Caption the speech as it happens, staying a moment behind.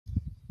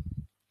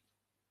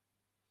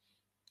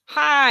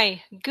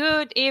Hi,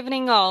 good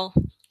evening all.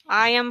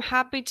 I am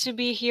happy to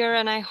be here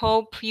and I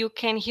hope you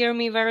can hear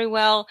me very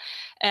well.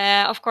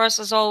 Of course,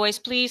 as always,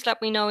 please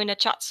let me know in the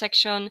chat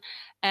section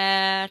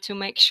to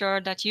make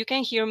sure that you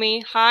can hear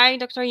me. Hi,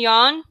 Dr.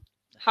 Jon.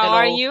 How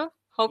are Hello, you?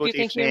 Hope you good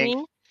can hear evening.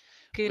 me.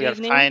 Good We are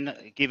evening.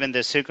 fine given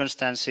the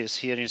circumstances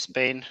here in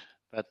Spain,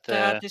 but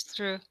That is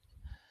true.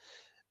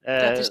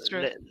 That is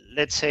true.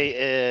 let's say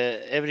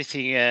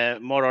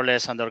everything more or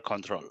less under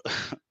control.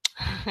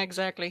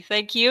 Exactly.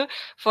 Thank you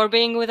for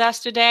being with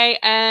us today.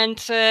 And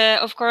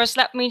of course,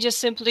 let me just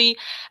simply,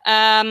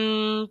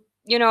 um,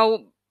 you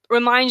know,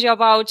 remind you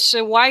about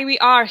why we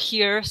are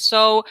here.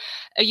 So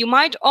you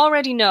might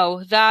already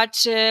know that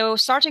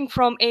starting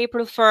from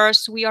April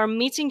 1st, we are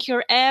meeting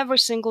here every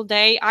single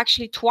day,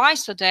 actually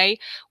twice a day,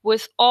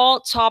 with all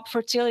top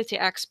fertility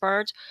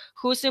experts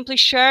who simply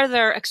share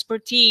their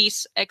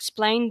expertise,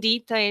 explain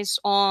details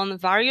on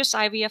various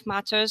IVF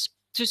matters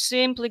to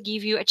simply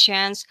give you a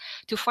chance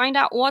to find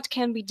out what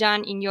can be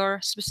done in your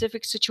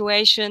specific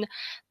situation,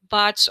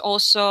 but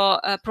also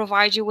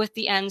provide you with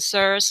the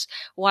answers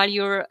while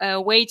you're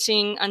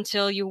waiting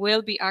until you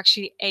will be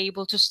actually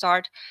able to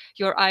start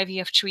your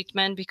IVF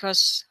treatment,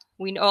 because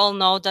we all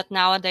know that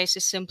nowadays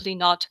is simply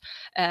not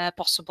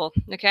possible.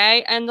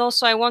 Okay. And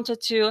also I wanted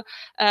to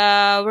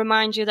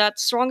remind you that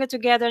Stronger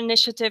Together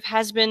initiative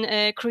has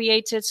been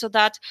created so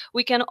that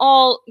we can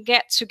all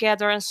get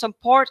together and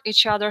support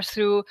each other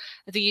through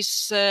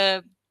these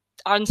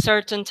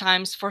uncertain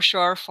times, for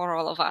sure, for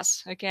all of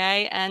us.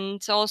 Okay.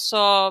 And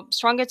also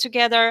Stronger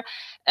Together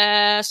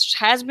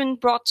has been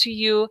brought to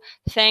you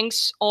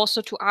thanks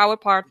also to our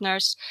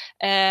partners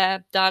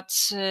that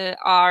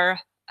are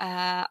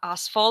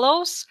as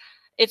follows.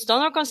 It's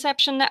Donor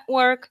Conception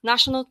Network,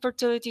 National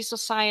Fertility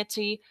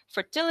Society,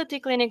 Fertility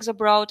Clinics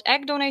Abroad,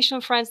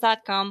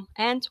 EggDonationFriends.com,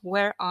 and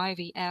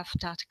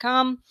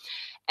WhereIVF.com.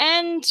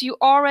 And you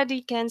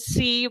already can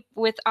see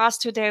with us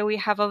today, we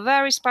have a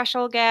very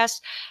special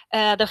guest,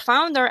 the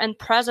founder and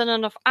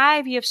president of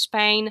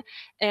IVF-Spain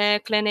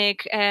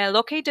clinic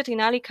located in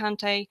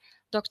Alicante,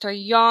 Dr.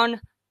 Jon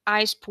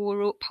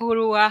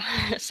Aizpurua.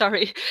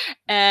 Sorry.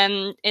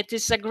 It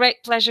is a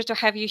great pleasure to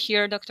have you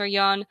here, Dr.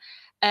 Jon.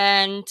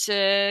 And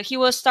he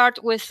will start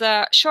with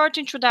a short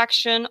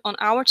introduction on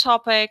our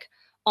topic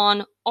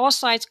on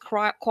oocyte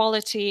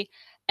quality,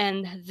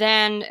 and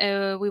then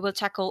we will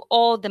tackle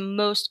all the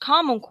most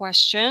common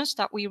questions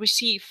that we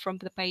receive from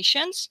the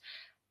patients.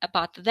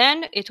 But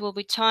then it will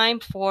be time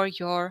for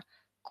your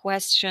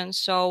questions.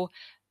 So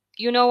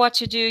you know what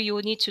to do. You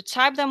will need to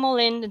type them all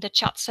in the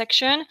chat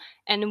section,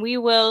 and we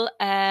will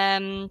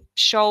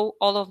show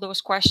all of those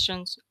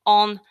questions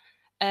on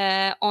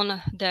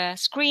the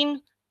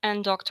screen,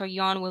 and Dr.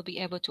 Jon will be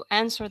able to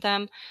answer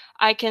them.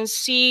 I can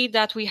see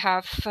that we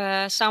have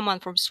someone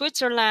from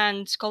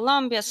Switzerland,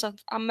 Colombia,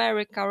 South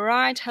America,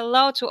 right?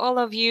 Hello to all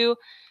of you.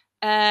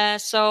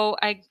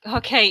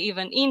 Okay,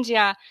 even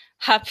India,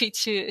 happy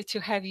to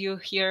have you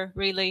here,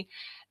 really.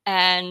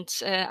 And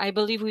I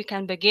believe we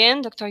can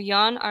begin. Dr.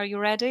 Jon, are you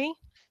ready?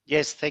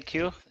 Yes, thank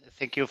you.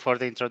 Thank you for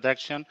the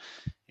introduction.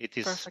 It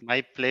is Perfect.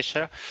 my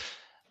pleasure.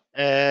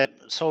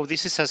 So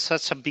this is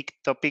such a big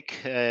topic.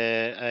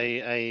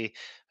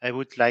 I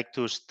would like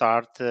to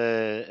start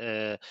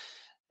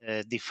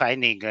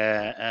defining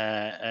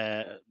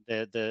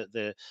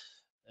the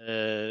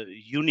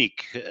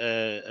unique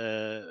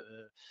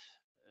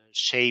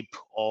shape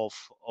of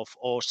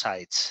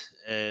oocytes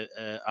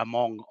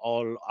among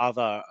all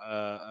other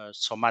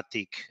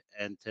somatic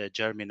and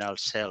germinal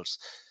cells.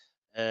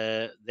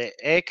 The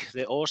egg,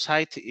 the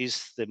oocyte,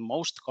 is the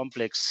most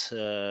complex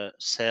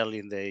cell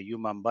in the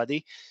human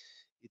body.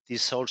 It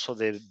is also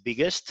the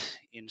biggest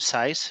in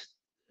size.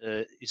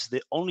 It's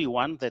the only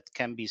one that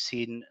can be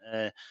seen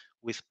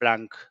with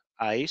blank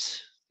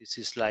eyes. This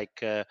is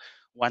like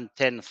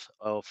 1/10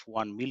 of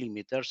 1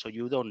 millimeter, so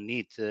you don't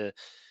need a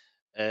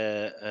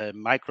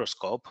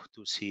microscope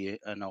to see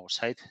an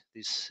oocyte.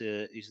 This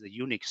is the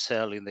unique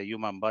cell in the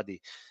human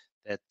body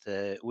that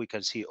we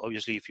can see,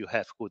 obviously, if you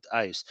have good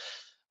eyes.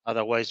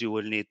 Otherwise, you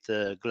will need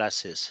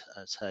glasses,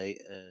 as I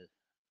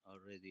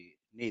already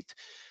need.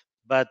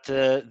 But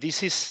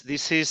this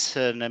is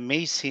an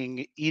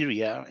amazing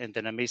area and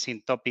an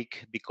amazing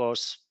topic,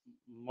 because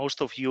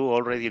most of you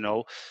already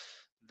know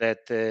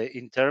that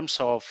in terms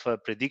of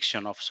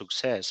prediction of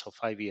success of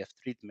IVF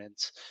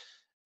treatments,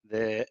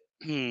 the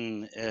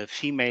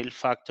female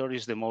factor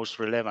is the most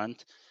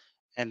relevant,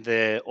 and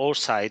the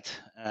oocyte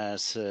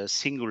as a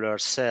singular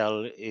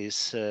cell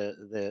is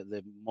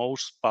the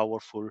most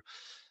powerful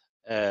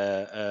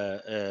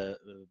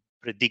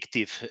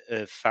predictive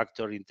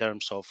factor in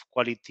terms of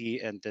quality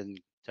and in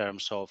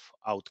terms of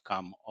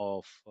outcome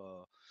of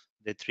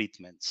the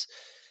treatments.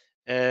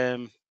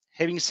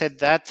 Having said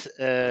that,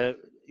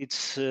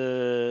 it's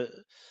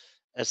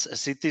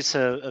as it is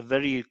a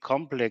very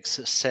complex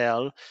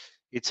cell,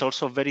 it's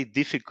also very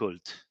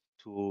difficult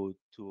to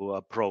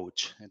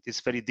approach, and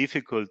it's very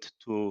difficult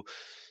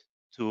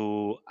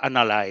to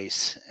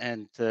analyze.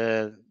 And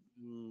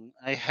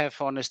I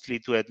have honestly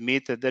to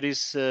admit that there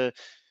is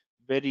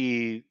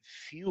very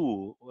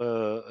few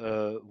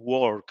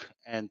work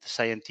and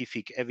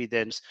scientific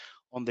evidence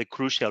on the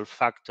crucial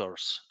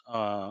factors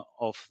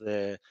of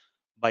the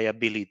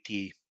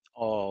viability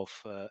of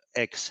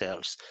egg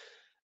cells.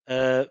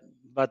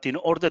 But in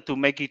order to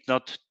make it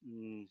not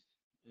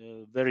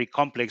very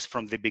complex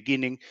from the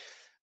beginning,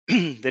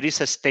 there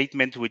is a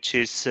statement which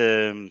is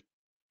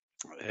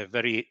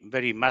very,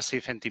 very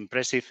massive and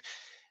impressive.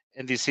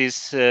 And this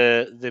is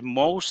the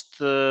most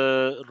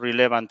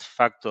relevant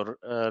factor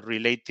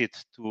related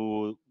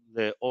to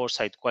the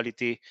oocyte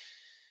quality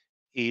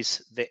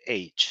is the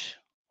age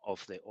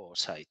of the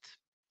oocyte.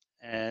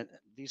 And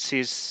this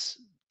is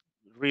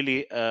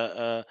really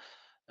a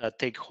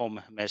take-home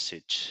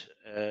message.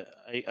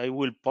 I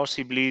will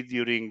possibly,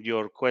 during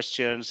your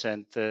questions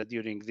and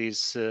during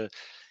this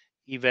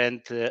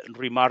event,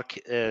 remark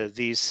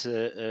this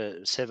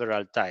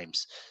several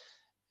times.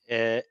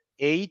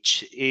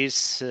 Age is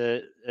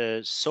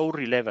so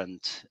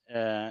relevant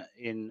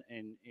in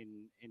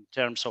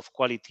terms of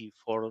quality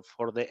for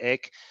the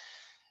egg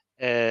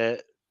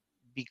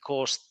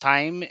because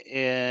time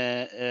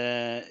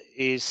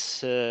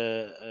is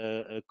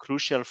a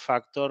crucial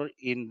factor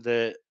in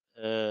the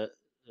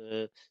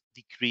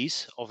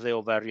decrease of the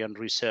ovarian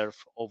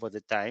reserve over the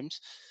times.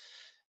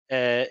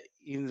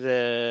 In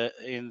the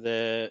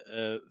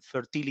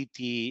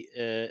fertility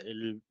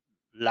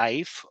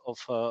life of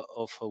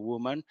a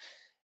woman,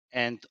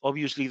 and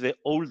obviously the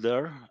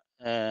older,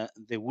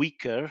 the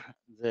weaker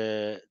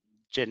the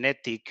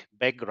genetic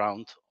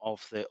background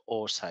of the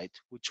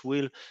oocyte, which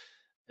will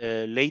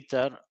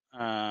later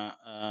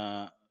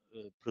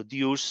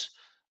produce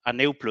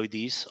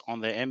aneuploidies on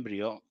the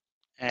embryo,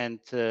 and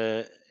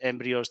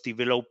embryos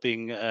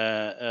developing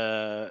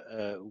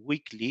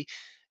weakly,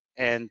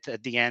 and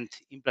at the end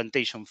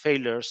implantation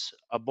failures,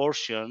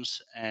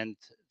 abortions. And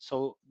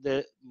so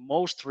the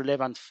most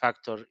relevant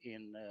factor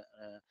in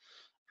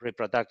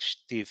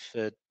reproductive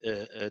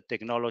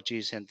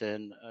technologies and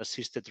then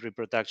assisted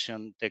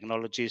reproduction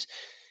technologies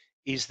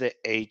is the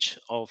age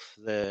of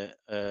the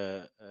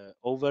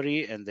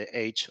ovary and the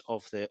age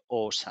of the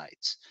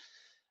oocytes.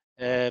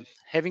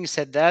 Having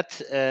said that,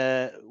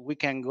 we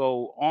can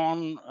go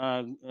on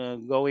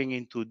going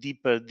into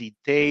deeper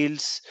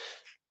details,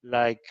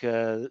 like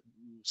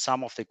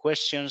some of the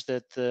questions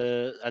that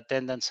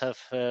attendants have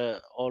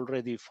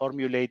already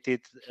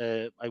formulated.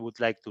 I would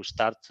like to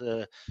start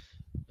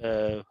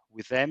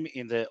with them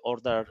in the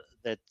order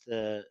that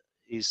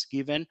is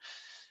given.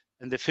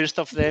 And the first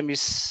of them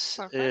is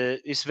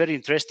very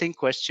interesting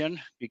question,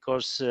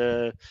 because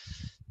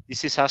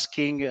this is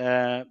asking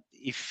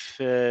if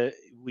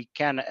we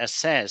can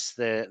assess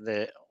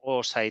the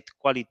oocyte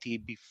quality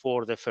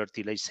before the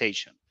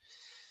fertilization.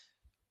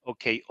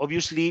 Okay,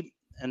 obviously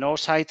an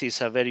oocyte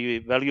is a very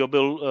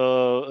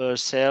valuable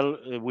cell.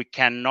 We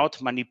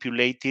cannot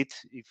manipulate it.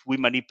 If we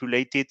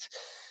manipulate it,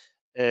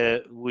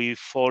 we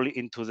fall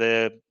into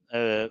the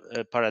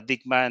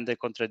paradigm and the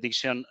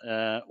contradiction.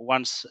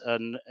 Once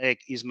an egg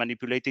is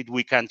manipulated,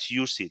 we can't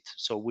use it.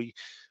 So we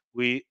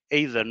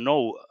either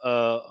know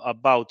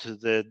about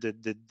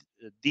the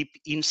deep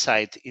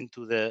insight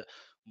into the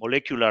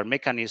molecular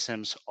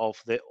mechanisms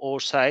of the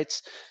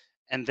oocytes,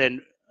 and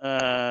then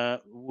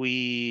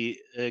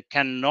we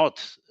cannot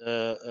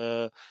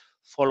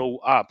follow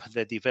up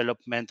the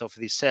development of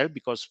the cell,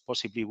 because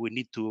possibly we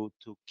need to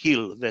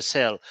kill the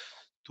cell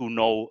to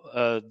know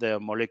the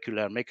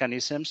molecular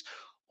mechanisms,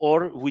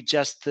 or we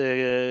just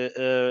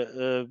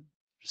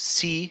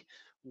see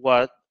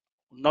what,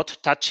 not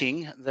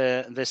touching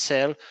the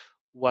cell,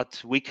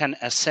 what we can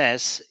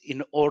assess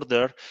in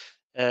order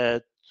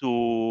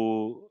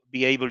to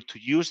be able to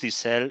use the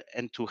cell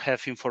and to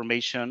have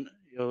information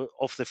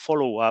of the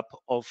follow-up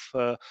of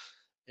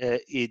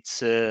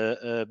its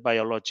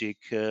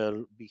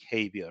biological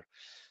behavior.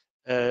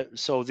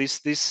 So this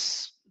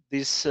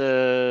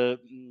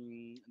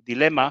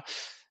dilemma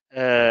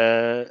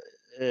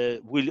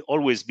will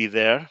always be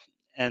there,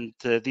 and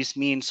this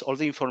means all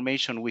the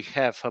information we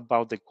have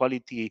about the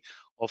quality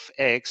of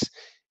eggs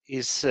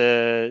is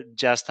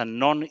just a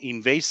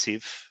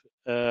non-invasive,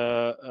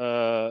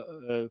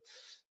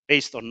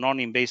 based on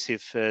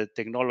non-invasive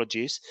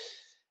technologies,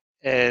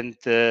 and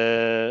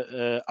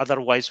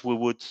otherwise we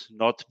would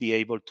not be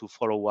able to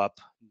follow up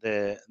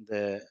the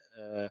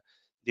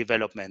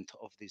development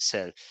of this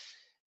cell.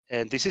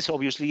 And this is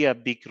obviously a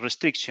big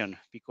restriction,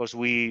 because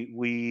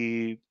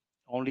we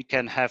only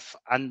can have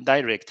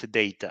indirect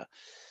data.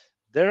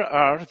 There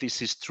are,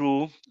 this is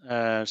true,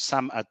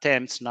 some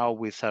attempts now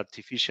with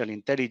artificial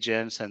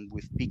intelligence and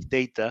with big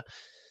data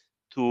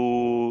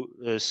to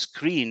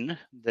screen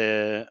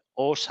the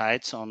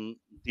oocytes on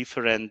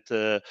different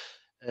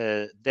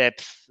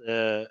depths,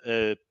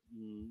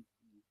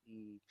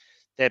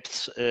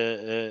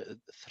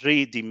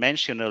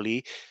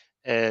 three-dimensionally,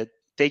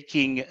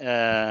 taking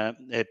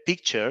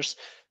pictures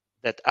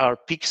that are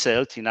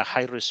pixeled in a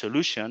high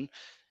resolution,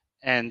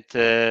 and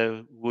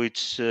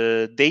which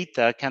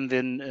data can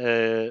then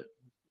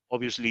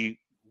obviously,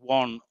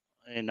 one,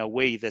 in a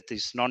way that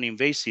is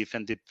non-invasive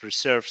and it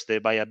preserves the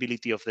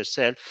viability of the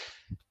cell,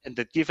 and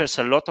that gives us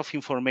a lot of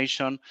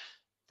information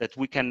that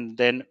we can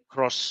then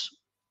cross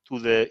to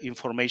the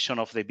information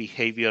of the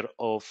behavior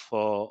of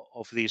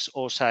this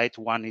oocyte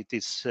when it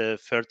is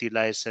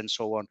fertilized and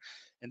so on.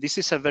 And this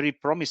is a very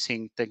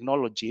promising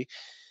technology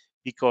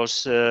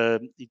because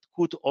it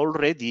could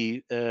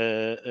already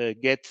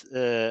get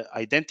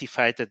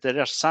identified that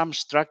there are some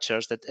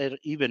structures that are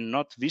even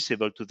not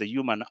visible to the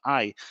human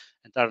eye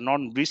and are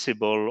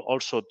non-visible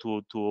also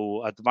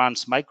to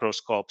advanced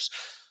microscopes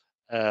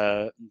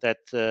that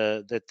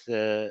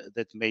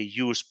may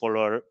use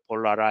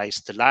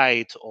polarized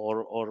light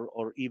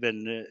or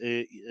even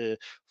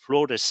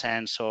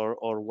fluorescence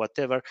or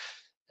whatever.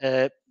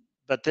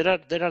 But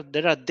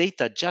there are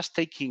data just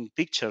taking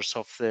pictures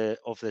of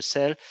the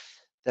cell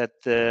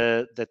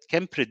that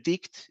can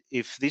predict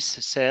if this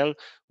cell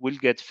will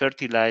get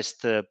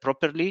fertilized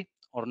properly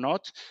or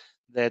not,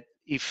 that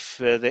if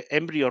the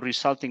embryo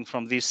resulting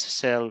from this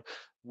cell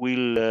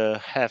will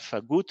have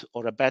a good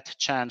or a bad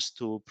chance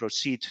to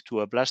proceed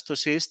to a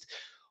blastocyst,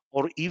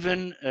 or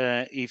even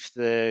if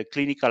the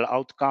clinical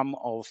outcome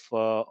of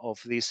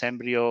this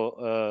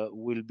embryo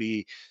will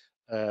be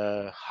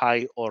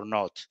high or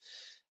not.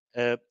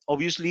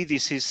 Obviously,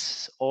 this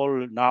is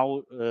all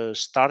now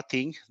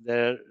starting.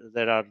 There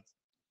are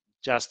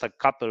just a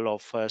couple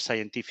of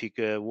scientific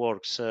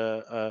works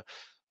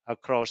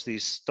across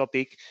this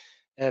topic,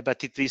 but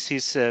this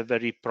is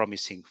very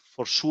promising.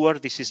 For sure,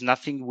 this is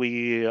nothing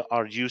we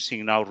are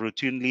using now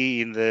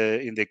routinely in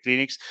the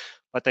clinics,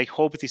 but I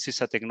hope this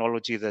is a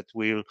technology that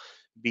will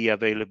be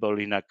available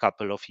in a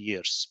couple of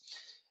years.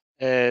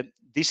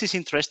 This is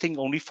interesting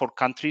only for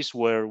countries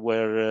where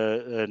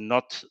it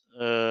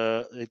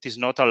is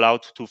not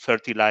allowed to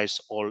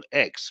fertilize all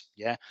eggs.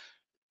 Yeah,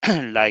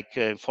 like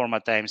former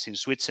times in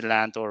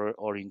Switzerland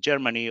or in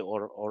Germany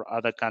or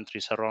other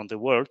countries around the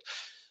world,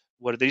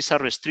 where there is a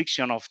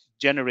restriction of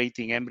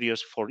generating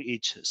embryos for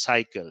each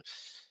cycle.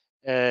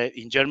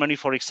 In Germany,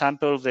 for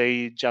example,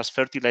 they just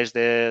fertilize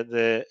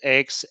the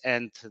eggs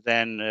and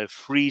then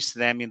freeze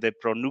them in the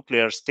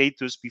pronuclear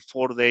status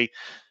before they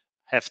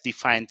have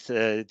defined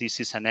this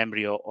is an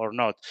embryo or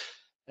not.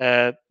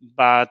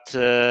 But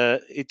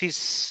it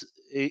is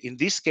in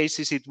these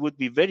cases, it would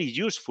be very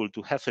useful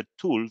to have a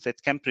tool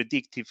that can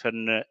predict if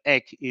an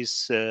egg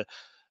is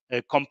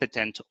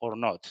competent or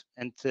not.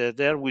 And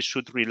there we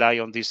should rely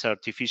on these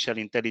artificial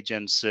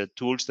intelligence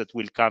tools that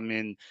will come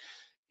in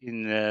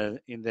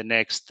the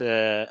next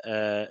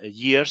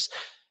years.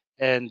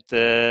 And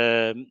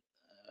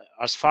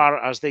as far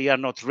as they are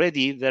not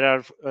ready,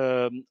 there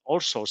are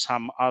also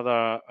some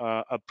other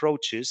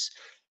approaches,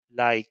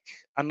 like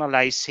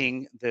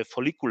analyzing the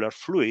follicular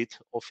fluid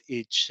of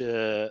each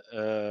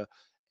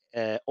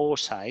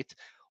oocyte,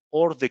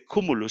 or the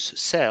cumulus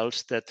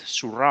cells that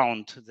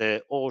surround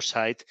the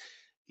oocyte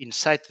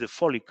inside the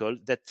follicle,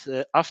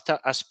 that after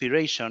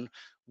aspiration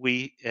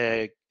we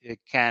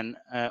can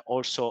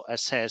also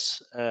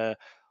assess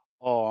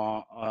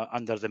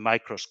under the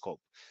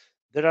microscope.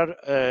 There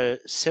are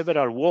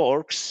several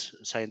works,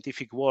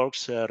 scientific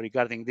works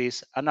regarding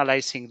this,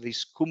 analyzing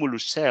these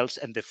cumulus cells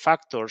and the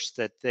factors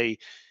that they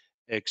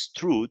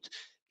extrude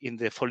in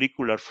the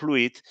follicular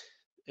fluid,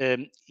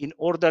 in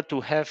order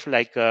to have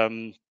like a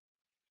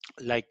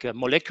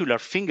molecular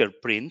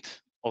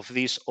fingerprint of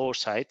this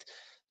oocyte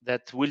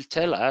that will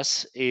tell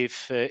us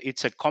if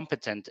it's a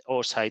competent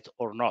oocyte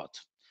or not.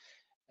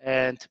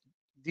 And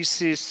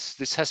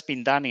this has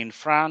been done in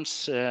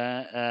France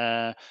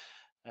a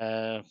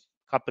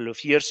couple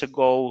of years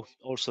ago.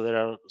 Also, there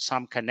are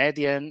some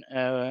Canadian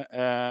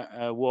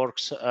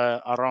works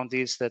around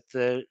this that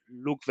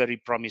look very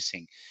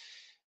promising.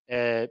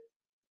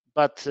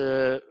 But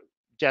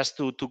just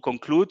to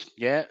conclude,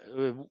 yeah,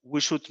 we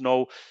should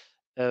know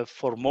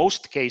for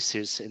most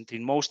cases and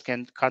in most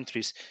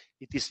countries,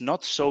 it is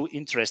not so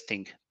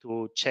interesting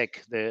to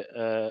check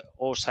the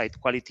oocyte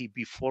quality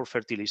before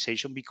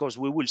fertilization, because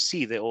we will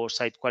see the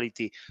oocyte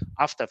quality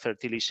after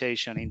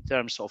fertilization in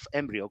terms of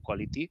embryo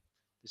quality.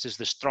 This is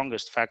the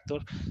strongest factor.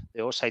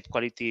 The oocyte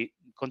quality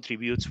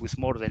contributes with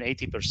more than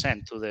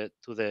 80%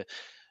 to the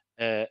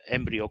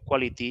embryo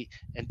quality,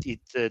 and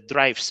it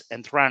drives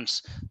and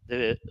runs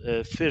the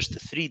first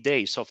 3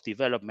 days of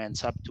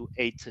developments up to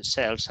 8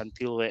 cells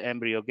until the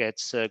embryo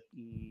gets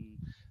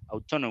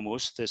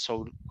autonomous, the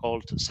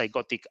so-called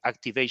zygotic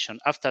activation.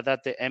 After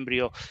that, the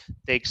embryo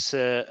takes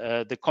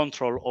the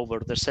control over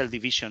the cell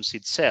divisions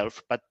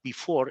itself, but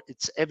before,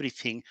 it's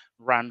everything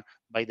run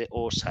by the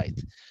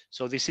oocyte.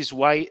 So this is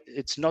why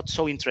it's not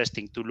so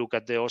interesting to look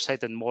at the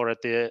oocyte and more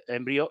at the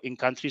embryo in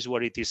countries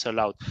where it is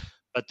allowed.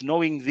 But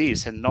knowing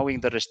this and knowing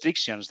the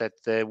restrictions that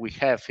we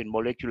have in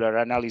molecular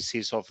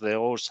analysis of the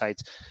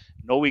oocytes,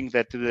 knowing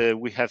that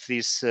we have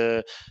this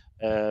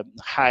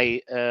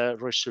high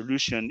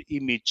resolution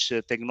image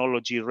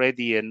technology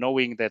ready, and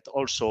knowing that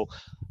also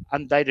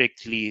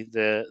indirectly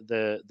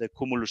the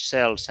cumulus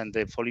cells and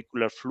the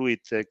follicular fluid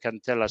can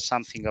tell us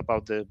something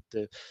about the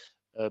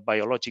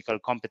biological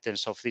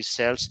competence of these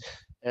cells,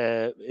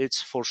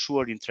 it's for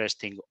sure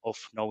interesting of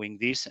knowing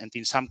this. And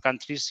in some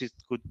countries, it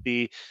could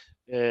be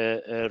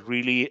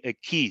really a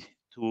key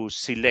to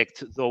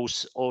select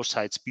those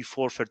oocytes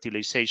before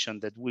fertilization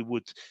that we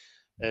would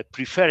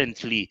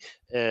preferentially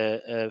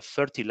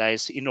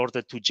fertilize in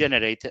order to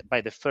generate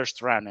by the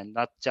first run and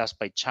not just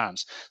by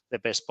chance the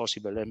best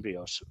possible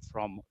embryos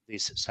from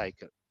this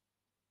cycle.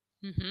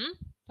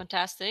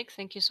 Fantastic.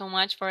 Thank you so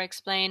much for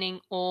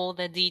explaining all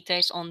the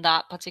details on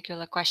that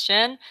particular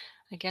question.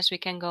 I guess we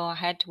can go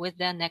ahead with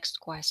the next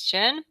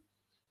question.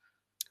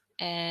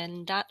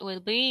 And that will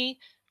be,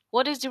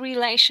 what is the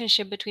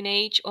relationship between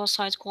age,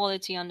 oocyte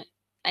quality,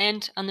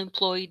 and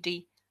unemployed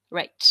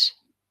rate?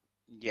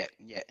 Yeah.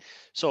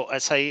 So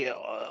as I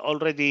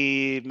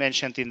already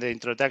mentioned in the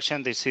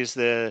introduction, this is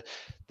the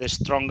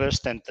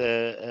strongest and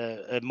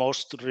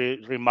most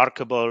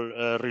remarkable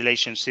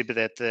relationship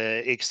that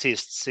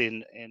exists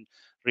in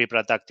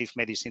reproductive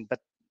medicine. But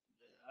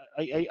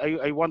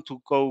I want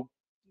to go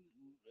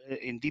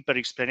in deeper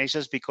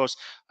explanations because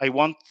I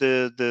want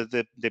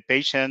the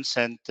patients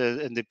and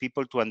the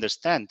people to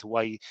understand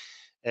why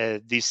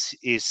this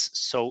is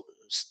so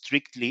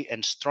strictly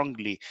and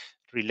strongly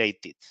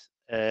related,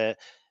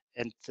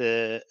 and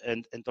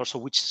also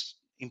which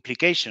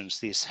implications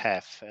this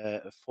have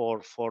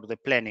for the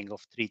planning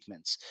of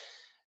treatments.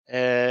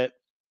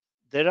 There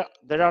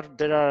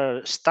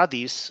are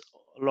studies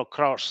all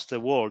across the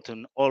world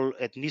in all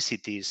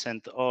ethnicities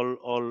and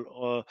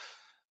all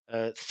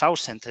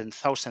thousands and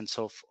thousands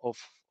of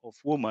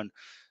women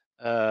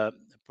uh,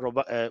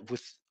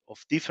 with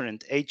of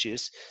different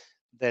ages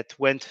that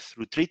went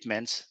through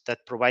treatments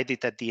that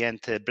provided at the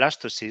end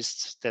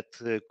blastocysts that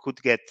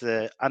could get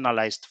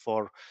analyzed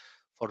for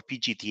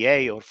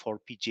PGTA or for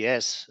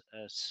PGS,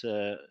 as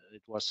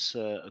it was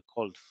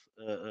called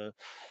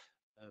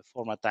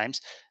former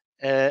times,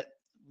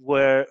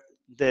 where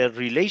the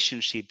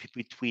relationship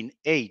between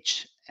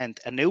age and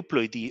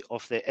aneuploidy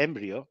of the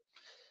embryo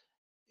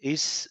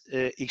is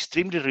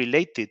extremely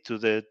related to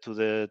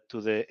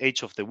the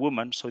age of the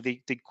woman. So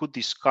they could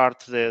discard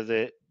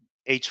the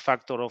age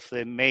factor of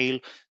the male.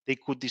 They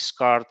could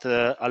discard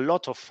a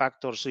lot of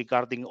factors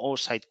regarding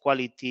oocyte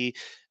quality,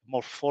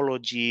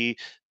 morphology,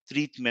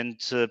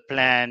 treatment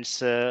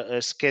plans,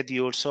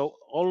 schedule. So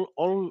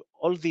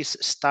all this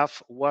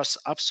stuff was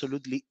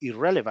absolutely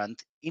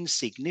irrelevant,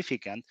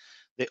 insignificant.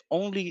 The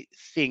only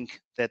thing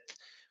that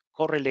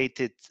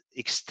correlated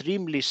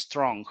extremely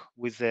strong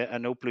with the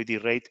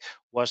aneuploidy rate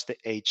was the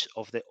age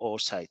of the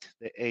oocyte,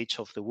 the age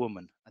of the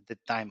woman at the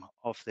time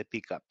of the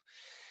pickup.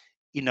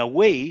 In a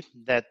way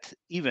that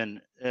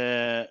even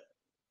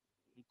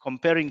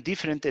comparing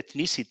different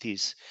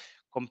ethnicities,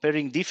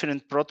 comparing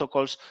different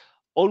protocols,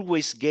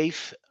 always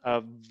gave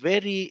a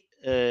very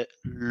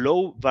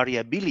low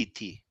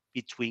variability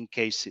between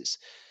cases,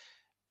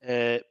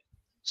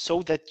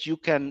 so that you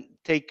can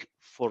take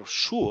for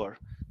sure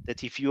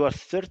that if you are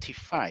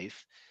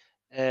 35,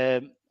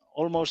 um,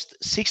 almost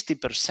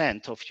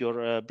 60% of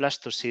your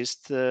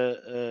blastocyst,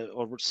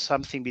 or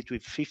something between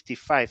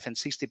 55 and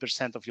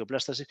 60% of your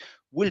blastocyst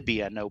will be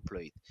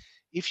aneuploid.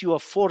 If you are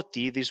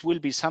 40, this will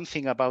be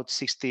something about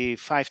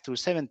 65 to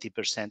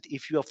 70%.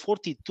 If you are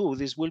 42,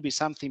 this will be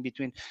something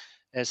between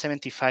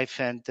 75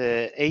 and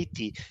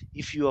 80.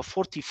 If you are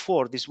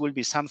 44, this will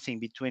be something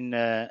between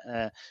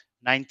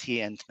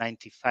 90 and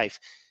 95.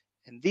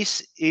 And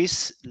this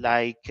is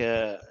like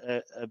a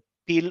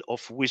pill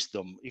of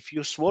wisdom. If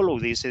you swallow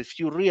this, if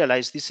you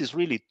realize this is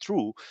really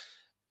true,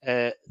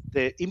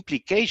 the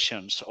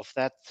implications of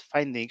that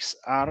findings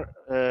are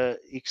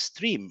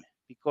extreme,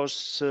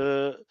 because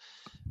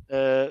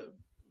uh,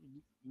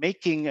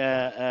 making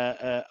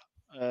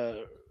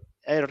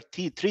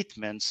RT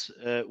treatments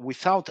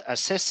without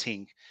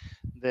assessing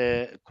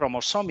the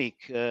chromosomic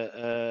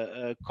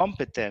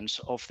competence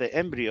of the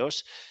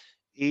embryos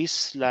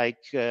is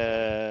like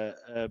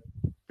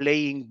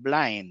playing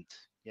blind,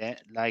 yeah,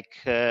 like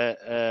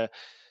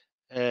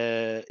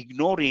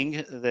ignoring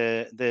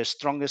the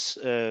strongest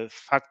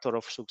factor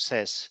of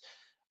success.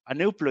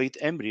 Aneuploid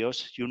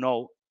embryos,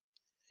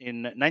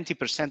 in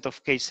 90%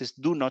 of cases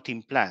do not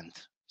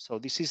implant. So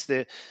this is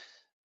the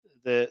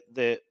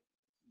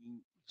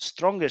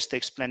strongest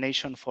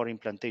explanation for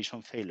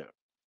implantation failure.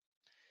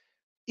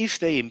 If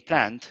they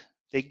implant,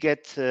 they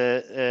get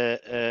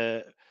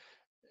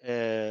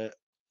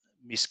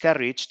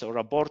miscarried or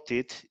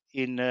aborted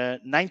in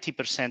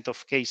 90%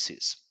 of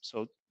cases.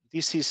 So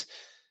this is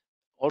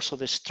also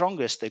the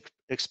strongest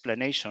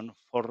explanation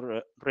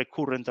for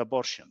recurrent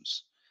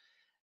abortions.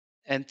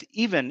 And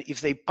even if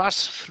they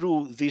pass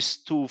through these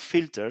two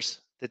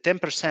filters, the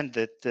 10%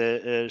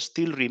 that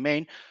still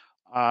remain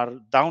are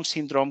Down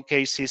syndrome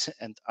cases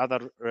and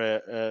other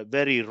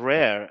very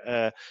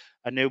rare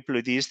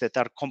aneuploidies that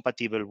are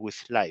compatible with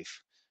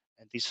life.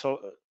 And this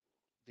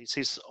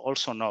is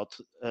also not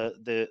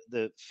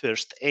the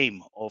first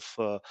aim of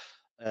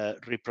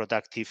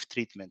reproductive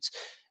treatments.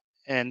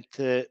 And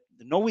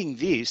knowing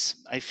this,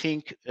 I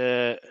think,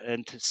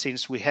 and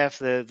since we have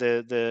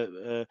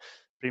the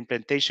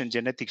pre-implantation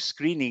genetic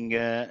screening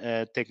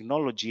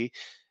technology,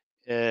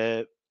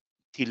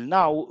 till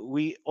now,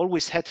 we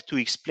always had to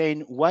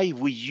explain why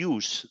we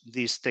use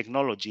this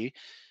technology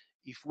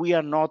if we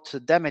are not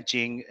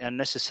damaging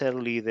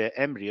unnecessarily the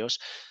embryos.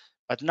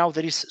 But now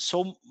there is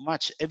so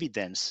much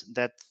evidence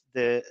that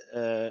the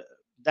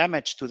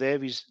damage to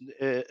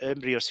the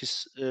embryos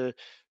is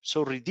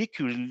so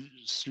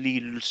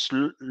ridiculously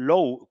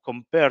low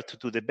compared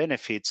to the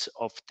benefits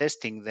of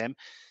testing them,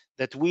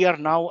 that we are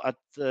now at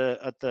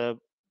a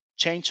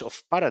change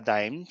of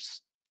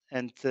paradigms,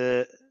 and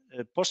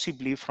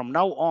possibly from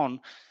now on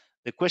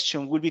the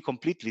question will be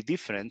completely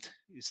different.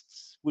 It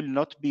will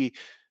not be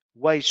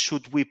why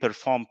should we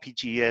perform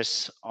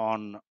PGS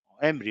on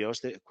embryos.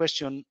 The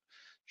question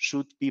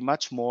should be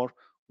much more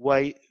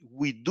why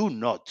we do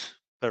not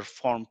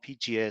perform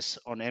PGS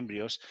on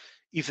embryos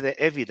if the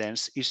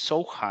evidence is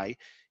so high,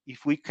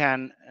 if we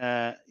can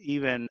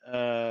even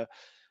uh,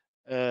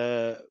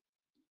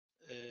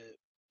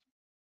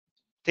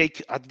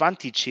 take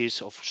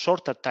advantages of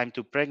shorter time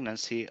to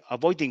pregnancy,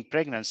 avoiding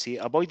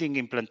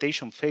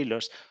implantation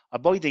failures,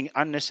 avoiding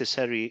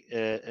unnecessary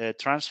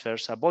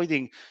transfers,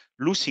 avoiding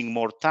losing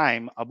more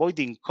time,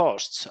 avoiding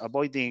costs,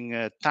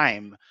 avoiding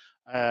time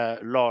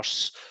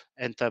loss,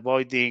 and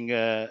avoiding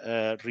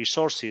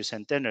resources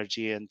and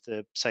energy and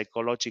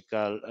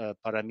psychological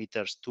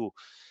parameters too.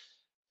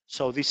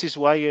 So this is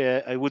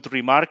why I would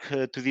remark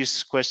to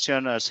this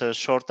question as a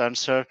short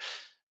answer.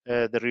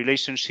 The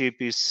relationship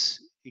is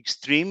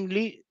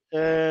extremely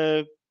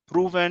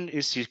proven,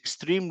 is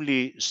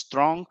extremely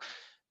strong,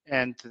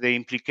 and the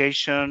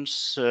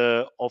implications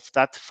of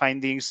that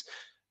findings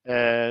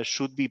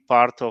should be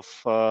part of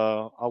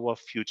our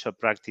future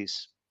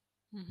practice.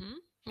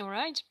 All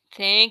right.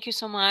 Thank you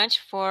so much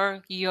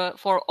for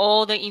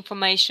all the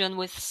information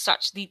with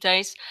such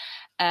details.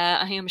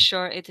 I am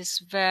sure it is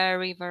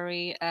very,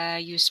 very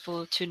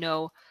useful to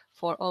know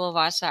for all of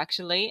us,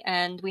 actually.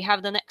 And we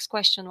have the next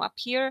question up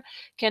here.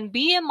 Can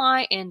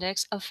BMI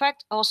index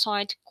affect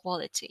oocyte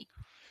quality?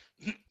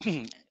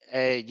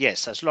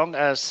 Yes, as long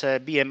as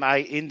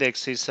BMI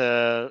index is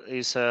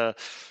a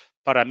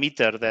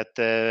parameter that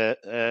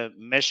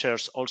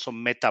measures also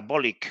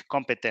metabolic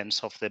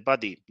competence of the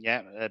body.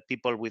 Yeah,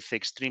 people with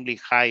extremely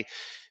high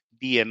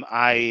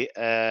BMI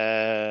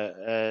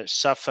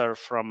suffer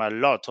from a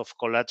lot of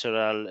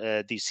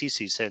collateral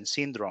diseases and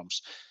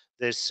syndromes.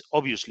 This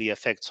obviously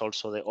affects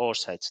also the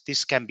oocytes.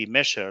 This can be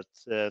measured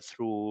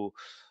through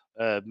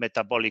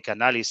metabolic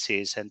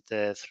analysis and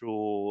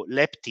through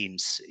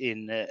leptins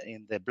in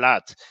the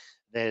blood.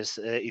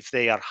 If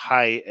they are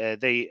high,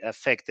 they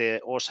affect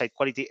the oocyte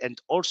quality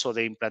and also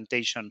the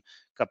implantation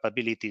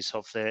capabilities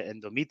of the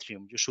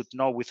endometrium. You should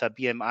know with a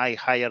BMI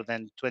higher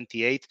than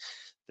 28,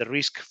 the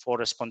risk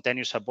for a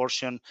spontaneous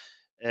abortion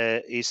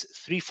is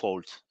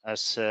threefold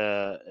as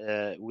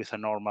with a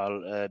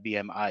normal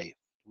BMI,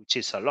 which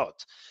is a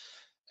lot.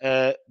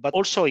 But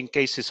also in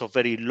cases of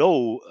very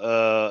low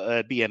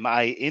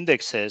BMI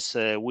indexes,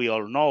 we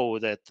all know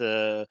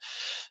that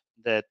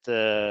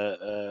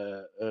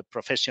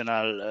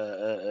professional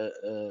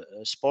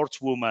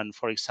sportswomen,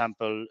 for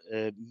example,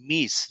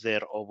 miss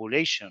their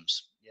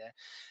ovulations. Yeah,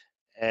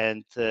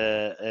 and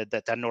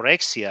that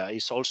anorexia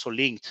is also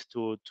linked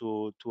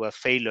to a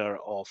failure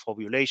of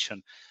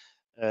ovulation.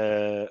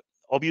 Uh,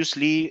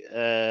 Obviously,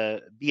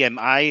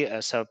 BMI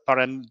as a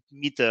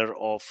parameter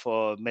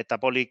of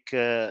metabolic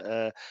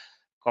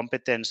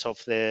competence of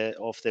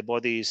the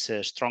body is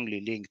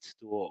strongly linked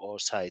to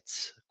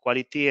oocytes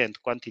quality and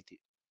quantity.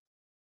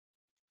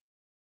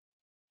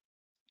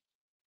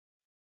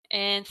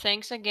 And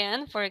thanks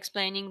again for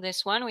explaining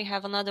this one. We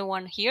have another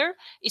one here.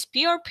 Is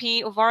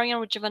PRP, ovarian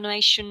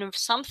rejuvenation,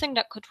 something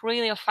that could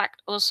really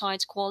affect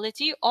oocytes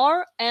quality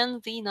or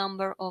and the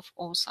number of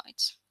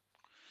oocytes?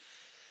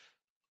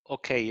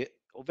 Okay,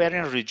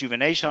 ovarian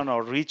rejuvenation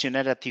or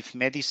regenerative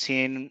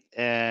medicine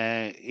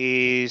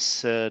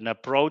is an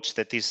approach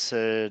that is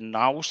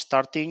now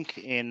starting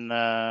in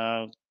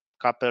a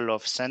couple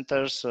of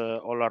centers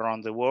all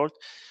around the world,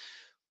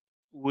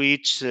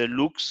 which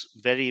looks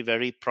very,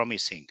 very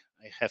promising,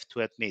 I have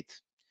to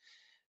admit.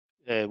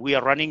 We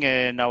are running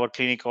in our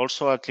clinic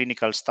also a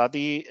clinical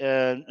study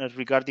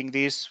regarding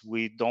this.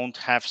 We don't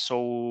have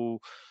so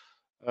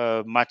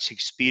much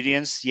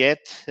experience yet,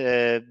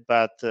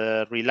 but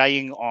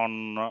relying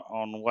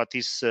on what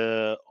is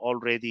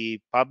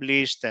already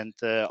published and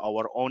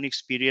our own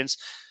experience,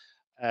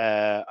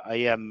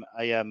 I am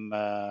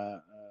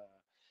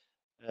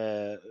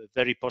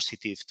very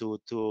positive to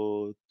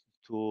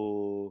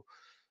to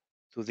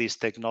these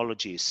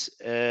technologies.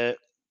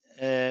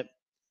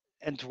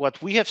 And what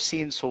we have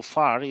seen so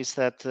far is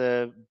that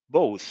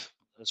both,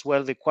 as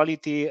well the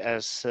quality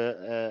as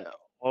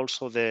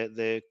also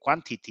the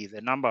quantity,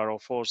 the number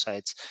of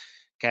oocytes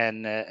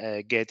can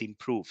get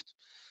improved.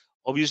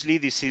 Obviously,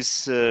 this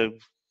is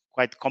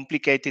quite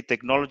complicated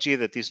technology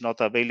that is not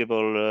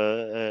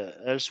available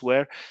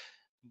elsewhere,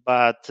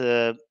 but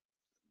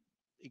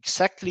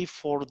exactly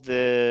for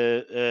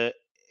the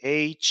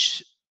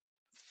age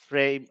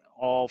frame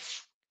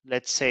of,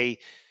 let's say,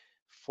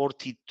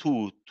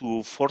 42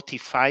 to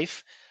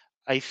 45,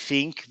 I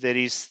think there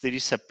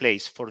is a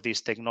place for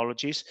these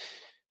technologies.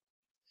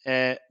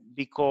 uh,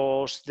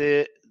 because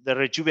the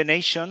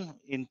rejuvenation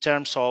in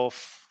terms of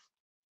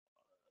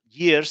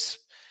years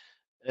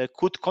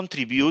could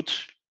contribute,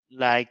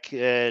 like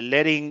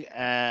letting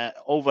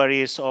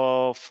ovaries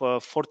of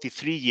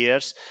 43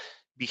 years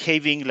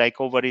behaving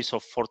like ovaries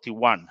of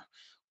 41,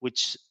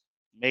 which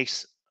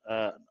makes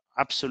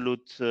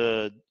absolute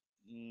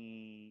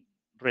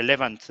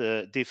relevant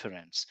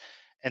difference.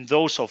 And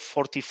those of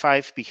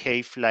 45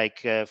 behave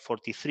like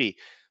 43,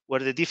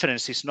 where the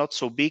difference is not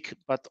so big,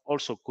 but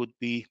also could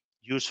be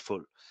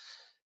useful.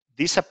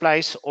 This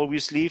applies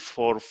obviously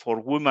for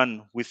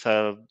women with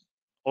a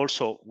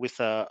also with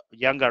a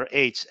younger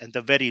age and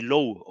a very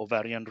low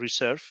ovarian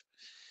reserve.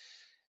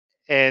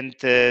 And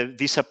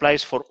this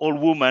applies for all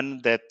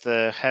women that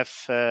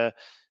have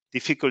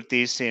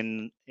difficulties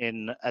in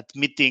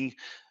admitting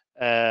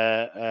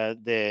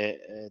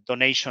the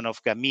donation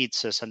of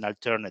gametes as an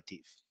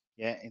alternative.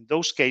 Yeah, in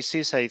those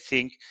cases, I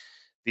think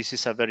this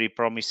is a very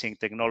promising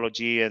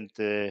technology, and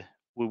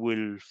we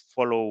will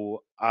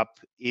follow up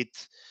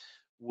it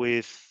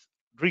with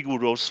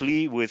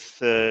rigorously with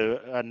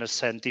a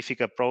scientific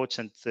approach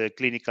and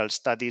clinical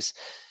studies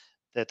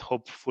that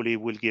hopefully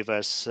will give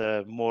us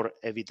more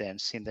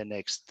evidence in the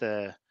next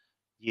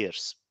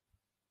years.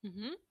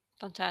 Mm-hmm.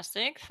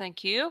 Fantastic.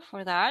 Thank you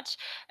for that.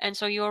 And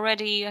so you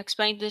already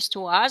explained this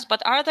to us,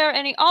 but are there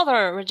any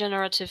other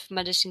regenerative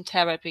medicine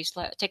therapies,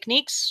 like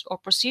techniques or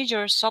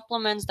procedures,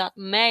 supplements that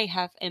may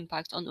have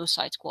impact on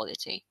oocyte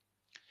quality?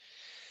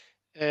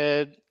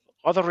 Uh,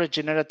 Other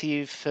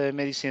regenerative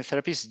medicine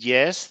therapies,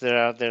 yes, there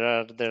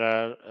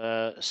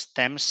are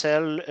stem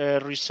cell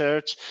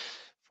research.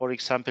 For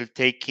example,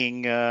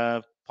 taking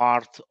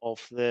part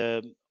of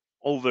the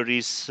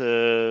ovaries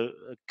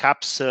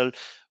capsule,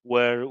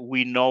 where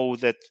we know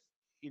that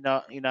in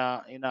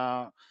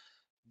a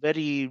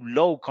very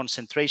low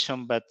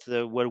concentration, but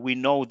where we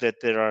know that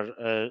there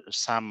are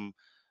some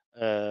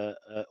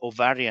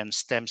ovarian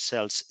stem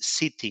cells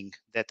sitting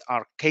that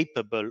are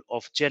capable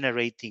of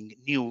generating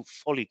new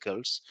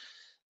follicles.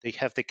 They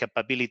have the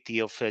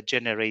capability of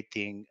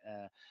generating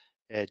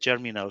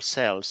germinal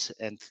cells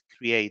and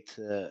create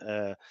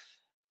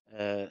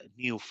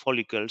new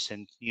follicles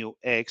and new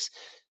eggs.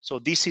 So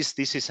this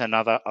is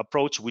another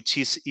approach which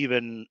is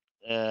even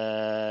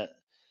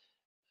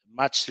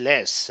much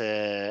less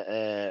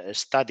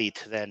studied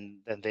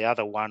than the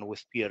other one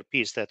with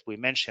PRPs that we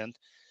mentioned.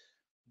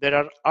 There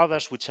are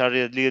others which are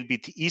a little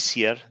bit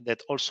easier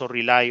that also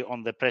rely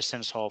on the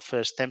presence of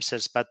stem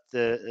cells, but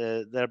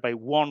thereby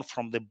won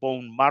from the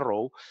bone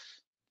marrow.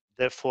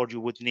 Therefore, you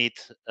would need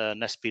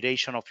an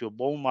aspiration of your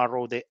bone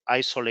marrow, the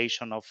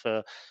isolation of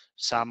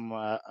some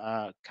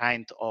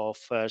kind of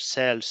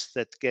cells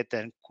that get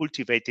then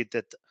cultivated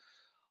that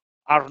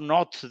are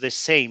not the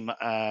same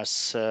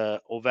as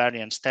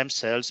ovarian stem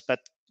cells, but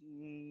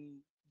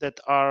that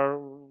are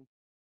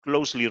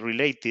closely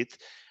related,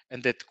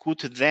 and that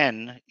could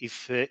then,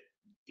 if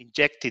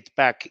injected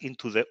back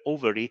into the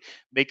ovary,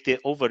 make the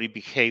ovary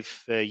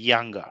behave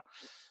younger.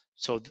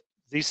 So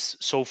this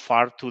so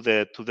far to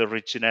the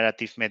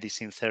regenerative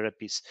medicine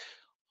therapies.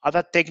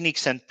 Other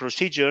techniques and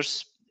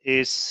procedures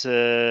is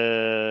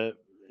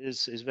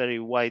very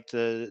wide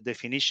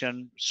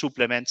definition.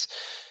 Supplements.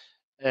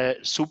 In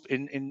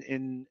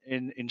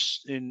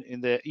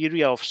the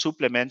area of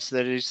supplements,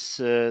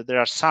 there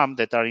are some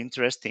that are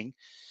interesting.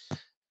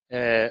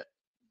 Uh,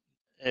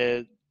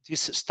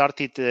 this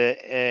started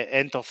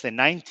end of the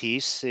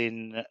 90s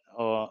in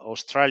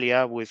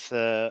Australia with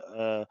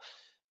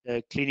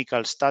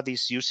clinical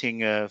studies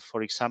using,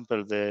 for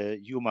example, the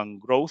human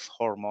growth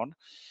hormone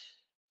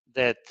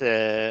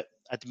that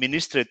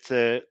administered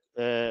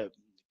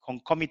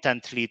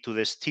concomitantly to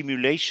the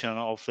stimulation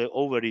of the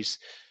ovaries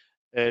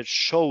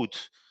showed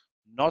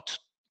not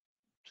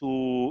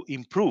to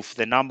improve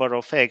the number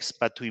of eggs,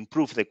 but to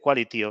improve the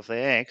quality of the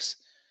eggs.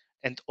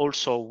 And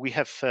also, we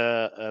have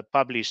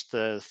published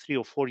 3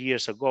 or 4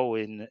 years ago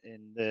in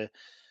the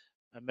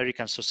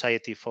American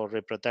Society for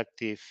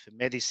Reproductive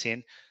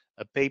Medicine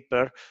a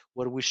paper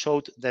where we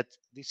showed that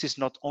this is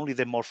not only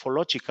the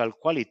morphological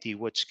quality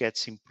which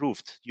gets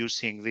improved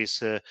using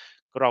this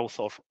growth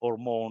of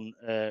hormone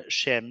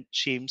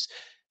schemes.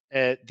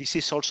 This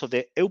is also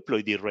the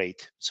euploidy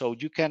rate. So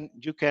you can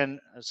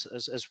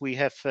as we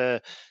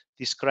have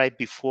described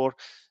before,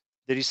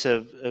 there is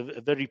a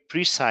very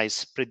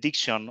precise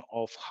prediction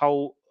of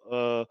how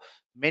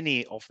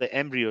many of the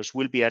embryos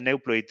will be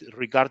aneuploid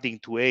regarding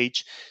to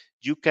age.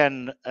 You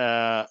can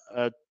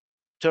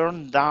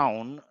turn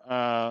down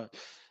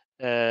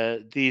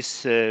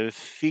these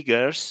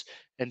figures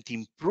and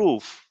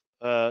improve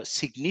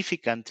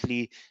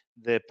significantly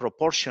the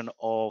proportion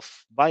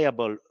of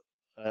viable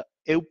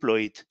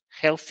euploid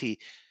healthy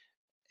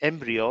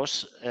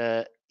embryos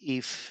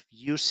if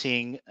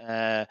using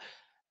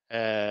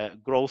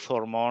growth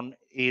hormone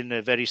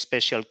in very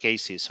special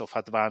cases of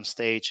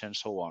advanced age and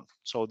so on.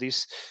 So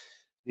this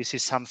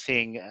is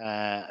something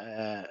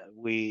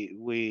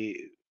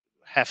we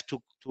have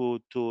to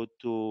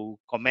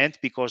comment,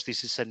 because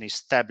this is an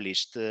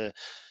established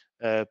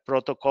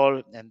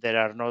protocol, and there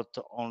are not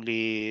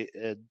only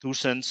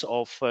dozens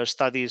of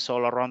studies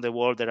all around the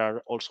world, there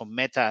are also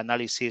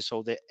meta-analysis,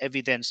 so the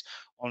evidence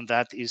on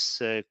that is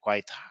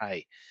quite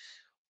high.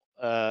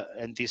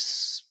 And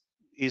this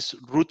is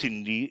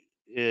routinely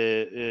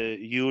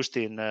used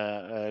in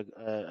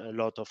a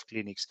lot of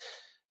clinics.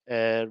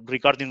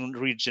 Regarding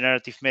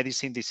regenerative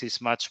medicine, this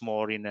is much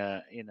more in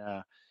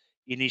a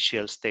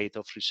initial state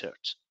of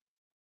research.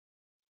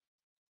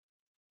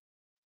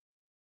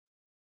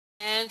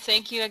 And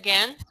thank you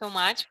again so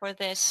much for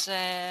this,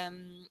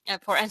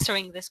 for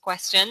answering this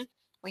question.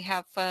 We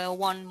have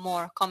one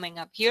more coming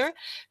up here.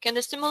 Can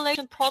the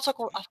stimulation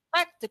protocol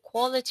affect the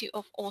quality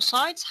of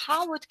oocytes?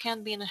 How it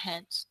can be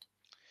enhanced?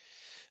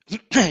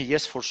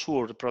 Yes, for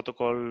sure. The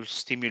protocol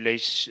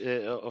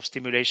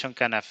stimulation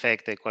can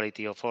affect the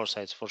quality of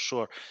oocytes, for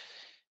sure.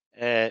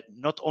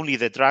 Not only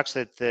the drugs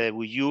that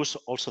we use,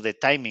 also the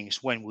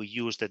timings when we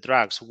use the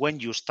drugs, when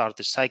you start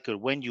the cycle,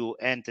 when you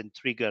end and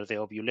trigger the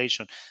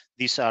ovulation.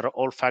 These are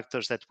all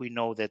factors that we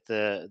know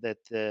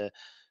that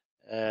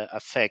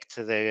affect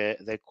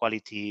the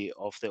quality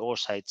of the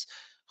oocytes.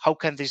 How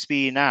can this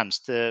be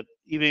enhanced?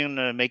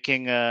 Even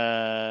making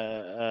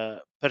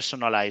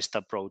personalized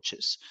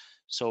approaches.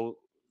 So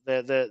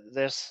there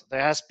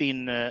has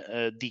been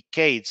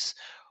decades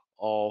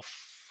of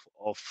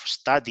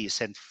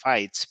studies and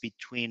fights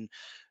between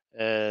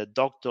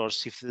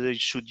doctors if they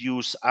should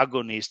use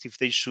agonist, if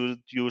they should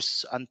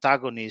use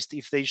antagonist,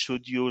 if they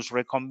should use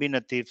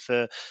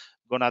recombinative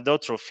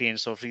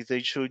gonadotrophins, or if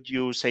they should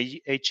use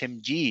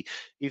HMG,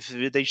 if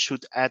they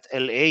should add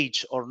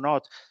LH or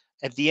not.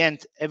 At the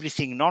end,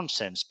 everything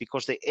nonsense,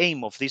 because the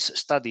aim of these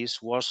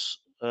studies was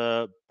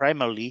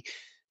primarily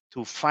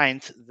to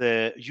find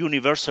the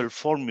universal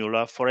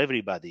formula for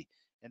everybody.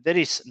 And there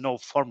is no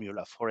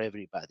formula for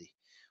everybody.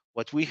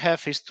 What we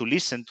have is to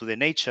listen to the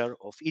nature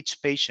of each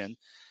patient,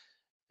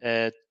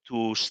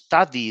 to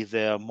study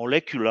the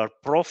molecular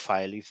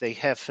profile if they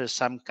have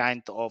some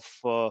kind of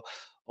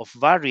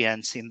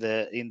variants in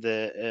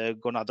the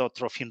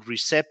gonadotrophin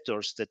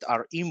receptors that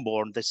are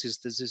inborn. This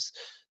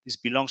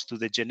belongs to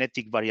the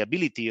genetic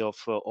variability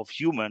of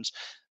humans.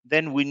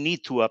 Then we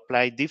need to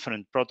apply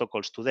different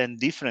protocols to them,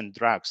 different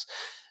drugs.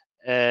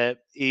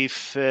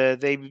 If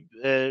they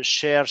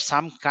share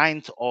some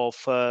kind of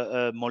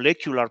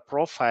molecular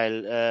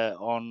profile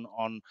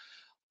on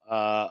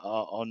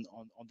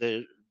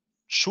the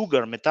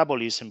sugar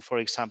metabolism, for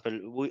example,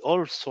 we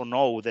also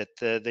know that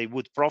they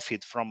would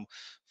profit from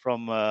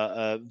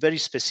very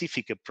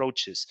specific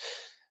approaches.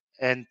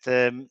 And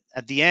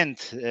at the end,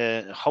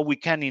 how we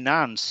can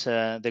enhance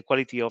the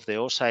quality of the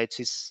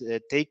oocytes is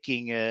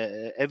taking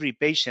every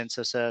patient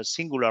as a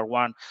singular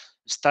one,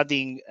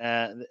 studying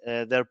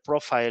their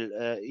profile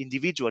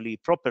individually,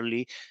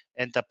 properly,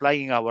 and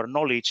applying our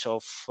knowledge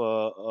of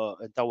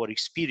and our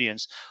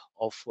experience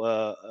of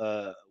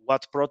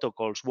what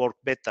protocols work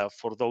better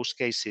for those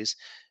cases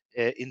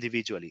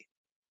individually.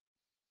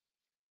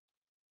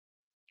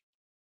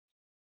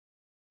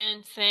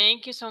 And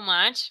thank you so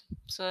much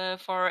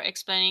for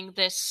explaining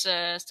this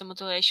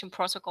stimulation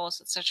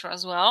protocols, etc.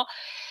 as well.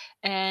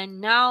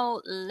 And now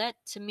let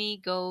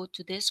me go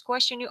to this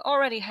question. You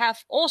already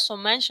have also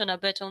mentioned a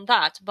bit on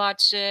that,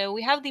 but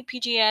we have the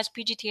PGS,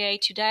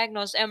 PGTA to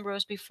diagnose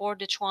embryos before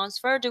the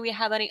transfer. Do we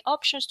have any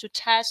options to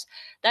test,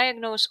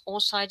 diagnose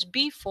oocytes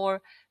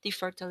before the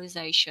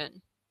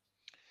fertilization?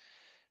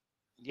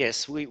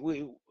 Yes, we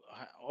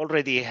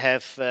already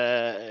have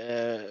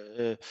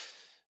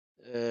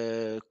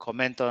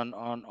comment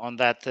on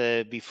that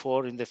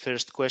before in the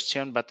first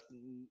question, but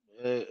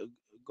uh,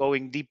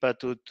 going deeper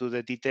to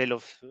the detail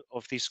of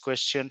this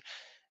question,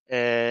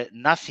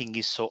 nothing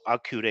is so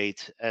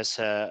accurate as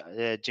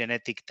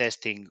genetic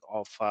testing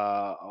of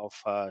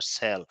a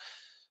cell.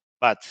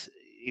 But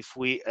if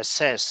we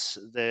assess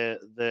the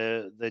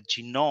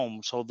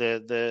genome, so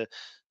the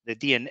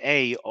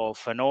DNA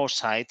of an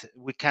oocyte,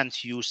 we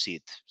can't use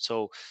it.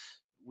 So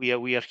we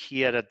are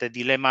here at the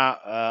dilemma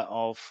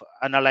of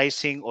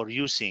analyzing or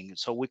using.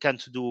 So we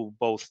can't do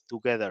both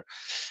together.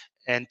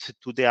 And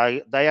to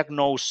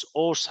diagnose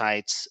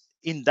oocytes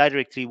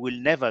indirectly will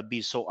never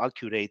be so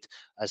accurate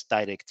as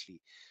directly.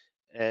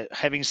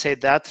 Having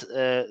said that,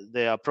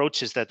 the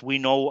approaches that we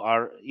know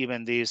are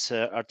even this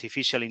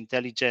artificial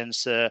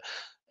intelligence,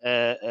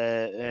 mega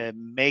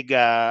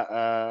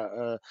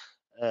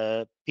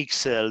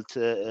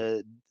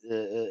pixeled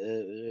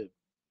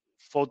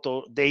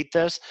photo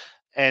data,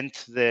 and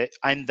the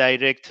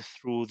indirect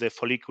through the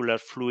follicular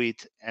fluid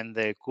and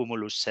the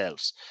cumulus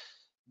cells.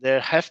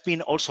 There have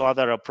been also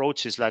other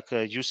approaches like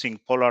using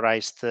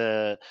polarized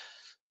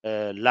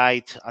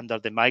light under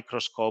the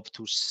microscope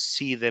to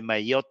see the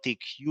meiotic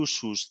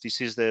usus. This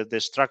is the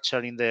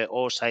structure in the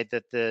oocyte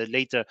that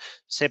later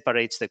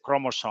separates the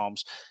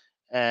chromosomes.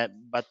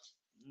 But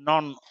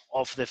none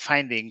of the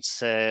findings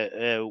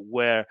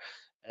were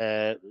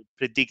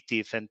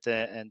predictive and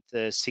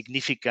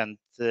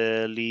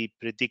significantly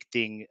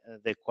predicting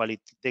the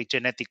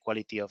genetic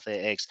quality of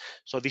the eggs.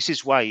 So this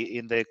is why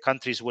in the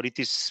countries where it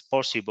is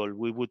possible,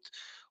 we would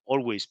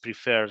always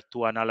prefer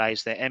to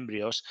analyze the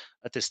embryos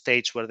at a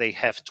stage where they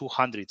have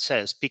 200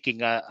 cells,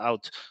 picking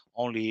out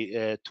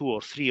only 2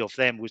 or 3 of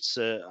them, which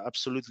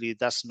absolutely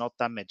does not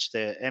damage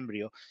the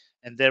embryo.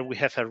 And there we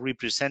have a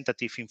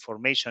representative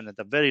information and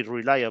a very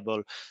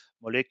reliable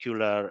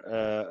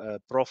molecular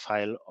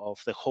profile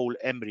of the whole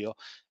embryo,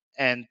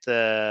 and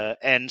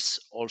hence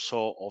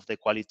also of the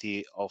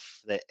quality of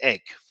the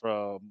egg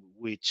from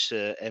which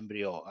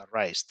embryo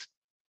arised.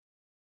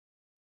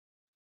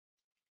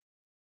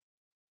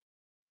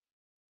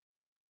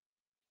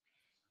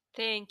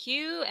 Thank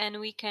you. And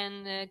we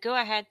can go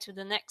ahead to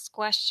the next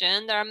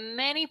question. There are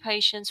many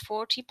patients,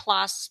 40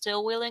 plus,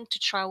 still willing to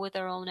try with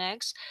their own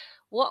eggs.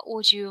 What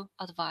would you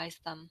advise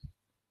them?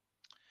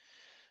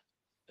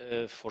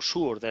 For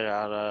sure, there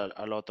are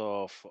a lot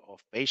of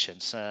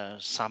patients.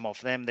 Some of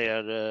them, they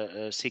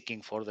are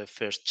seeking for the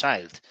first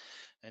child.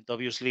 And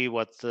obviously,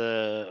 what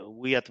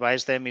we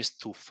advise them is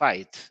to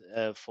fight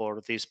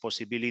for this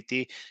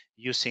possibility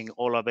using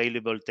all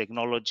available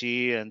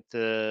technology, and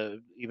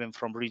even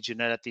from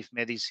regenerative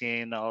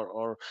medicine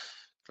or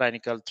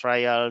clinical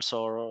trials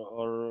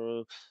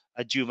or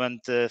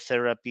adjuvant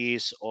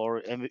therapies,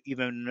 or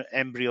even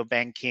embryo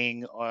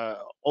banking,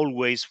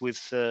 always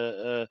with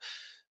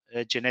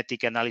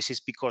genetic analysis,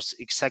 because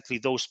exactly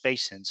those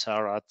patients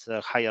are at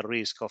higher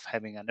risk of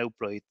having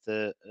aneuploid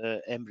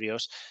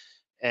embryos.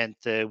 And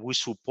we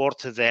support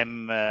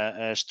them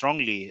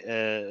strongly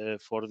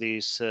for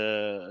this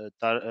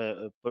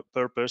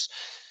purpose,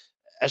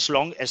 as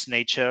long as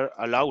nature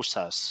allows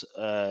us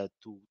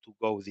to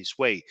go this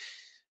way.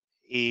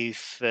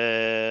 If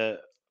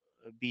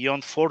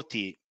beyond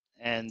 40,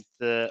 and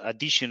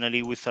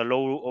additionally with a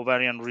low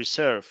ovarian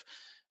reserve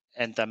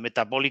and a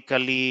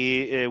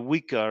metabolically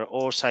weaker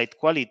oocyte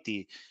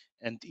quality,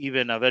 and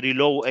even a very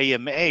low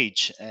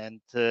AMH,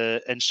 and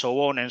so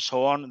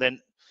on,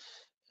 then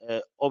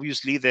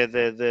obviously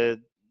the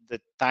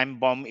time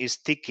bomb is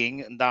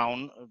ticking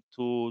down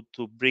to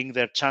bring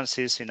their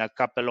chances in a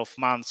couple of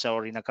months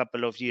or in a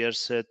couple of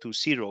years to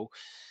zero.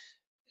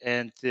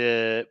 And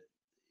it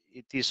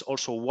is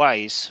also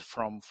wise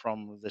from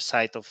the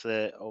side of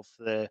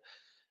the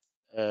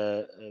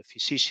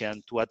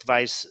physician to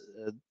advise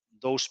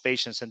those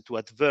patients and to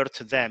advert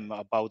them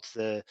about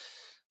the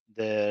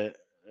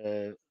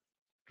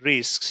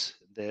risks,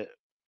 the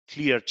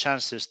clear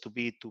chances, to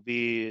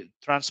be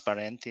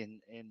transparent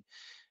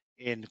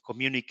in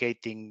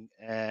communicating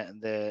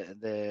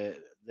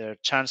their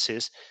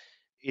chances,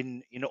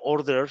 in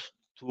order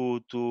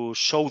to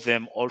show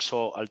them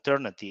also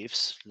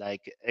alternatives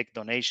like egg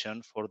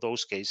donation for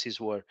those cases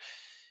where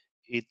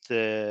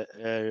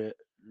it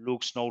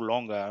looks no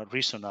longer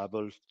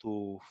reasonable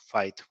to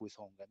fight with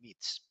own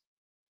gametes.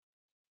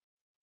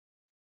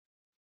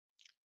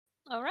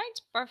 All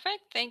right,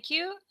 perfect. Thank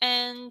you.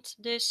 And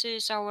this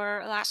is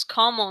our last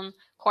common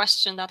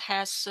question that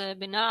has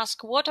been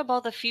asked. What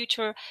about the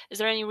future? Is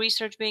there any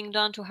research being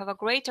done to have a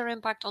greater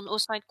impact on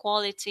oocyte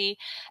quality,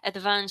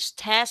 advanced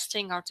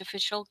testing,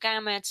 artificial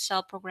gametes,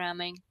 cell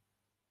programming?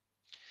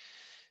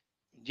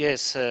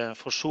 Yes,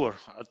 for sure.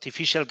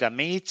 Artificial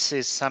gametes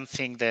is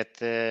something that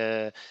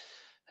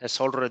has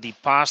already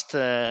passed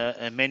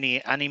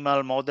many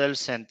animal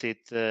models, and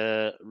it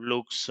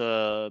looks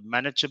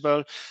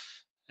manageable.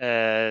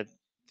 Uh,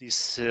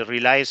 this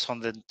relies on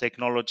the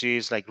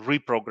technologies like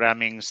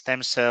reprogramming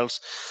stem cells,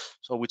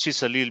 so which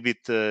is a little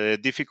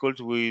bit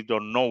difficult. We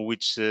don't know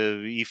which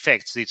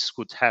effects this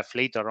could have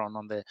later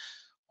on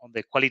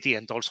the quality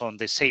and also on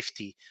the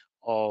safety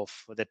of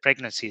the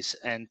pregnancies,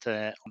 and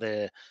on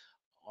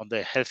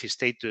the healthy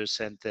status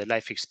and the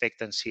life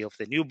expectancy of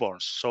the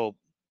newborns. So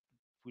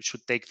we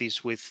should take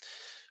this with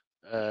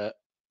uh,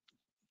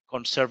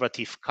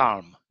 conservative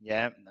calm,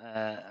 yeah,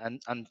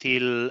 and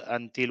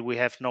until we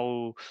have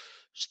no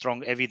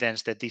strong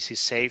evidence that this is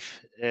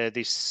safe.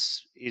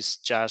 This is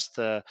just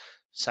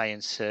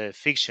science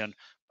fiction,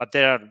 but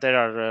there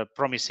are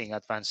promising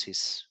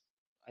advances.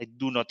 I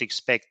do not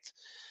expect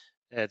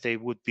they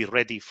would be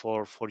ready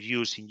for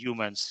use in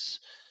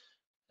humans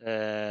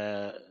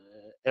uh,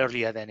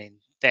 earlier than in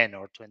 10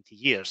 or 20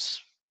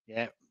 years.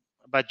 Yeah,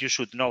 but you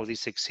should know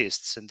this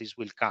exists and this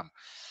will come.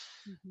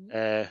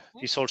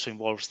 This also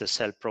involves the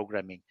cell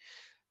programming.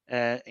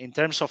 In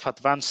terms of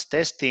advanced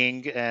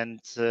testing, and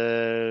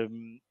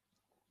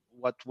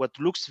what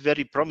looks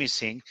very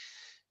promising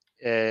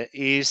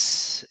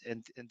is,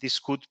 and this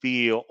could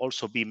be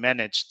also be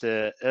managed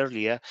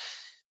earlier,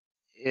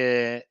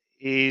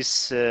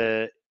 is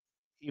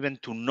even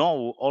to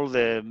know all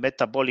the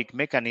metabolic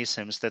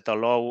mechanisms that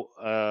allow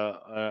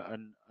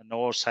an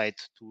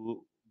oocyte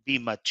to be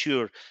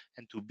mature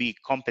and to be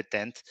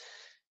competent,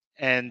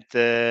 and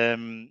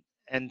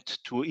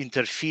to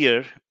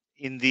interfere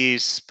in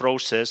this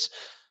process,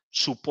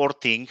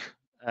 supporting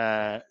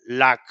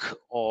lack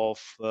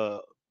of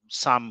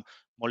some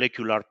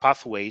molecular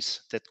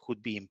pathways that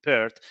could be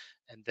impaired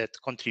and that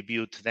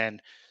contribute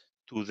then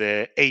to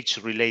the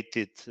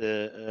age-related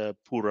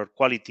poorer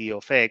quality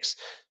of eggs.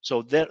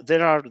 So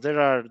there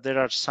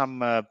are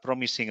some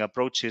promising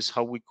approaches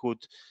how we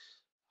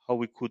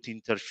could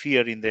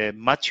interfere in the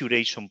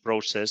maturation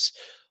process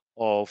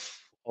of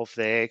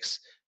the eggs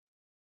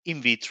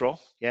in vitro.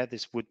 Yeah,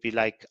 this would be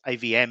like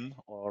IVM,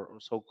 or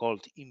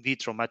so-called in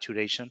vitro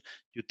maturation.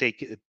 You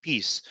take a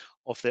piece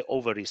of the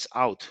ovaries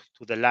out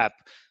to the lab,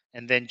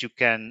 and then you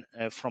can,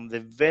 from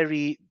the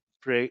very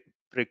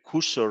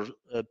precursor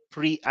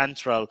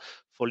pre-antral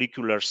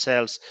follicular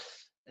cells,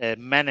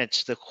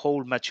 manage the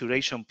whole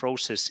maturation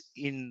process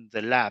in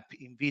the lab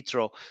in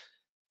vitro,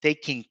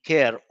 taking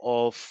care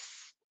of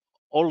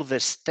all the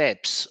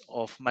steps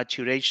of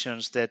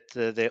maturations that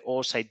the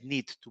oocyte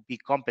need to be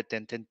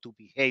competent and to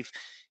behave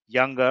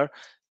younger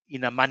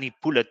in a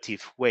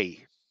manipulative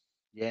way.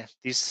 Yeah,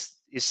 this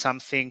is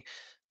something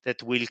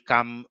that will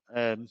come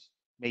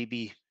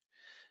maybe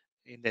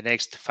in the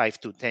next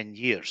 5 to 10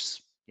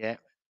 years. Yeah,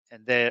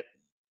 and there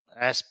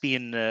has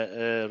been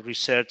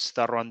research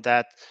around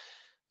that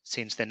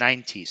since the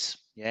 90s.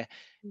 Yeah,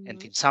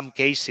 and in some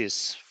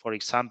cases, for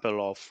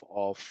example,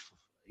 of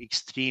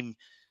extreme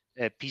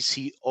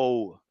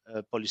PCO,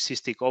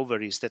 polycystic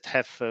ovaries, that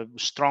have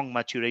strong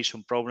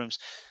maturation problems,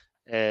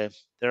 there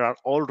are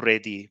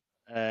already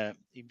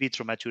in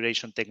vitro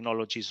maturation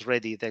technologies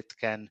ready that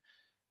can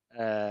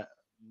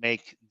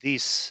make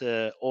these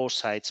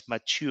oocytes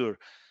mature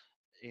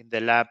in the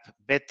lab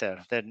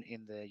better than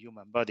in the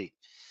human body.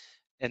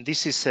 And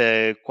this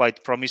is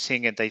quite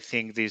promising, and I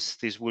think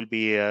this will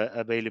be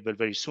available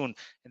very soon.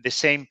 And the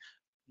same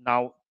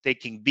now,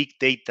 taking big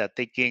data,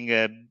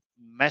 taking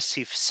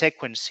massive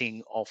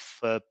sequencing of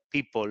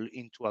people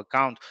into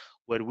account,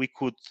 where we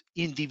could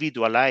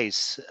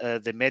individualize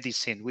the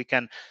medicine. We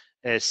can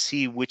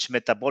see which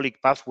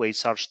metabolic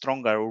pathways are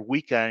stronger or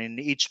weaker in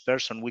each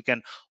person. We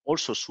can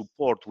also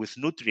support with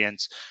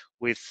nutrients,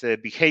 with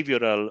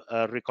behavioral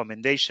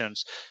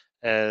recommendations,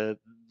 the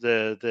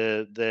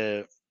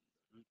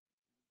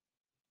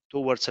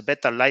towards a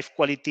better life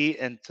quality,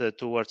 and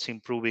towards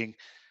improving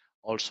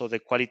also the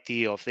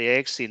quality of the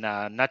eggs in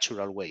a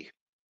natural way.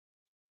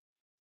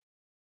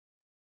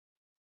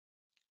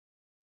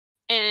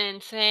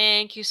 And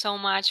thank you so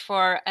much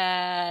for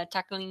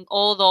tackling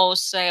all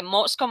those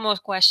most common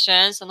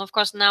questions. And of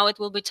course, now it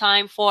will be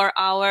time for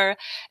our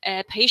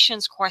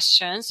patients'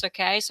 questions.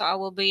 Okay, so I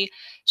will be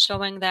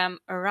showing them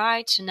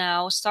right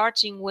now,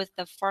 starting with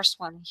the first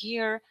one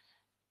here.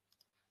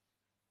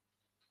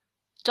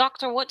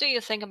 Doctor, what do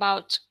you think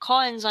about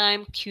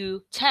coenzyme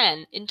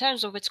Q10 in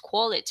terms of its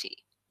quality?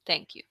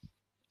 Thank you.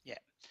 Yeah,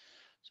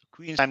 so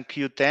coenzyme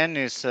Q10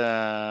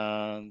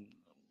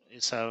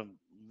 is a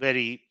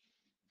very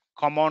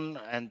common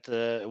and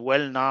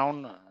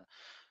well-known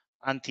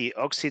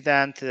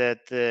antioxidant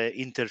that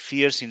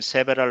interferes in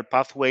several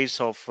pathways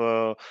of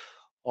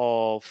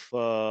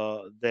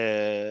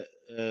the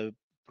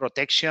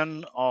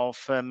protection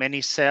of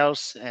many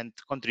cells, and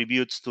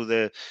contributes to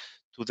the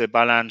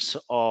balance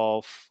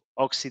of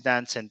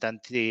oxidants and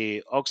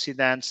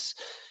antioxidants.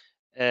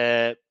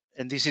 Uh,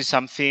 and this is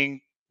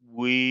something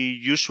we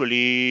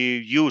usually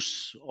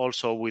use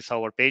also with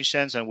our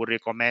patients, and we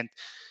recommend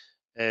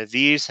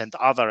these and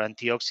other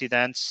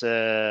antioxidants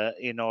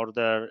in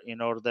order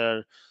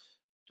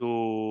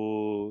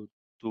to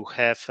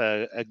have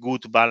a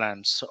good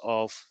balance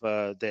of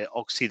the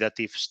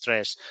oxidative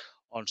stress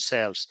on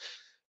cells.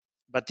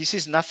 But this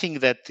is nothing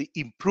that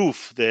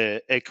improve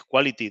the egg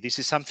quality. This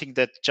is something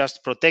that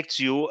just protects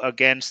you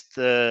against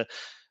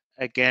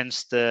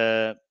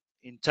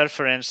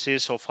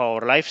interferences of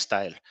our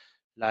lifestyle,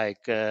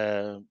 like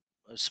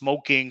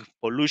smoking,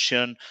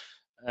 pollution,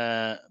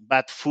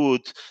 bad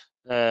food,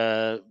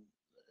 uh,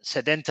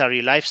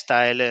 sedentary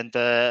lifestyle, and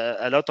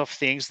a lot of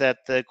things that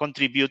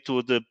contribute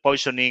to the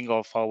poisoning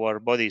of our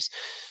bodies.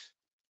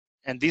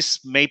 And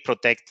this may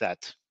protect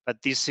that,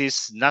 but this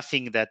is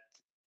nothing that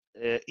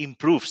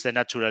improves the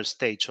natural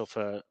stage of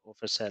a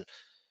cell.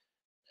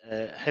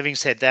 Having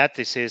said that,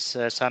 this is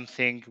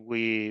something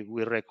we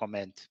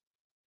recommend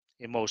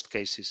in most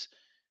cases.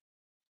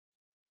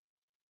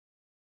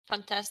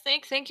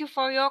 Fantastic. Thank you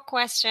for your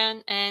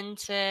question and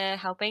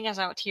helping us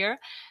out here,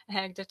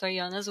 Dr.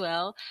 Jon, as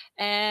well.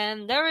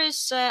 And there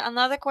is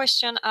another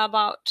question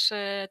about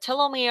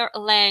telomere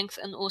length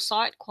and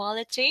oocyte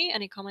quality.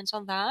 Any comments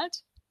on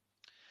that?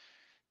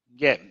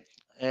 Yeah,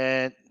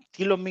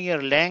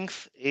 telomere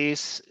length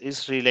is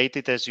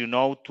related, as you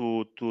know,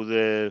 to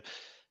the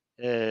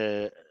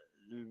uh,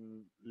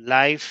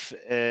 life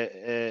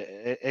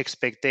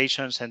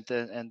expectations and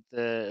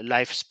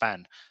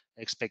lifespan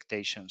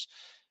expectations.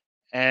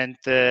 And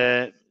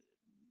it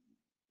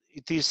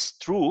is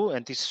true,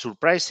 and it's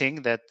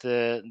surprising that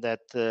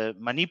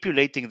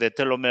manipulating the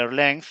telomere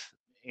length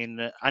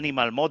in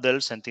animal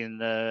models and in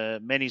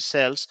many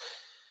cells,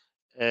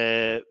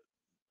 uh,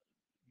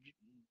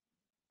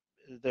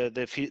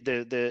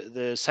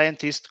 the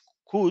scientist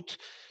could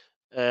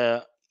uh,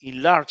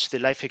 enlarge the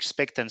life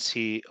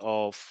expectancy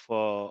of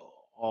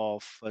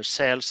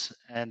cells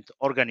and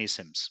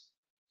organisms,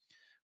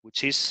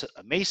 which is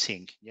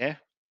amazing. Yeah,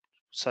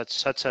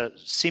 such a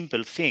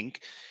simple thing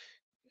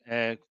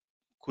uh,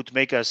 could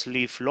make us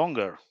live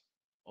longer.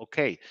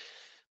 Okay,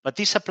 but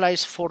this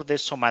applies for the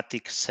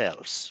somatic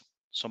cells.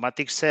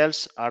 Somatic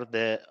cells are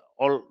the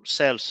all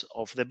cells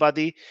of the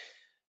body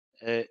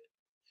uh,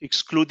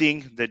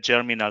 excluding the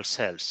germinal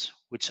cells,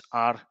 which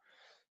are,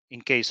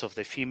 in case of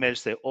the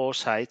females, the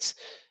oocytes,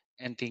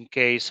 and in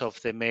case of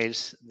the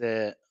males,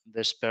 the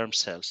sperm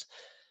cells.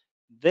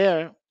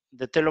 There,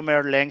 the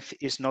telomere length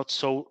is not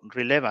so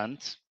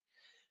relevant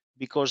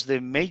because the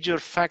major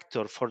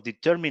factor for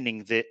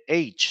determining the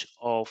age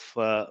of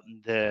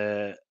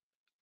the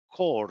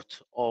cord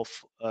of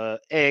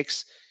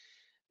eggs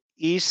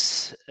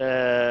is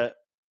the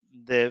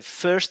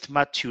first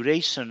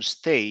maturation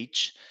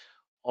stage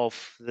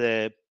of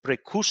the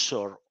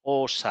precursor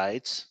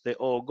oocytes, the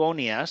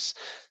oogonias,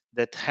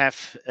 that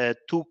have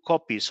two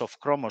copies of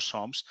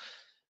chromosomes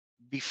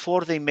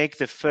before they make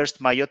the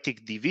first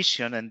meiotic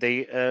division, and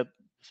they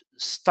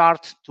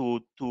start to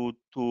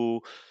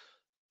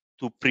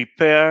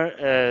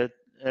prepare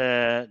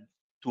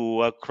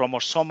to a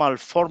chromosomal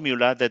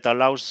formula that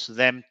allows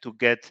them to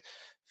get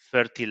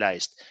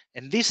fertilized.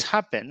 And this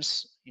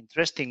happens,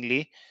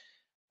 interestingly,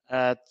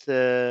 at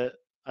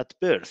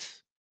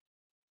birth.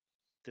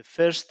 The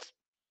first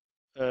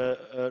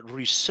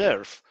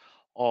reserve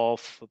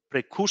of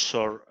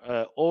precursor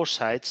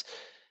oocytes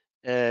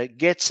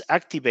gets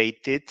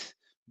activated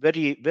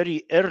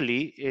very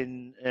early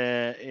in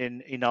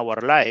our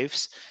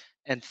lives,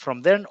 and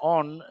from then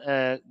on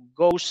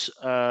goes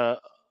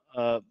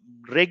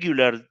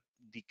regular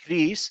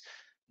decrease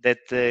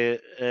that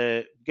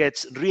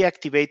gets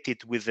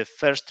reactivated with the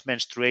first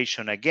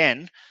menstruation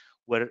again,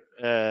 where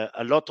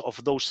a lot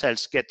of those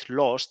cells get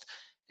lost,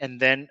 and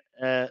then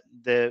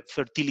the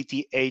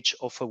fertility age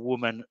of a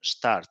woman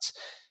starts.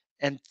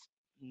 And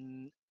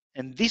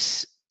and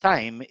this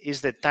time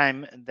is the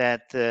time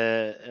that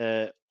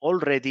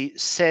already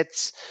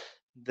sets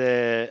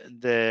the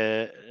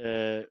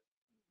the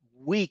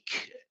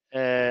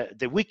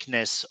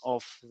weakness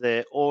of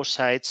the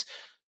oocytes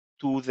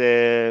to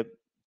the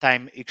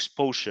time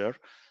exposure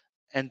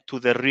and to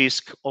the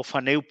risk of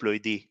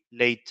aneuploidy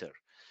later.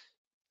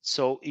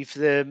 So if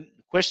the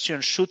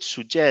question should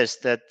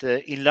suggest that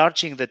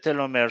enlarging the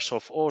telomeres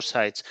of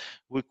oocytes,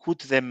 we could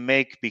then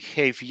make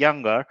behave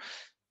younger,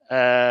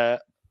 I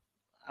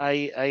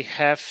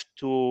have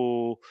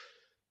to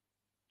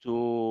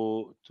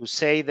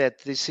say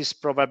that this is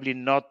probably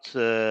not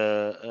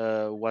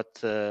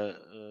what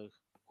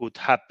could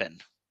happen,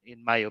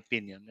 in my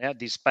opinion. Yeah,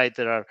 despite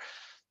there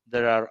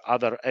are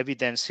other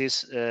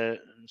evidences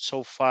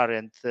so far,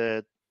 and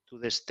to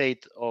the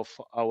state of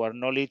our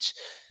knowledge,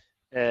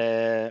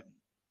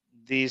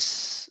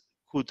 this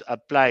could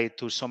apply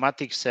to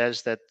somatic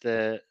cells that,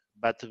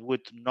 but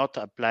would not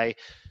apply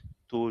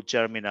to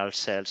germinal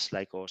cells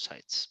like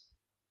oocytes.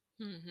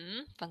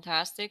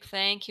 Fantastic.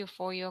 Thank you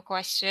for your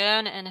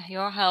question and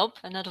your help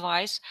and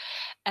advice.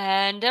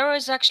 And there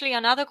is actually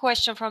another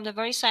question from the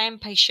very same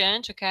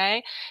patient.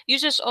 Okay,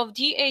 uses of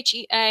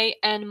DHEA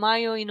and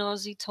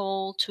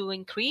myo-inositol to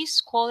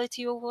increase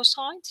quality of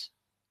oocyte.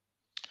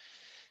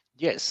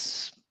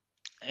 Yes,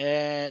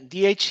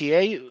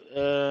 DHEA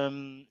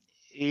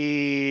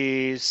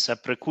is a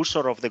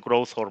precursor of the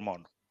growth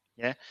hormone.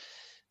 Yeah,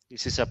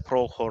 this is a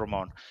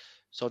pro-hormone.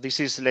 So this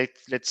is,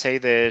 let's say,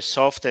 the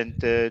soft and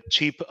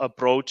cheap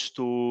approach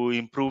to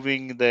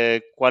improving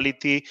the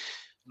quality,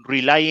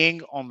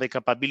 relying on the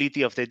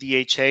capability of the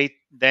DHA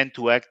then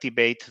to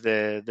activate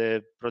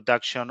the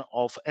production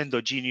of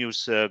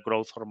endogenous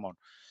growth hormone,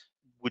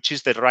 which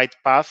is the right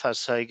path.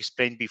 As I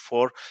explained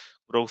before,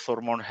 growth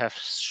hormone has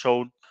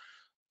shown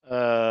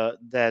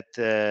that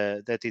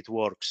it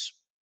works.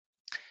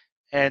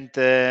 And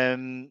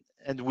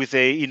with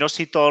the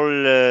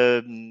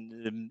inositol,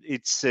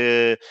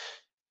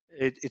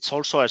 it's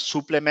also a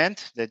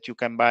supplement that you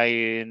can buy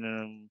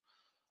in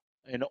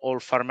all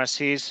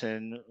pharmacies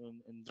and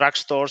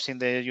drugstores in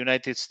the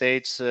United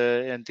States,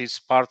 and it's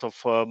part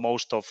of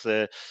most of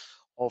the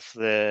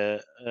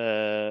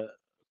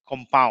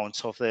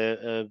compounds of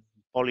the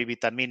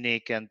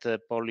polyvitaminic and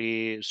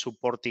poly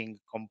supporting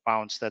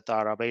compounds that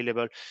are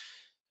available.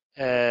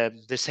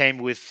 The same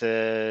with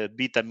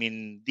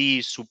vitamin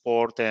D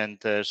support and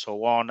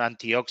so on,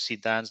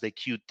 antioxidants, the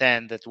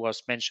Q10 that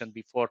was mentioned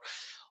before.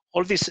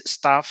 All this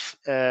stuff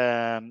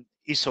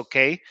is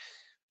okay.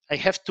 I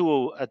have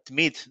to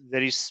admit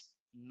there is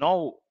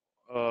no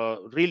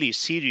really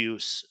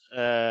serious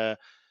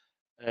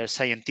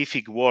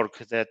scientific work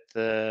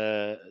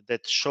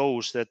that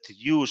shows that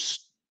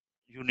use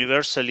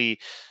universally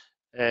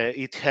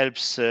it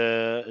helps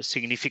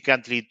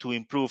significantly to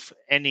improve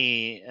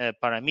any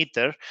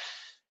parameter.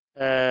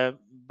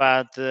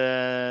 But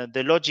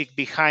the logic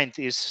behind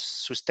is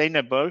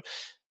sustainable.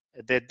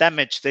 The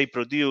damage they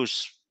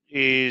produce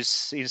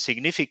is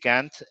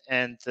insignificant,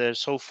 and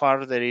so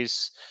far there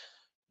is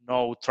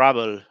no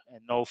trouble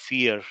and no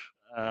fear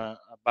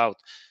about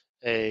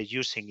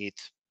using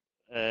it.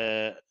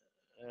 Uh,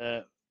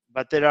 uh,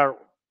 but there are,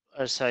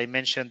 as I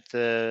mentioned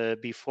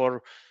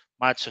before,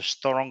 much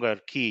stronger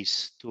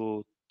keys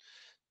to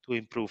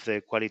improve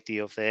the quality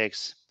of the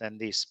eggs than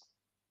this.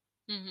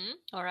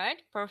 All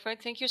right,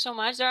 perfect. Thank you so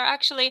much. There are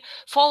actually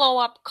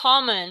follow-up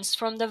comments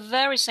from the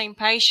very same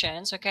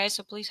patients. Okay,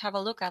 so please have a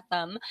look at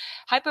them.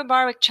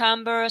 Hyperbaric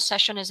chamber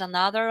session is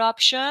another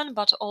option,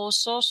 but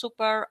also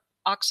super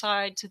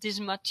oxide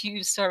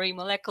dismutase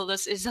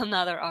moleculus is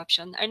another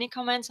option. Any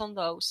comments on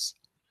those?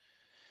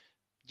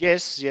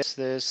 Yes,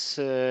 there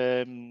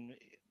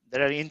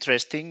are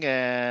interesting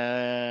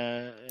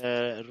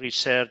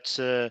research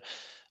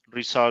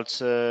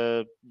results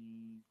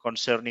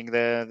concerning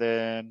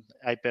the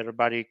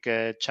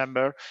hyperbaric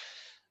chamber.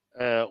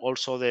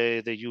 Also,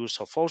 the use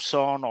of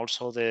ozone,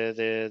 also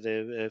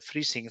the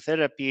freezing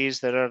therapies.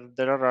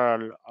 There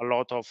are a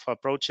lot of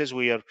approaches.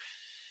 Uh,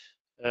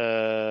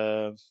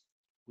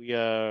 we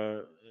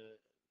are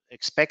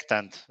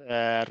expectant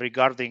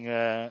regarding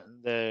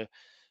the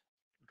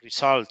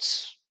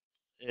results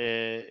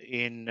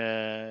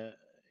in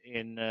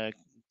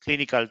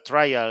clinical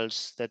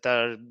trials that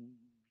are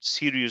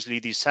seriously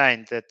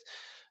designed that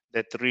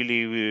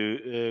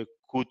really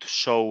could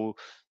show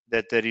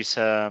that there is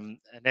an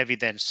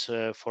evidence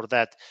for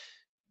that,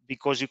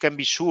 because you can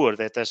be sure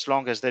that as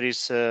long as there is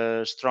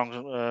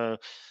strong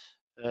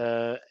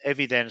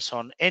evidence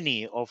on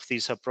any of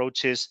these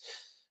approaches,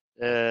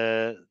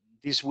 uh,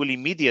 this will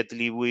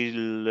immediately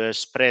will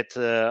spread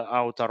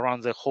out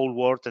around the whole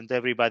world and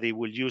everybody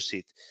will use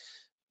it.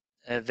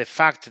 The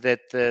fact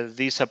that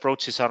these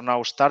approaches are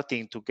now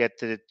starting to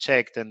get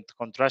checked and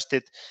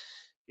contrasted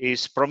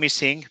is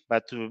promising,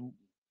 but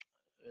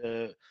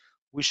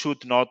we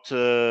should not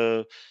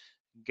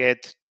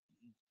get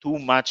too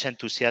much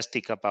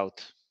enthusiastic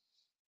about,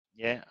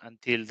 yeah,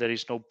 until there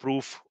is no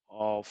proof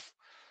of,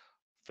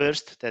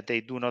 first, that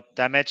they do not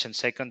damage, and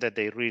second, that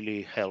they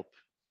really help.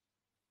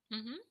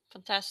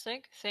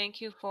 Fantastic.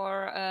 Thank you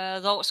for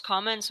those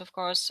comments, of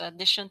course,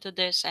 addition to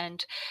this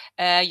and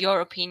your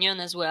opinion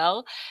as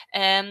well.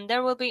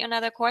 There will be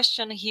another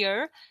question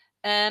here.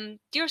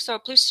 Dear sir,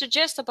 please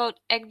suggest about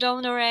egg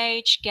donor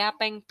age,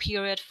 gapping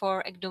period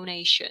for egg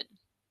donation.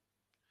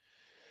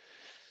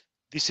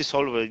 This is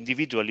all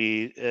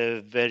individually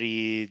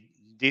very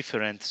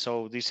different.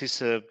 So this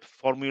is a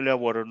formula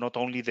where not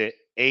only the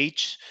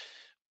age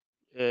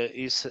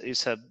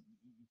is a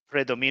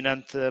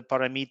predominant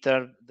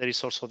parameter. There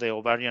is also the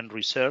ovarian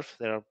reserve.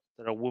 There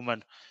are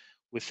women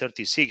with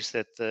 36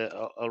 that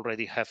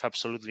already have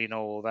absolutely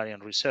no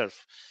ovarian reserve,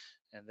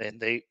 and then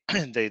they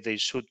they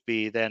should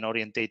be then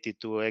orientated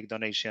to egg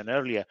donation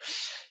earlier.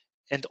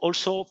 And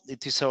also,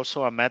 it is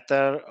also a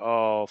matter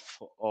of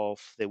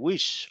the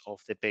wish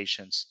of the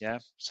patients. Yeah,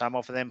 some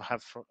of them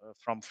have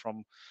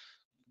from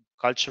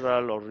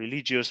cultural or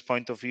religious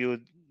point of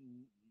view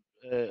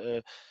uh,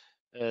 uh,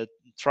 uh,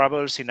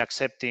 troubles in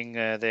accepting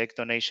the egg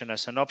donation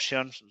as an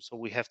option, so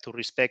we have to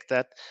respect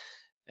that.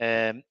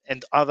 And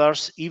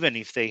others, even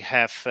if they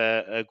have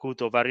a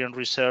good ovarian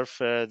reserve,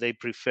 they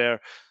prefer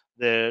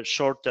the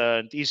shorter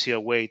and easier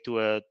way to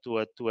a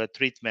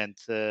treatment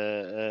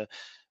and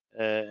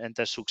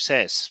a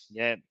success.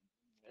 Yeah.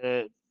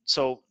 Uh,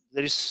 so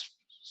there is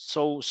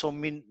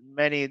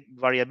many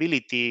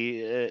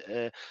variability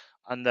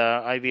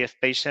under IVF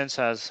patients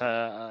as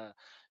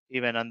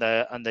even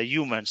under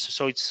humans.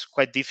 So it's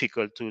quite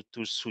difficult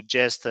to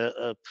suggest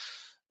a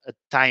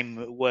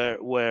time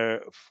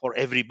where for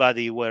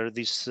everybody where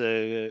this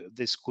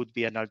could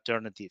be an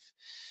alternative.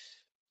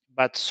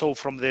 But so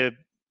from the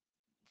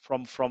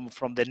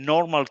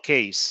normal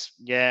case,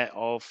 yeah,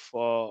 of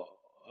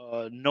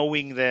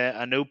knowing the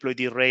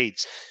aneuploidy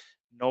rates,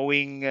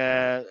 knowing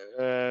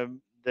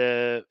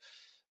the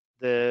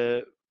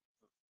the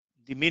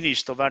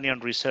diminished ovarian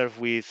reserve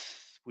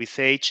with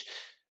age,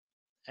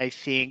 I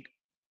think,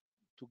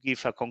 to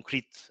give a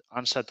concrete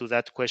answer to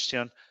that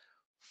question,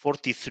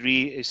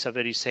 43 is a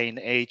very sane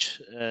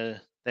age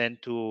then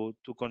to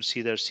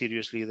consider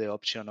seriously the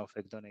option of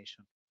egg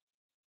donation.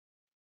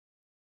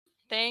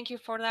 Thank you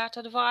for that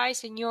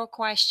advice in your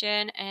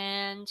question.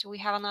 And we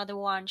have another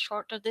one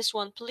shorter. This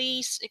one,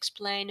 please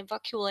explain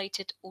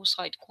evacuated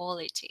oocyte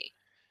quality.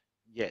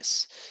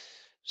 Yes.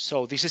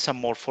 So this is a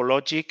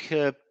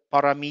morphologic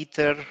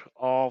parameter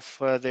of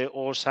the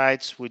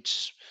oocytes,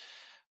 which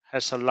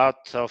has a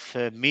lot of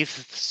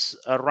myths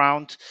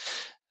around.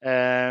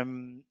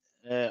 Um,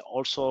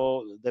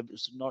 Also,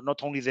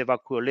 not only the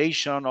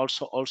evacuation,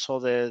 also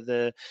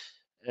the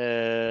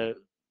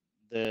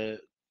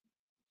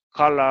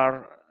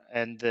color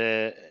and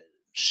the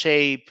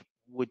shape,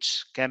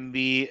 which can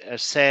be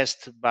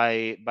assessed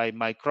by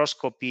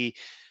microscopy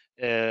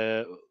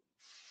uh,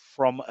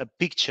 from a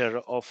picture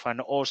of an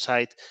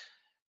oocyte,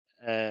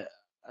 uh,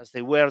 as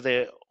they were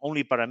the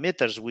only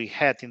parameters we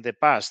had in the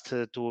past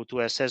to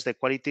assess the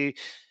quality,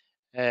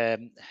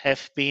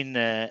 have been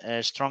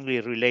strongly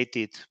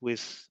related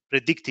with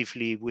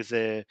predictively with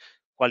the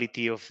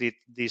quality of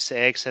these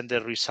eggs and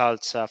the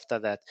results after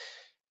that.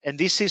 And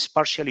this is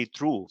partially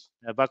true.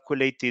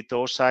 Evacuated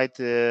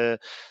oocyte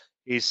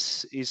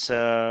is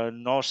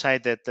an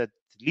oocyte that at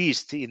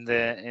least in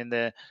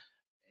the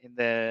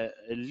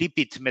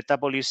lipid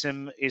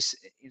metabolism is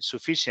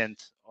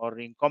insufficient or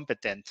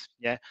incompetent.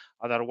 Yeah,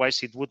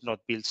 otherwise it would not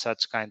build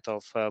such kind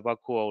of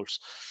vacuoles.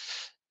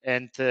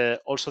 and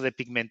also the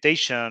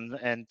pigmentation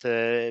and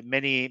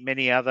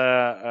many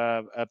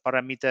other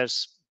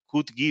parameters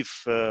could give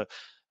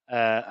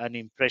an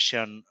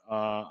impression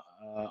of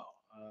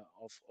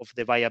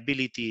the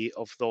viability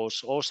of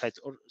those oocytes,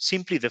 or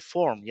simply the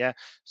form. Yeah,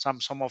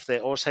 some of the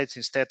oocytes,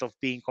 instead of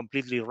being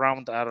completely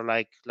round, are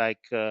uh,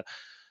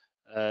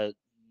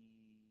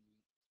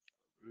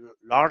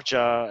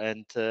 larger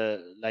and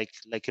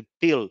like a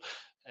pill.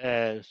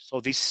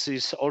 So this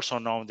is also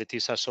known that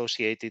is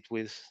associated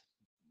with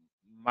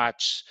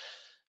much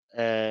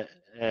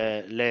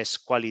less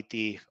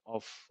quality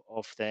of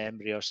the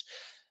embryos.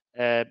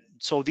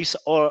 So these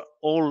are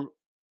all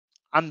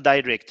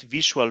indirect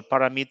visual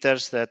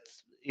parameters that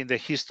in the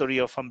history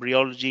of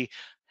embryology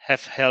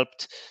have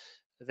helped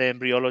the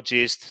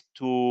embryologist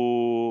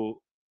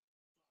to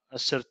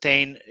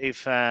ascertain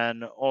if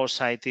an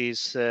oocyte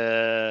is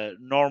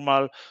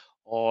normal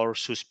or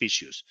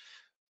suspicious.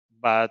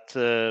 But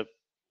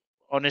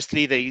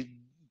honestly, they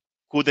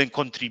couldn't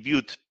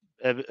contribute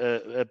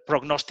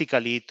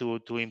prognostically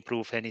to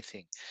improve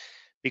anything,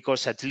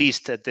 because at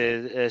least at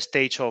the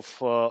stage of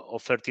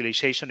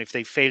fertilization, if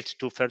they failed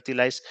to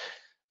fertilize,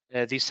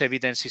 this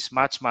evidence is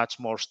much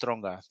more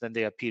stronger than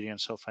the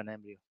appearance of an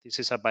embryo. This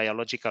is a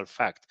biological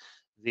fact.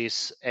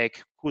 This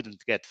egg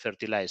couldn't get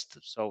fertilized,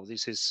 so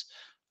this is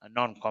a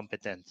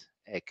non-competent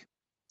egg.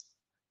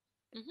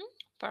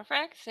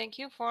 Perfect. Thank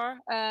you for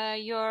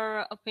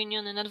your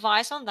opinion and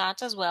advice on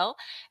that as well.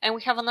 And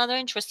we have another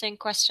interesting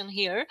question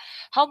here.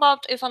 How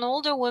about if an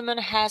older woman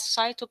has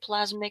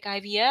cytoplasmic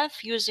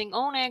IVF using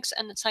own eggs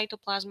and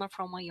cytoplasma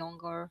from a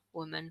younger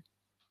woman?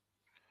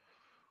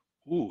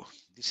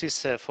 This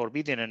is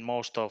forbidden in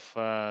most of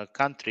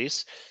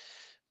countries,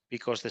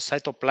 because the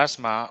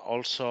cytoplasma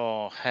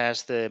also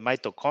has the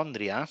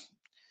mitochondria,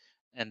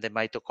 and the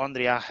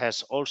mitochondria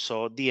has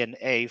also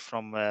DNA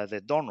from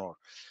the donor.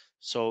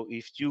 So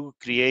if you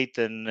create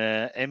an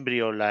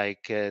embryo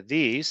like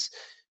this,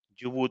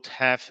 you would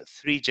have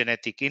 3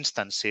 genetic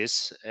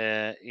instances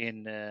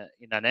in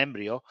an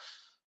embryo.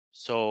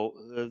 So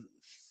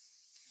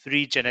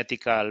 3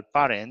 genetical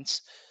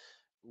parents,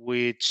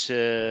 which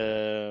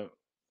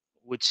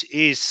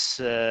is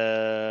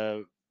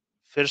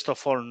first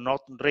of all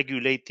not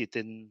regulated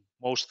in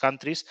most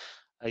countries.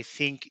 I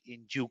think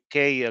in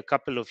UK a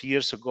couple of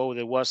years ago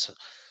there was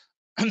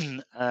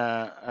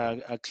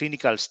a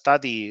clinical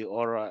study,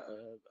 or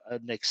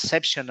an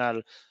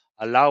exceptional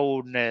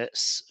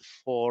allowance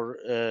for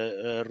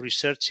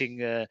researching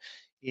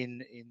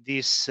in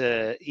this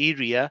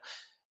area,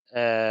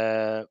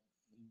 uh,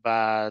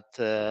 but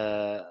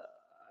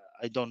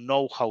I don't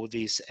know how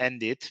this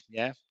ended.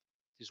 Yeah,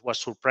 this was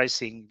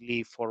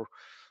surprisingly for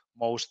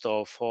most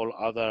of all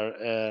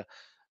other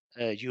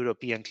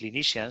European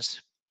clinicians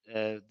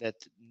that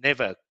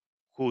never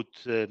could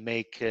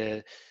make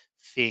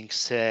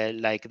things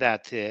like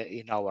that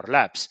in our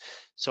labs.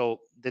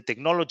 So the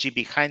technology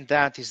behind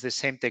that is the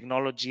same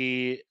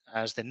technology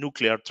as the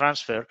nuclear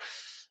transfer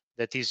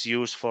that is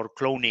used for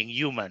cloning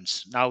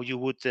humans. Now you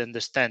would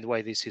understand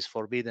why this is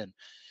forbidden.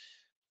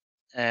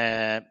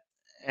 Uh,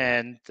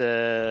 and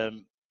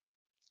um,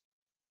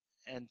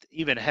 and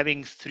even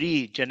having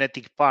 3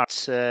 genetic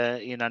parts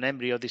in an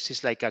embryo, this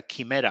is like a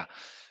chimera.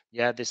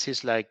 Yeah, this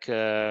is like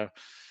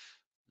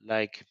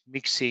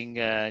mixing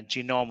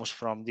genomes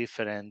from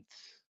different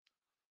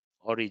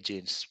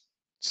origins.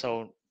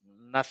 So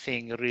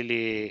nothing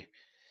really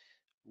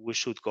we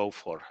should go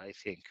for, I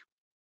think.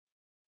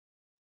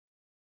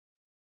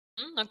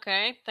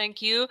 Okay,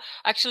 thank you.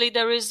 Actually,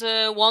 there is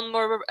one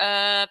more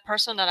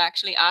person that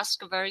actually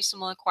asked a very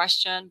similar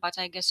question, but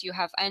I guess you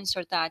have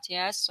answered that,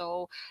 yes.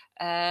 So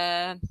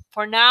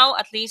for now,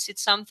 at least,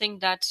 it's something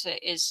that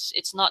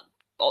it's not.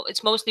 Well,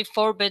 it's mostly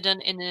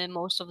forbidden in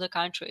most of the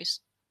countries.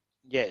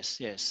 Yes,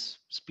 yes.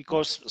 It's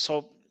because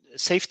so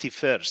safety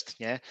first.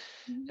 Yeah.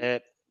 Mhm. Uh,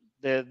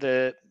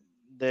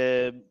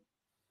 the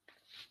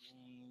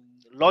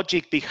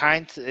logic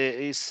behind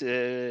is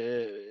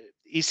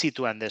easy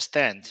to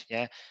understand.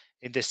 Yeah.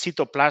 In the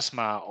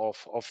cytoplasma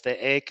of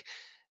the egg,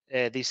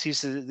 this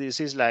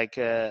is like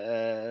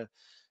a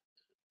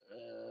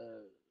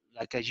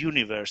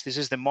universe. This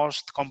is the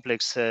most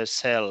complex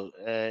cell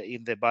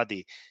in the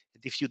body.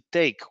 And if you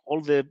take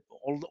all the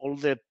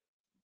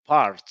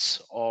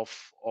parts of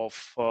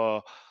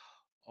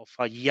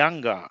a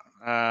younger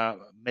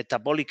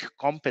metabolic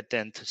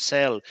competent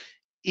cell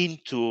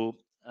into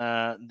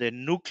the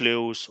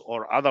nucleus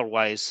or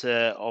otherwise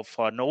of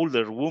an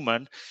older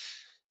woman,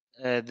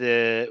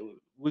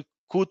 we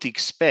could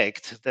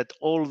expect that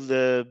all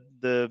the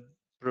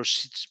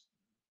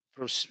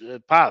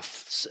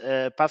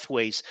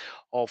pathways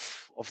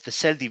of the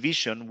cell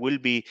division will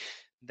be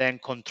then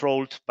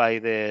controlled by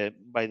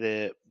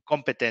the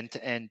competent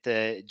and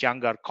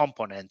younger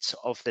components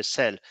of the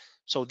cell.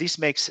 So this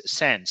makes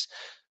sense,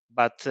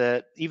 but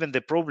even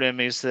the problem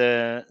is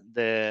the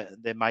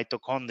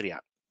mitochondria.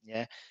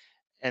 Yeah,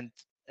 and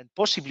and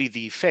possibly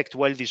the effect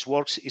while this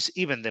works is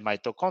even the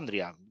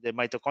mitochondria. The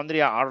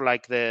mitochondria are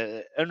like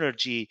the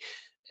energy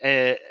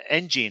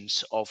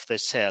engines of the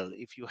cell.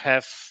 If you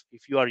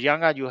are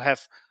younger, you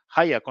have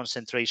higher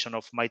concentration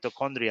of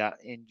mitochondria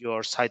in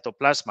your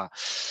cytoplasma.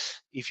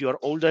 If you are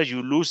older,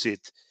 you lose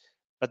it.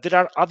 But there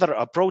are other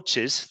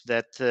approaches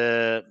that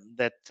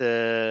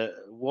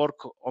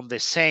work on the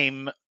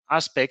same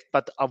aspect,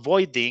 but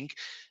avoiding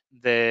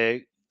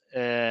the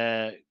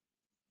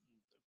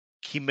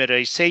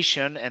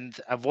chimerization and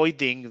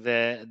avoiding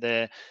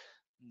the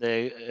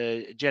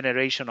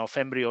generation of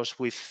embryos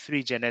with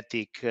three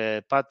genetic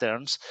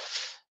patterns,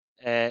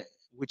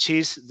 which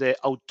is the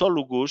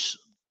autologous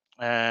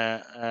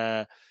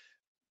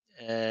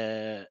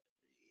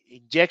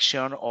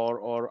injection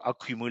or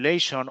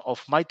accumulation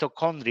of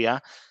mitochondria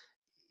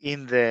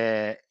in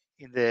the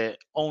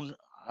own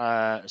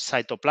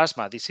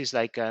cytoplasma. This is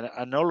like an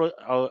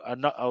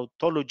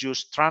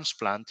autologous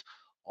transplant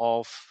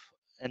of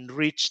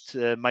enriched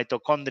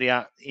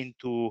mitochondria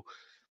into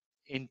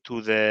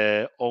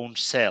the own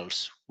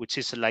cells, which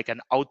is like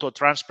an auto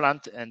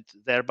transplant and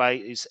thereby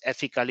is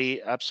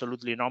ethically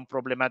absolutely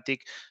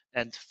non-problematic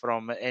and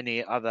from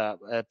any other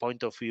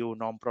point of view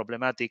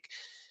non-problematic,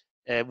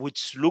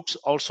 which looks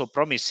also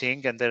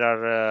promising. And there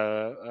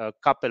are a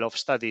couple of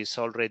studies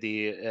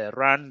already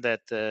run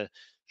that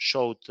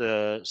showed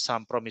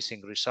some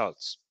promising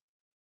results.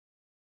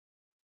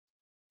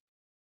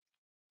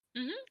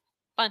 Mm-hmm.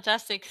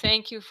 Fantastic.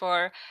 Thank you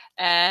for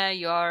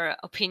your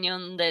opinion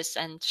on this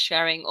and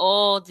sharing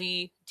all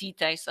the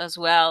details as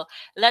well.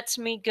 Let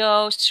me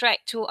go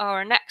straight to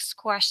our next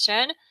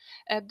question.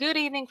 Good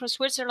evening from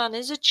Switzerland.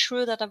 Is it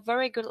true that a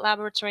very good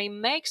laboratory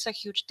makes a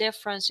huge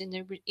difference in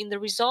the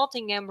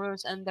resulting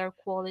embryos and their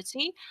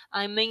quality?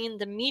 I mean,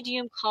 the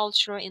medium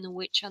culture in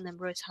which an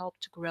embryo is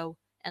helped to grow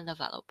and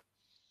develop.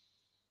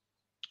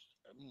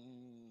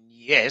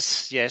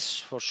 Yes,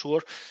 for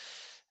sure.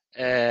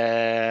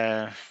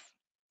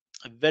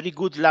 A very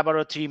good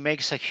laboratory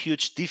makes a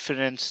huge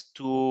difference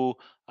to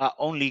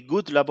only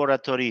good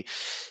laboratory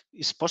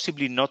is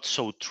possibly not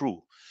so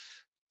true.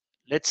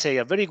 Let's say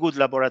a very good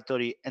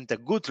laboratory and a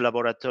good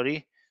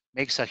laboratory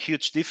makes a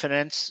huge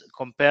difference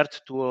compared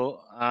to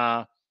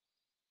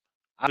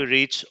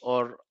average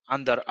or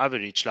under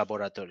average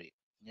laboratory.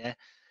 Yeah,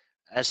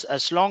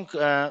 as long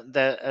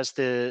as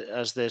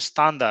the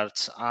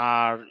standards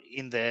are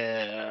in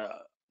the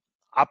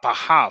upper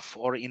half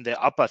or in the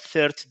upper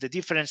third, the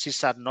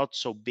differences are not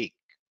so big.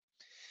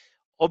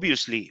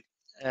 Obviously,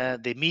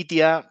 the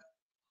media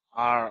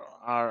are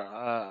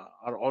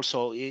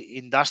also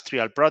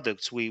industrial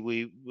products. We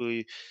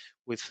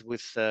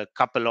with a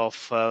couple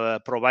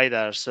of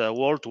providers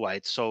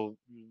worldwide, so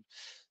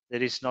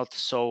there is not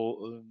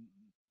so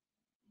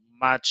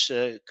much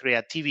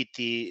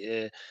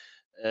creativity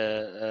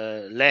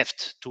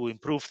left to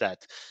improve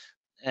that.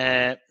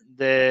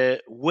 The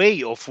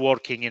way of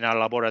working in a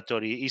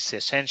laboratory is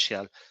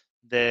essential.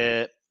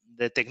 The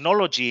the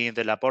technology in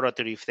the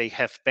laboratory, if they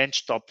have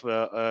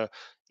benchtop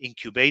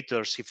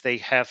incubators, if they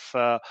have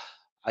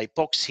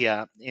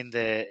hypoxia in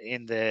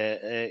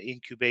the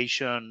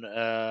incubation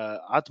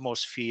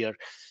atmosphere,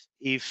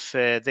 if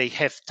they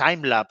have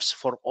time lapse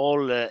for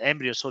all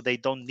embryos, so they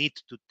don't need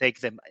to take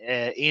them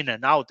in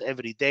and out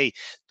every day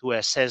to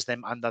assess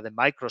them under the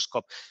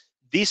microscope,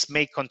 this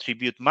may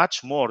contribute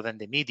much more than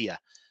the media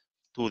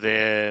to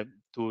the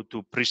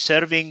to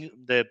preserving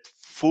the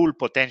full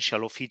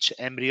potential of each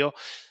embryo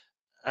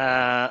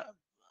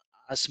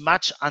as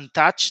much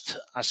untouched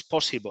as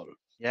possible.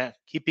 Yeah,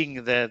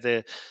 keeping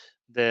the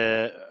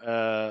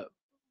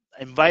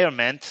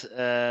environment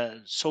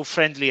so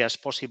friendly as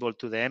possible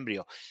to the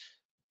embryo.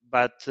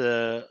 But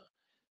there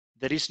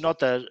is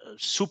not a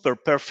super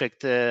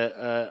perfect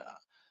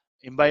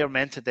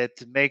environment that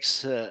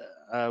makes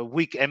a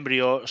weak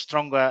embryo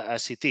stronger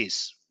as it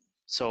is.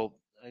 So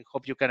I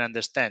hope you can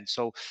understand.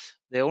 So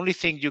the only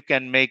thing you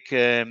can make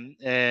in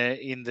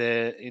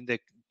the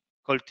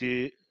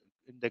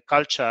in the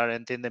culture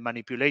and in the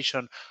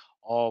manipulation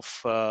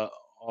of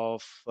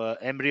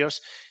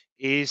embryos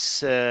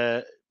is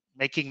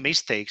making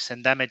mistakes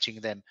and damaging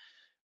them,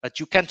 but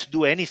you can't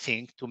do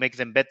anything to make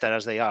them better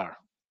as they are.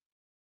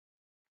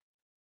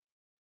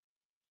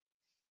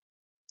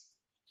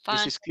 This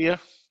Fun. is clear.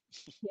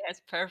 Yes,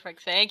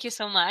 perfect. Thank you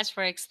so much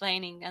for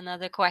explaining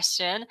another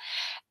question.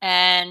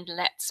 And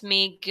let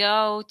me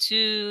go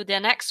to the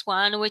next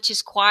one, which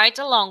is quite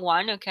a long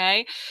one.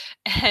 Okay,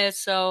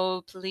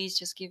 so please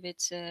just give me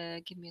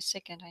a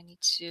second. I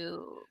need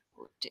to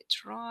put it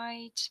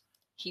right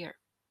here.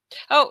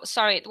 Oh,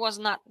 sorry, it was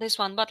not this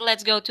one, but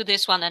let's go to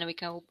this one and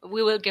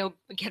we will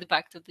get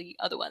back to the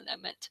other one I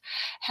meant.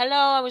 Hello,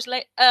 I was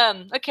late.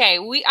 Okay,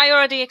 I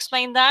already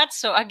explained that.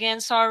 So again,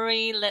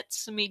 sorry. Let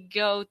me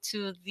go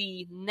to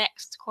the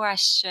next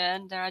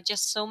question. There are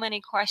just so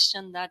many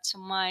questions that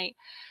my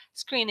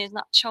screen is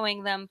not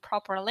showing them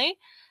properly.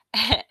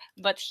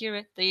 But here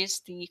it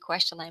is, the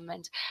question I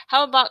meant.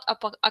 How about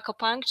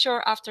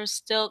acupuncture after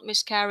still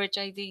miscarriage?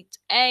 I did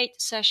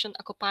 8-session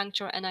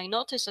acupuncture and I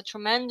noticed a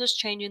tremendous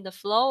change in the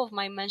flow of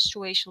my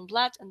menstruation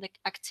blood and the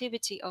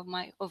activity of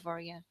my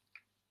ovarian.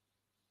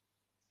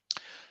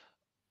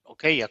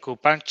 Okay,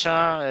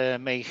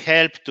 acupuncture may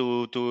help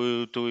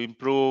to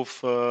improve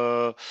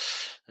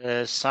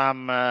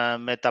some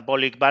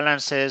metabolic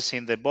balances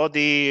in the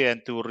body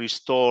and to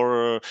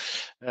restore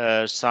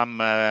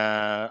some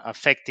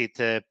affected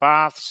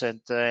paths. And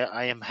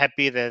I am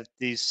happy that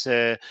this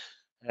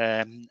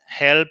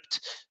helped,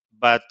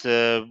 but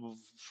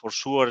for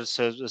sure,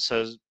 so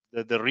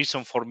the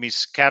reason for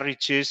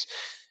miscarriages,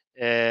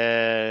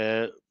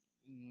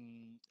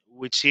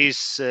 which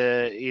is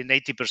in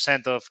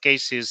 80% of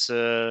cases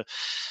of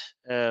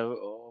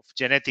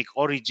genetic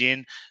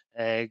origin,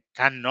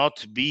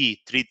 cannot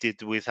be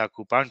treated with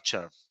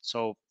acupuncture.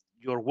 So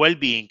your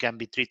well-being can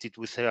be treated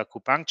with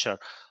acupuncture.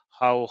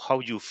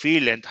 How you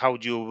feel and how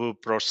you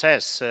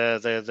process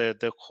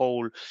the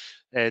whole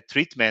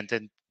treatment,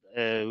 and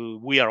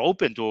we are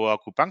open to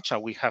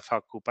acupuncture. We have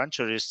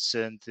acupuncturists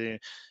and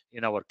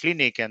in our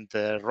clinic, and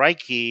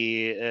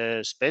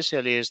Reiki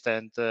specialist,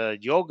 and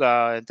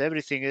yoga, and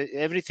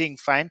everything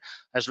fine,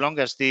 as long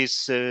as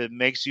this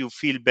makes you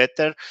feel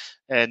better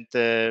and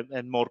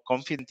more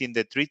confident in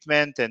the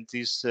treatment, and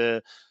this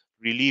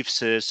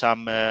relieves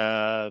some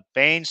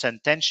pains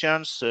and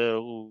tensions.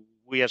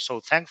 We are so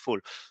thankful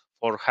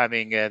for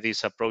having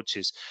these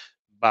approaches.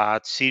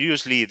 But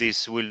seriously,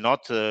 this will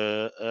not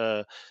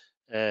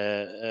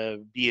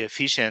be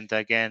efficient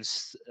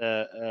against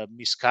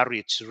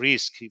miscarriage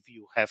risk if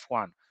you have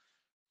one.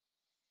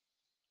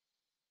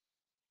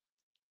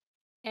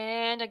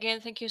 And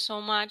again, thank you so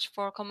much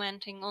for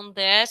commenting on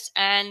this.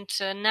 And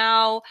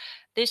now,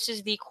 this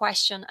is the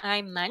question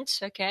I meant,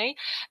 okay,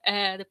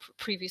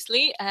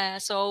 previously.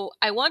 So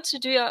I want to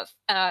do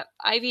a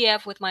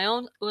IVF with my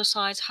own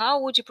oocytes. How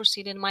would you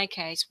proceed in my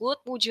case? What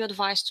would you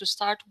advise to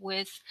start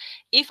with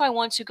if I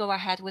want to go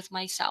ahead with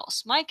my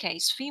cells? My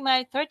case,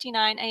 female,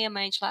 39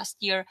 AMH last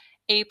year,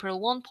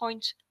 April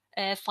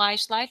 1.5,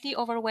 slightly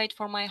overweight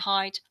for my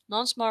height,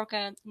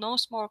 non-smoker,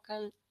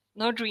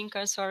 no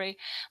drinker, sorry.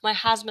 My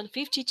husband,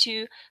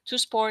 52, too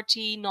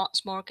sporty, not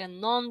smoker,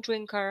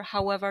 non-drinker,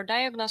 however,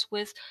 diagnosed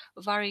with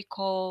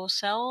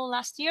varicocele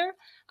last year.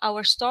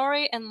 Our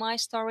story and my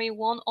story: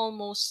 one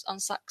almost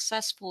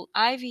unsuccessful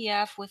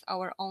IVF with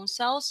our own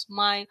cells.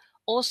 My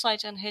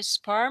oocyte and his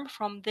sperm.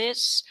 From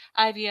this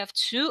IVF,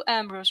 2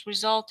 embryos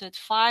resulted,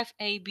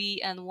 5AB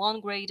and 1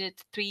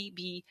 graded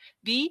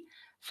 3BB.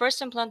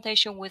 First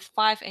implantation with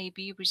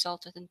 5AB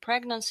resulted in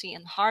pregnancy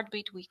and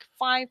heartbeat week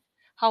 5.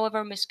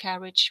 However,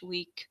 miscarriage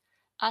week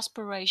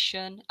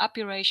aspiration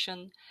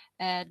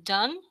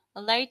done.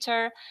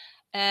 Later,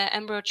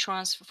 embryo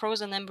transfer,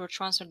 frozen embryo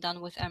transfer done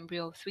with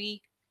embryo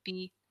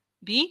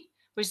 3BB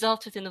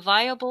resulted in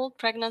viable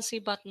pregnancy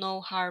but no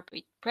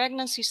heartbeat.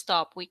 Pregnancy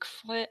stop week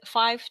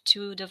 5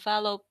 to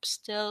develop,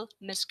 still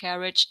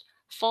miscarriage,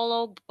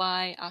 followed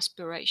by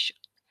aspiration.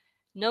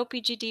 No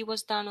PGD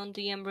was done on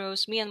the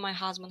embryos. Me and my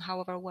husband,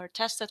 however, were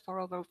tested for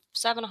over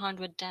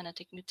 700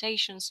 genetic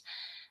mutations,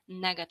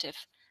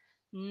 negative.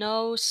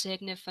 No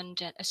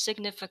significant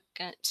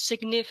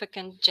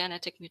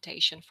genetic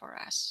mutation for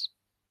us.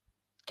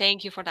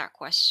 Thank you for that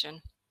question.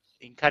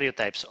 In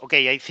karyotypes,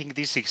 okay, I think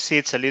this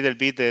exceeds a little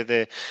bit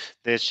the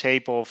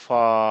shape of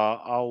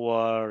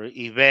our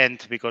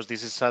event, because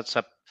this is such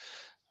a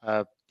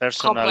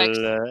personal Complex.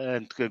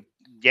 and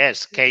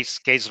yes,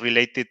 case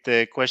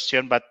related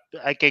question. But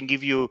I can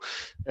give you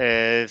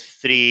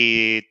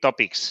 3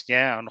 topics,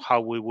 yeah, on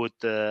how we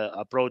would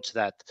approach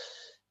that.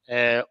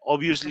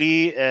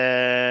 Obviously,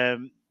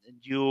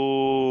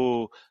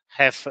 you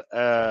have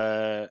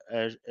a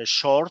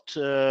short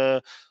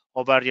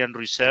ovarian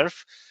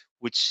reserve,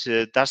 which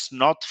does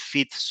not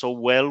fit so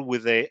well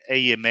with the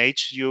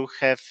AMH you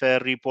have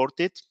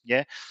reported.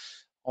 Yeah,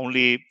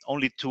 only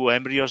 2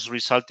 embryos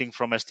resulting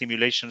from a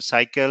stimulation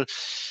cycle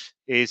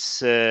is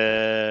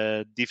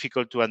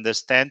difficult to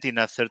understand in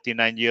a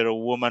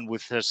 39-year-old woman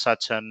with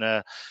such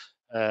an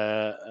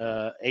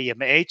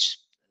AMH.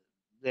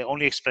 The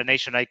only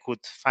explanation I could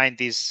find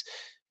is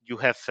you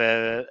have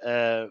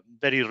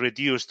very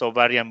reduced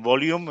ovarian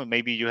volume.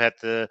 Maybe you had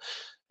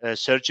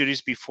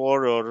surgeries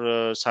before,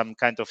 or some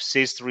kind of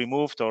cyst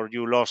removed, or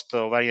you lost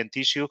ovarian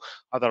tissue.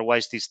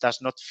 Otherwise, this does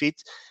not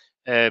fit.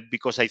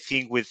 Because I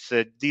think with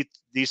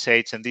this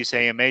age and this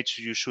AMH,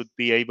 you should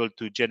be able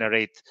to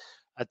generate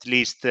at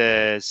least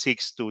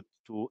 6 to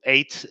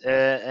 8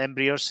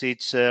 embryos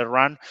each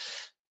run.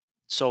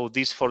 So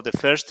this for the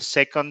first.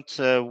 Second,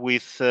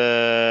 with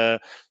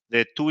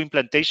the 2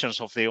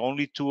 implantations of the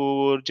only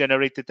 2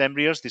 generated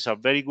embryos, these are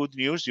very good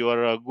news. You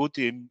are a good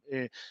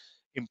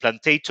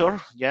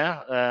implantator.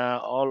 Yeah,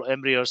 all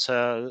embryos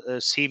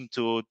seem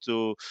to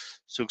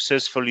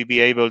successfully be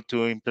able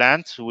to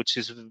implant, which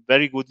is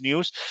very good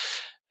news.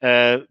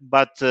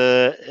 But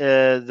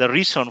the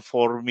reason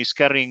for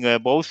miscarrying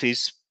both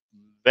is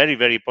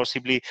very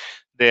possibly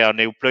the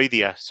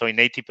aneuploidia. So in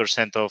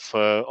 80%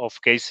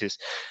 of cases,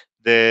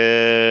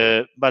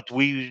 but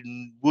we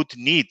would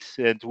need,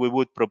 and we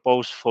would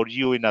propose for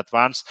you in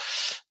advance,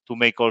 to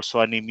make also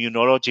an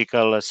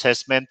immunological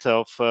assessment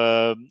of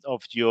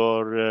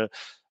your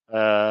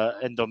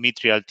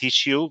endometrial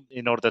tissue,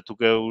 in order to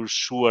go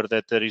sure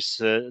that there is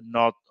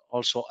not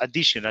also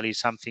additionally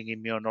something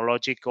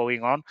immunologic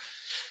going on.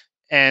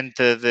 And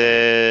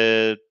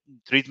the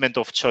treatment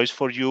of choice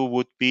for you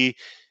would be,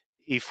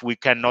 if we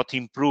cannot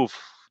improve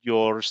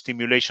your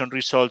stimulation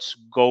results,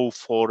 go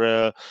for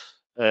a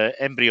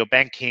embryo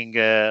banking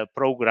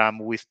program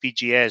with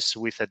PGS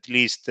with at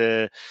least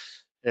 2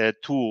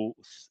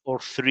 or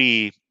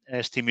 3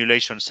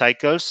 stimulation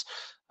cycles,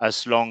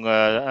 as long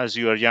as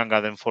you are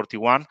younger than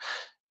 41.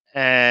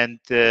 And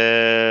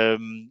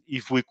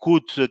if we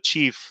could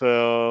achieve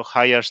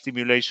higher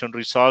stimulation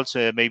results,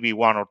 maybe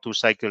 1 or 2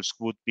 cycles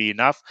would be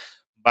enough.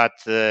 But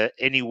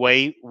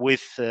anyway,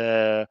 with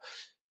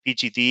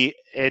PGD,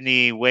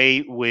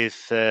 anyway with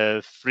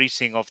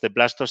freezing of the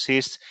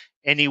blastocysts,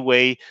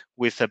 anyway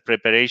with a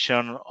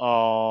preparation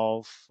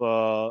of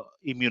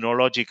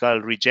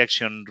immunological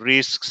rejection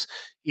risks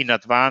in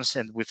advance,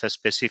 and with a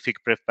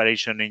specific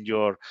preparation in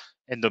your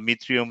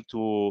endometrium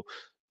to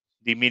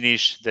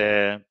diminish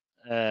the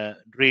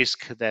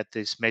risk that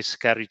these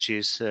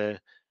miscarriages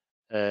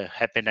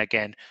happen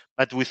again.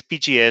 But with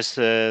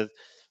PGS,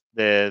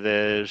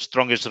 the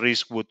strongest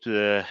risk would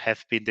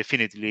have been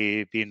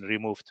definitely been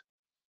removed.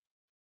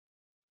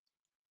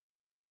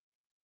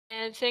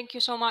 And thank you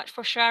so much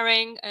for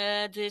sharing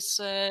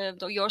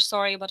your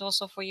story, but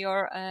also for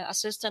your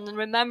assistant. And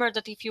remember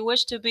that if you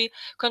wish to be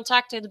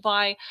contacted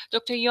by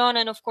Dr. Jon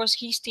and of course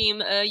his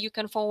team, you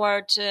can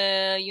forward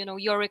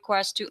your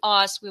request to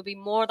us. We'll be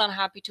more than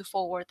happy to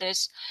forward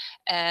this,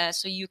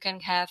 so you can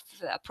have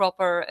a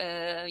proper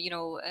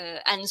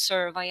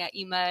answer via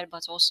email.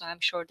 But also,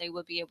 I'm sure they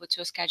will be able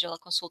to schedule a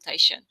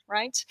consultation,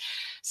 right?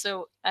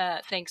 So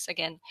thanks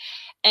again.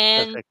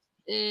 And Perfect.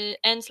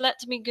 and let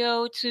me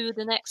go to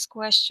the next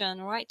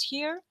question right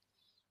here.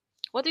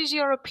 What is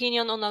your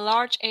opinion on a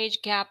large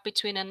age gap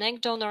between an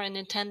egg donor and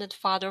intended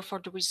father for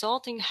the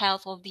resulting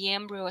health of the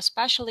embryo,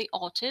 especially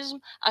autism,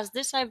 as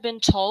this I've been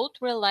told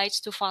relates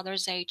to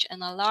father's age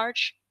and a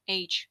large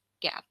age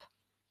gap?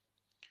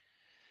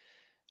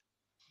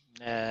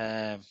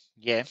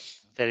 Yeah,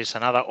 there is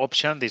another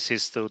option. This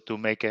is to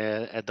make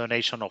a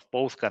donation of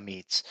both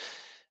gametes.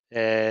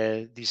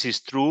 This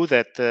is true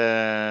that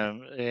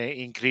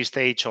increased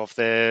age of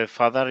the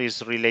father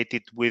is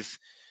related with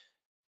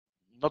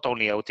not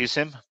only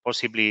autism,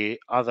 possibly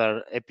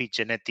other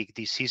epigenetic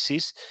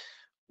diseases,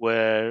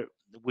 where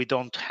we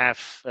don't have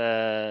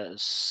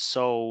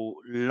so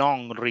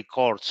long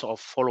records of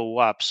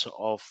follow-ups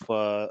of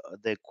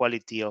the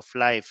quality of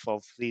life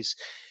of these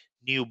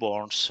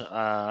newborns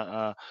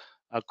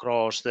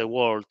across the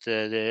world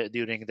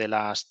during the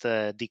last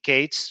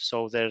decades.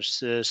 So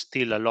there's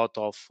still a lot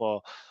of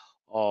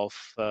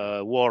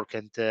work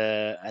and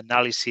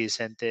analysis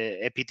and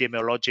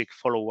epidemiologic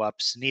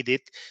follow-ups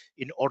needed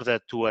in order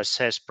to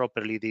assess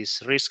properly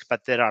this risk,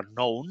 but they are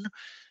known.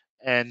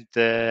 And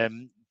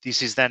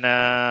this is then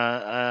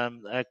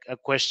a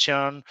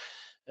question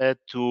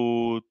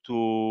to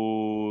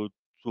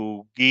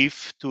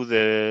give to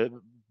the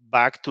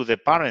back to the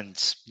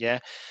parents. Yeah,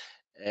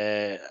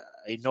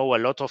 I know a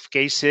lot of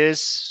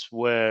cases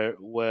where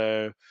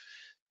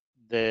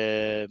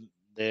the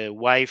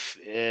wife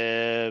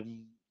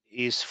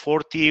is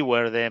 40,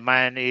 where the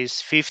man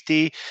is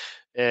 50,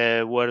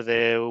 where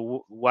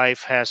the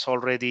wife has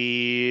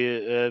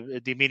already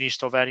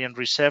diminished ovarian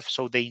reserve,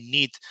 so they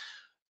need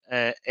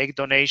egg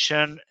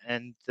donation,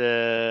 and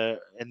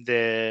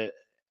the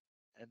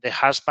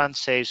husband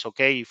says,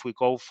 okay, if we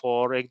go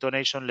for egg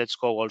donation, let's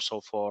go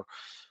also for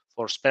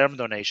sperm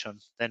donation.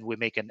 Then we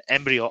make an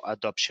embryo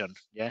adoption.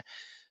 Yeah,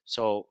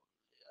 so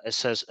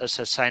as a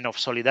sign of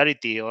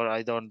solidarity, or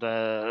I don't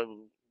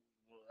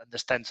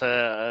understand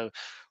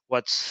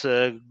what's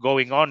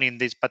going on in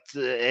this, but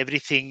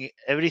everything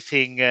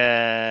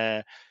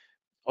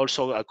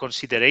also a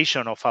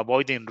consideration of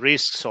avoiding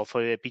risks of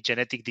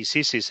epigenetic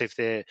diseases.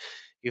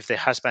 If the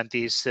husband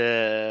is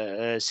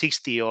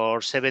 60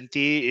 or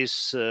 70,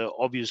 is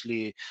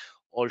obviously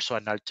also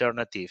an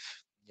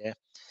alternative.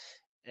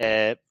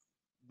 Yeah.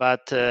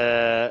 But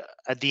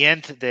at the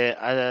end,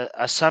 the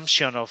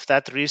assumption of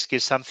that risk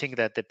is something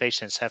that the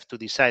patients have to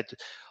decide.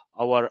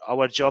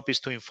 Our job is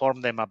to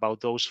inform them about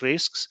those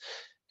risks,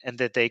 and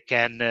that they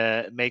can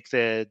make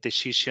the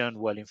decision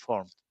well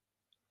informed.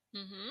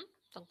 Mm-hmm.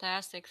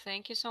 Fantastic.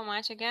 Thank you so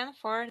much again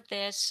for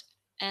this.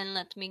 And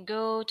let me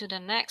go to the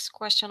next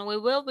question. We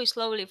will be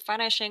slowly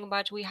finishing,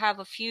 but we have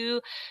a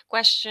few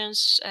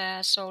questions,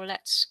 so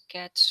let's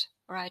get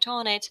right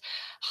on it.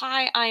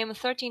 Hi, I am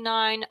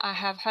 39. I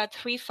have had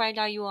 3 failed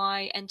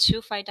IUI and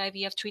 2 failed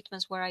IVF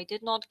treatments where I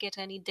did not get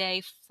any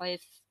day 5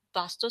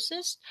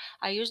 blastocysts.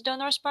 I used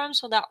donor sperm,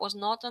 so that was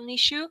not an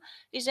issue.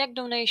 Is egg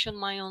donation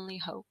my only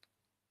hope?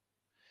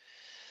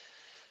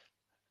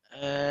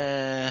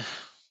 Uh,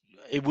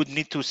 it would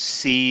need to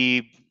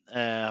see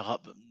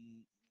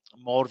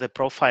more the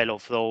profile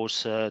of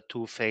those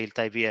 2 failed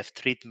IVF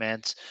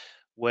treatments,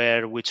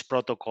 where, which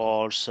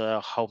protocols,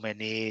 how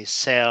many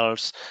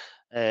cells,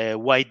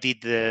 why did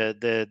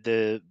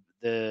the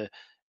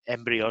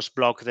embryos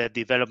block the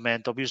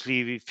development.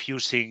 Obviously, if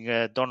using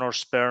donor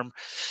sperm,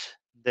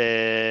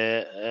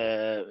 the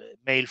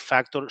male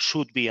factor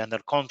should be under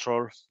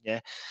control. Yeah.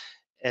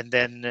 and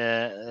then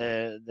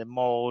the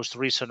most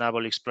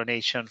reasonable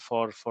explanation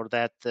for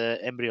that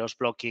embryos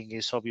blocking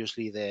is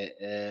obviously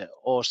the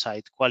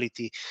oocyte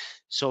quality.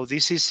 So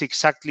this is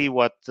exactly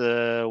what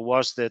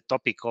was the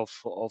topic of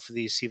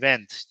this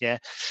event. Yeah,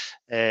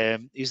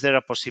 is there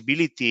a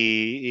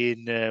possibility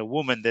in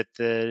women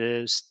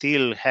that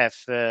still have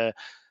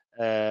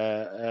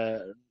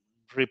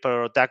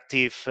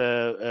reproductive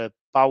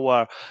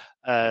power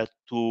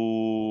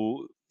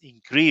to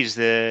increase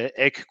the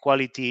egg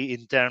quality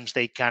in terms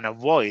they can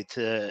avoid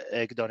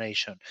egg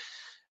donation?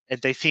 And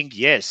I think,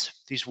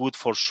 yes, this would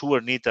for sure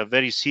need a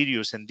very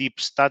serious and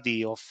deep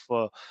study of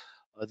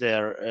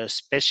their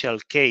special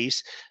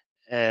case.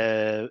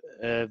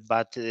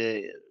 But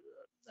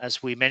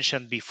as we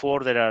mentioned before,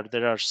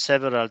 there are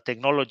several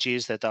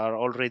technologies that are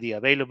already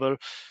available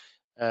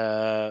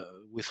uh,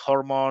 with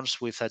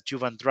hormones, with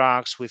adjuvant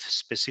drugs, with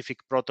specific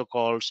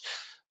protocols,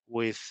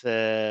 with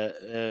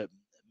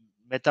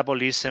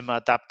metabolism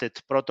adapted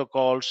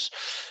protocols,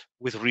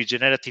 with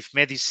regenerative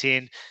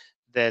medicine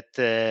that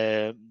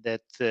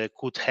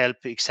could help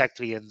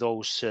exactly in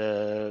those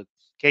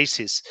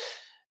cases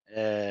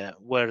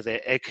where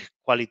the egg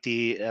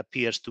quality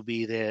appears to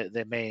be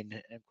the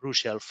main and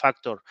crucial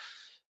factor.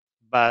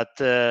 But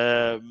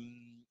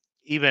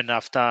even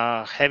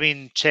after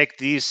having checked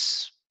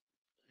this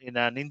in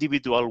an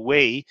individual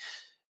way,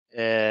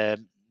 uh,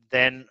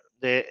 then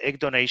the egg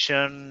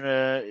donation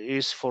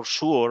is for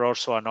sure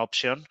also an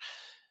option,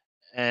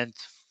 and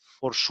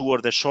for sure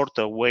the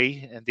shorter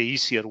way and the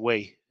easier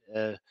way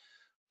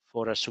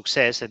for a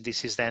success. And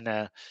this is then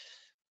a,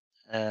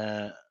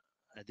 a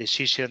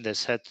decision that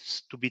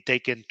has to be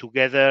taken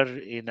together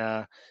in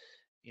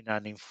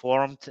an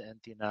informed and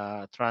in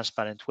a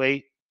transparent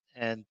way.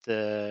 And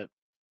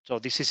so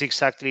this is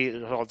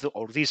exactly,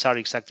 or these are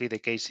exactly the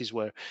cases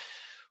where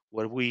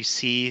we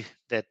see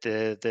that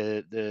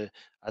the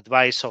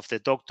advice of the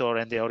doctor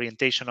and the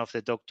orientation of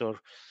the doctor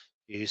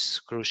is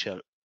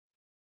crucial.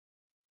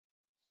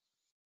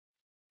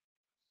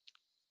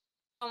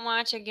 So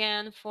much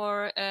again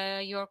for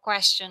your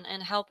question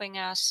and helping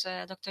us,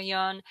 Dr.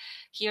 Jan.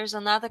 Here's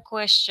another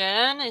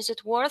question. Is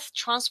it worth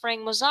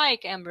transferring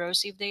mosaic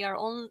embryos if they are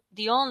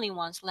the only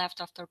ones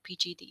left after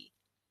PGD?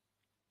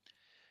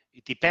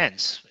 It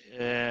depends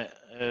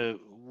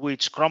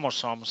which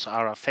chromosomes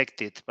are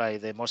affected by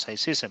the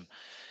mosaicism.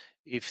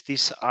 If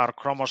these are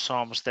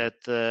chromosomes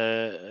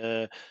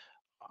that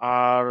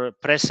are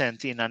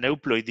present in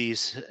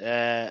aneuploidies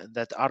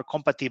that are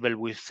compatible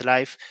with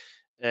life,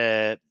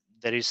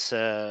 there is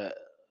a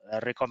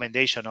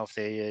recommendation of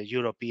the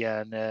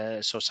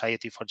European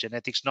Society for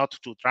Genetics not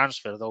to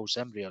transfer those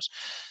embryos.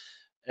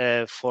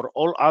 For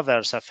all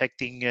others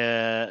affecting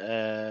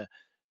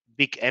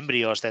big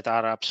embryos that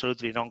are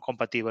absolutely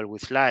non-compatible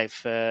with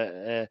life,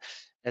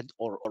 and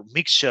or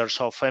mixtures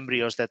of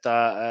embryos that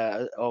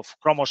are of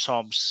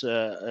chromosomes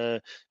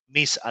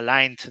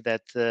misaligned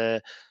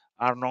that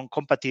are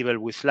non-compatible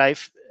with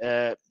life,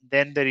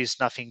 then there is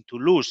nothing to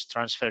lose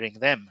transferring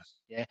them.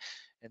 Yeah,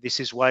 and this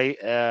is why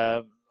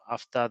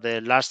after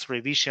the last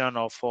revision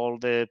of all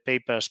the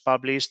papers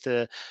published,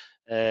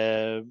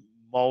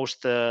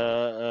 most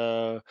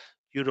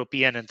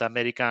European and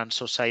American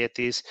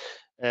societies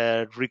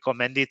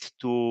recommended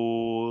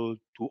to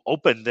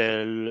open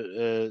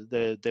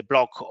the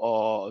block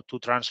or to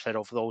transfer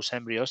of those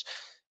embryos,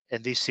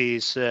 and this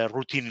is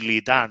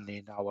routinely done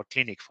in our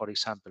clinic. For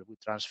example, we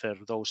transfer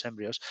those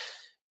embryos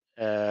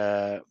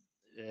uh,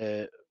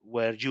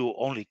 where you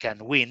only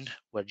can win,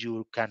 where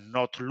you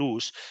cannot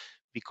lose,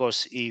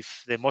 because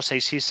if the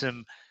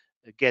mosaicism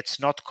gets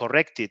not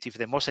corrected, if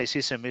the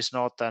mosaicism is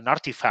not an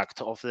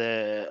artifact of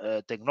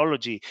the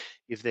technology,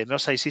 if the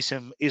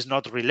mosaicism is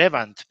not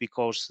relevant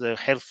because the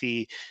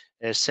healthy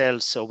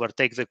cells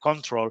overtake the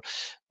control,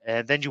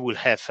 then you will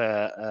have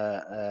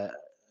a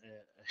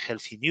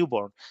healthy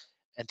newborn.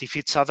 And if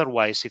it's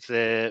otherwise, if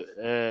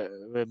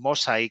the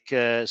mosaic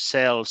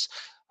cells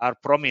are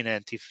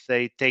prominent, if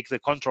they take the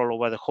control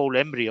over the whole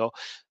embryo,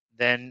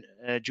 then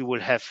you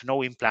will have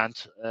no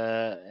implant,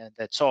 and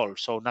that's all.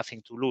 So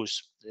nothing to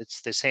lose.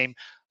 It's the same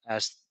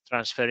as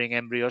transferring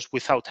embryos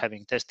without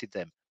having tested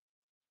them,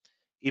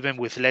 even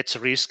with less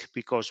risk,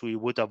 because we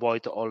would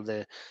avoid all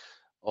the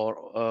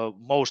or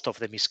most of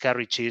the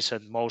miscarriages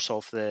and most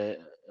of the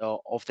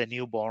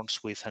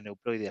newborns with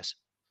aneuploidias.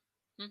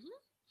 Mm-hmm.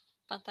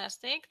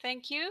 Fantastic,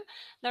 thank you.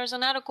 There's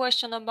another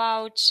question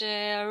about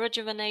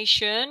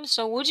rejuvenation.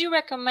 So, would you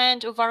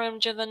recommend ovarian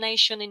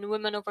rejuvenation in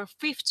women over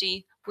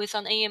 50 with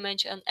an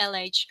AMH and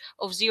LH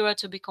of 0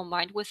 to be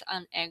combined with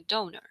an egg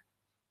donor?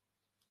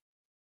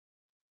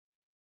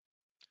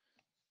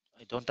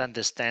 I don't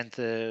understand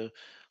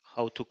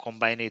how to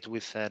combine it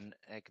with an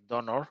egg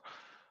donor,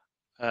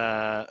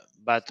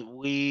 but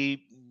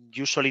we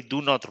usually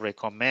do not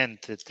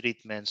recommend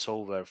treatments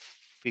over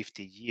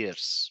 50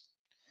 years.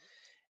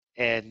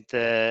 And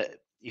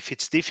if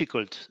it's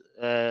difficult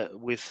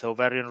with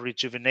ovarian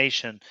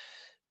rejuvenation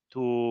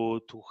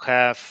to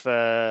have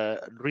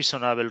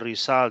reasonable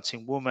results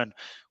in women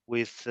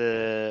with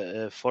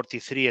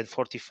 43 and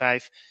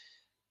 45,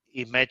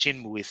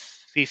 imagine with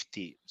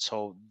 50.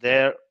 So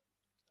there,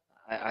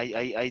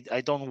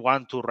 I don't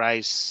want to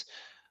raise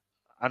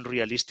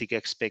unrealistic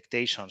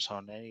expectations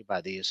on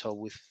anybody. So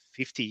with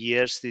 50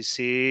 years, this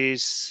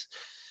is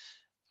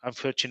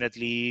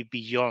unfortunately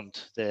beyond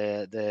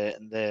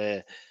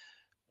the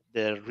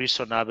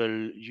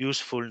reasonable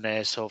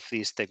usefulness of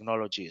these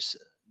technologies.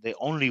 The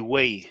only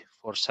way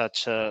for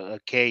such a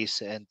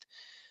case, and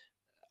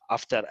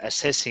after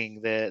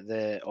assessing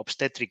the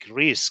obstetric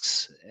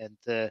risks and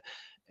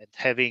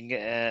having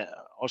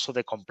also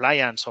the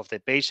compliance of the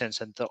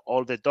patients and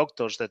all the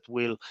doctors that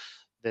will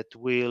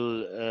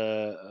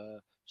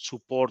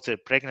support the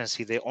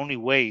pregnancy, the only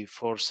way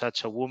for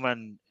such a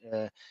woman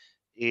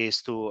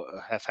is to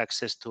have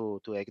access to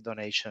egg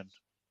donation,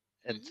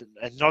 and Mhm.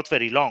 and not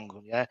very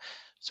long. Yeah,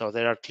 so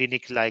there are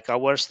clinics like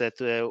ours that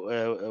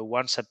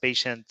once a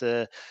patient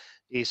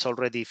is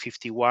already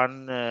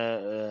 51,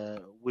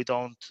 we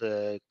don't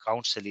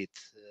counsel it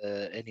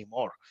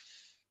anymore.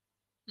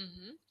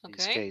 This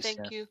Okay, case,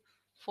 yeah. thank you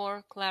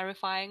for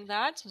clarifying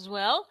that as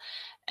well.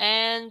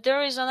 And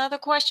there is another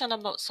question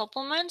about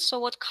supplements. So,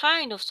 what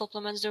kind of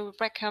supplements do you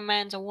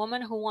recommend a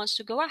woman who wants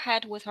to go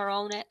ahead with her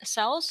own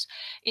cells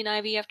in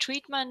IVF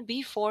treatment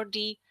before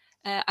the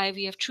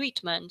IVF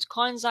treatment?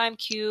 Coenzyme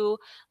Q,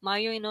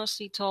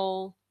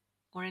 myoinositol,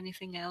 or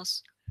anything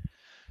else?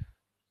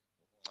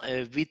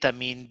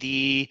 Vitamin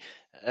D,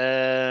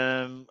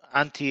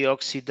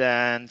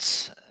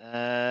 antioxidants,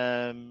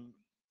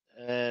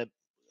 uh,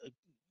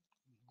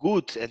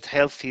 good and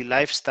healthy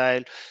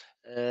lifestyle,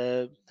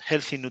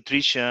 healthy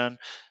nutrition,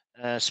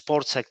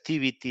 sports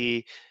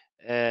activity,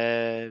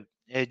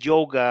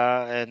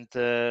 yoga, and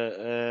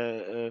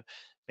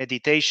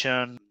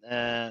meditation.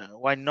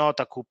 Why not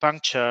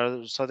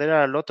acupuncture? So there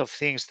are a lot of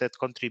things that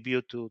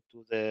contribute to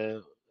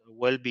the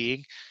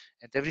well-being,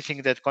 and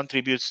everything that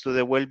contributes to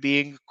the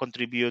well-being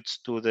contributes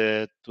to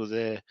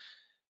the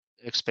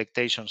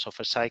expectations of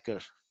a cycle.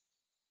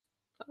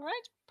 All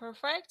right,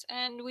 perfect.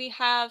 And we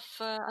have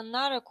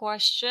another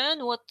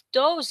question. What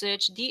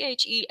dosage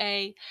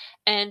DHEA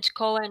and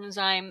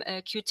coenzyme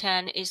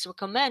Q10 is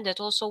recommended?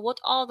 Also, what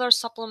other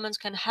supplements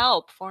can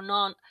help for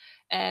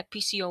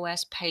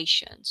non-PCOS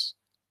patients?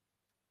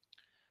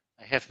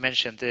 I have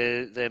mentioned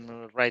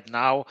them right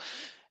now,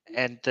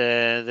 and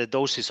the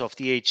doses of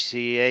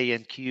DHCA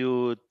and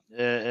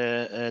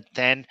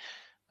Q10.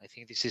 I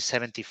think this is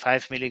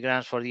 75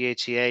 milligrams for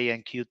DHCA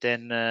and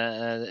Q10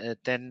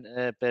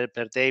 10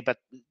 per day. But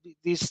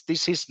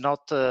this is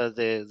not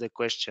the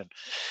question.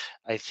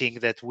 I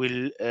think that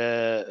will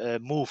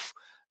move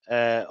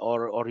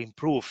or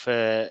improve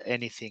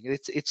anything.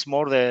 It's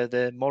more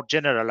the more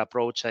general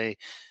approach I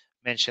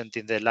mentioned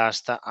in the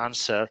last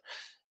answer.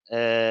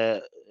 uh,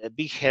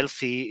 be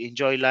healthy,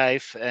 enjoy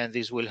life, and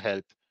this will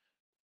help.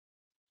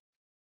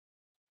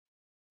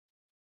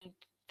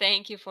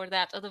 Thank you for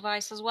that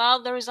advice as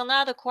well. There is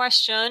another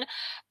question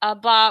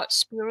about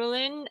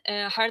spirulina.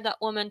 Heard that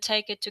women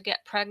take it to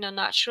get pregnant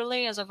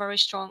naturally as a very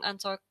strong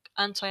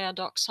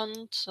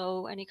antioxidant.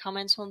 So, any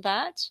comments on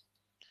that?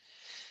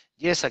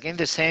 Yes, again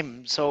the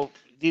same. So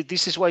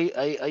this is why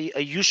I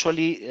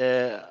usually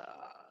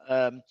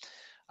um,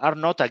 are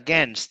not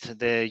against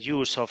the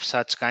use of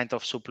such kind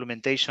of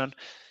supplementation.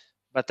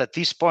 But at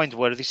this point,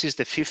 where this is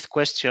the fifth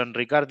question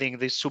regarding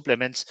these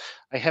supplements,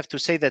 I have to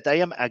say that I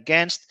am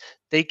against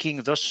taking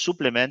those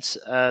supplements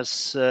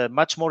as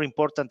much more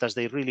important as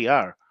they really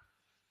are.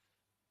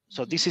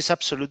 So Mhm. this is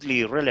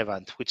absolutely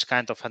irrelevant which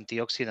kind of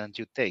antioxidant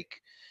you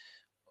take,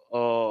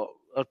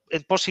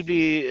 and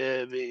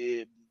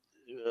possibly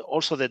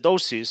also the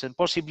doses, and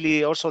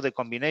possibly also the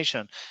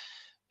combination.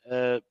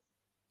 Uh,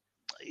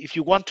 if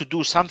you want to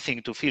do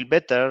something to feel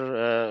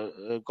better,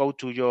 go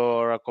to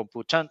your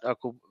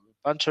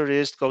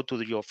acupuncturist, go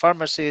to your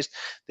pharmacist.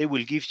 They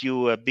will give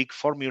you a big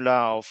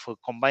formula of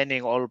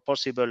combining all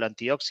possible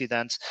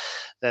antioxidants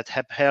that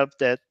have helped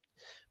that.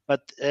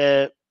 But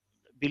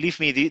believe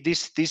me,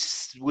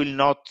 this will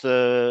not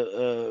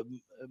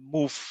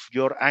move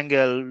your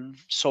angle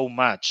so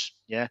much.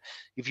 Yeah,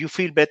 if you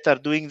feel better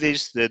doing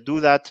this, do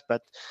that.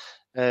 But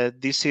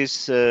this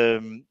is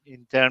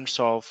in terms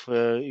of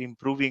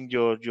improving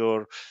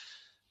your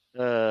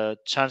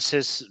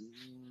chances,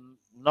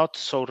 not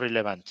so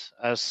relevant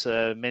as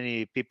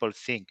many people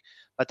think.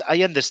 But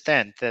I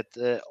understand that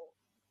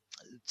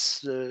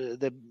it's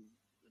the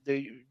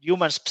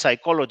human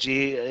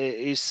psychology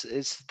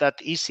is that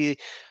easy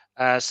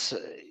as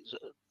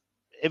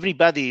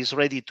everybody is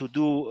ready to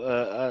do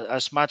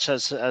as much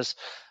as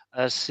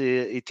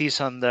it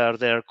is under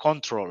their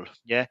control.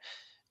 Yeah,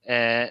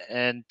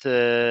 and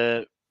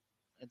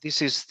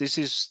this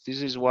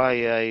is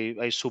why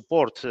I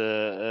support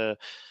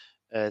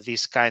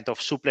this kind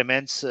of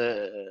supplements,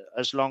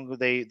 as long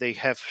they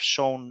have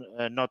shown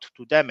not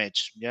to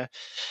damage. Yeah,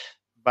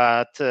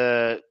 but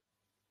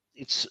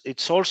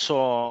it's also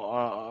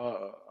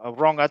a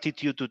wrong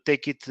attitude to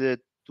take it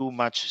too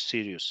much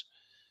serious.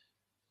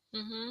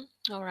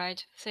 All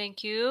right.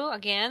 Thank you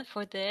again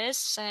for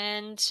this.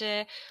 And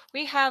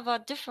we have a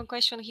different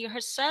question here.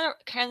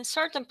 Can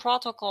certain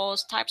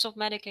protocols, types of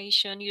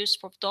medication used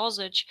for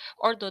dosage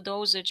or the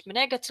dosage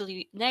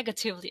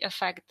negatively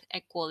affect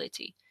egg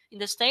quality? In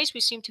the States,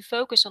 we seem to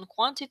focus on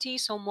quantity,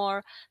 so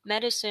more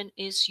medicine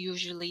is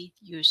usually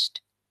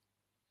used.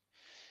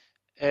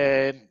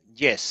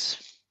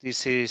 Yes,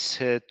 this is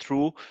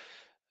true.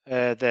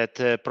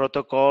 That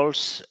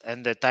protocols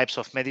and the types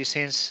of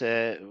medicines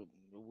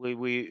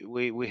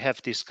we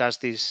have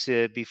discussed this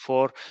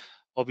before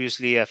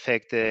obviously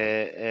affect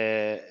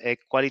egg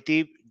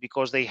quality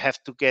because they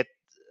have to get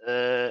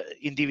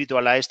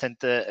individualized and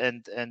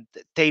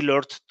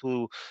tailored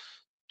to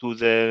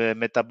the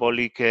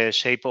metabolic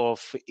shape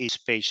of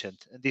each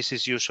patient. This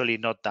is usually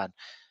not done.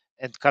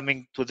 And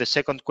coming to the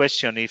second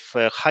question, if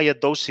higher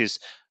doses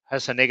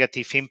has a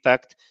negative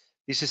impact,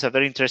 this is a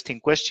very interesting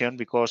question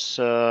because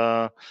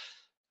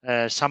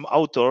some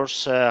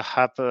authors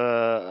have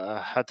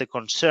had a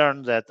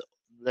concern that,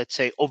 let's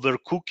say,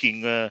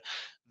 overcooking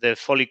the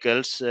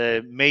follicles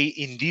may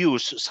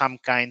induce some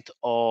kind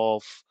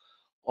of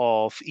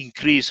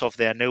increase of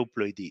the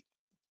aneuploidy.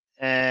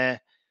 Uh,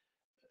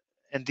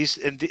 and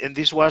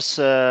this was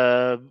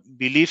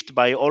believed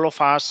by all of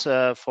us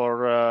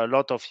for a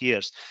lot of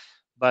years,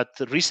 but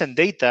recent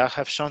data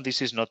have shown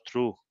this is not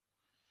true.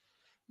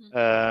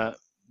 Uh,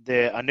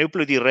 the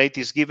aneuploidy rate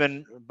is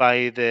given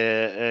by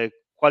the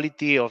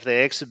quality of the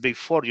eggs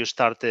before you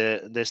start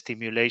the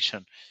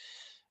stimulation.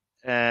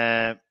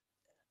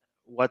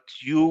 What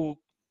you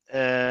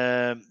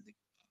can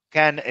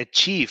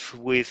achieve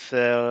with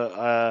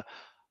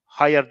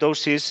higher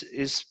doses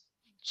is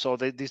so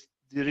that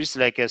there is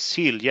like a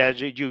seal. Yeah,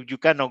 you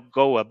cannot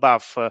go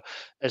above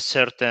a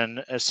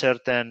certain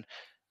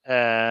uh,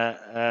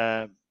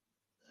 uh,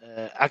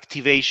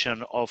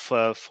 activation of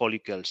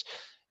follicles.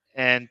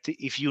 And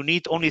if you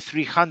need only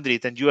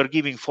 300 and you are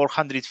giving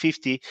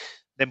 450,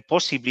 then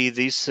possibly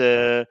this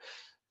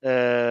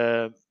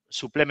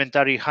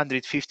supplementary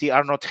 150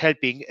 are not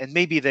helping, and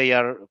maybe they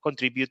are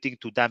contributing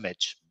to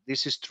damage.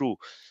 This is true.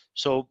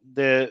 So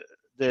the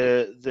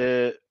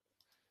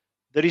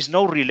there is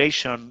no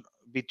relation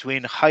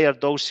between higher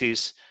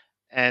doses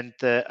and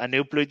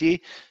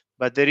aneuploidy,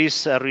 but there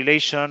is a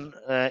relation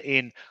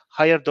in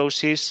higher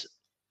doses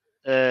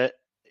uh,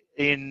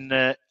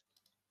 in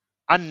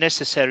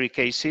unnecessary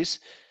cases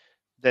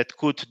that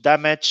could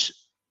damage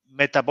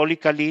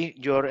metabolically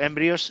your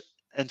embryos,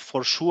 and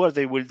for sure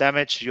they will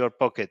damage your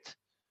pocket.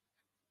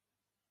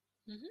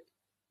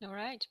 All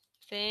right.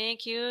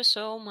 Thank you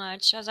so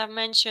much. As I've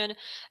mentioned,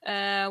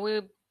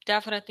 we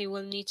definitely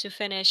will need to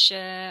finish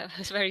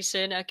very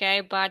soon,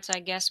 okay? But I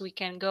guess we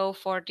can go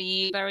for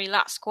the very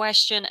last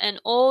question and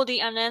all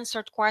the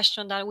unanswered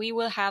question that we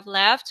will have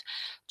left.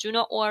 Do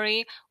not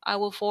worry, I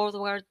will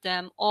forward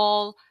them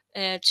all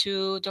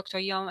to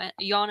Dr.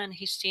 Jon and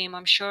his team.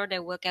 I'm sure they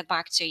will get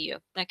back to you,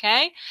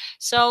 okay?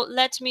 So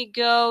let me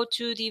go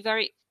to the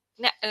very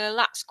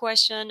last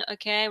question,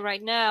 okay,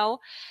 right now.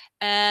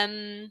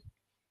 Um,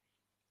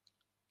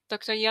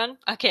 Dr. Yon?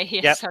 Okay,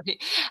 yes, Yeah, sorry.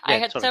 I yeah,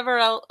 had sorry.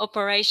 several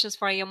operations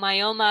for your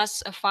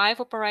myomas,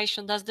 5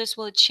 operation. Does this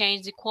will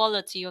change the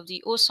quality of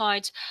the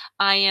oocytes?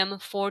 I am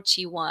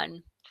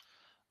 41.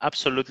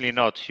 Absolutely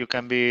not. You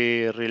can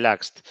be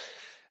relaxed.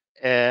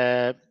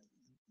 Uh,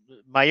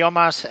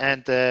 Myomas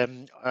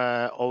and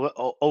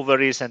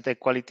ovaries and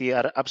equality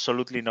are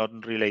absolutely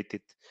not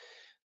related.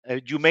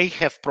 You may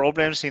have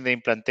problems in the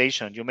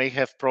implantation. You may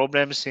have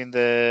problems in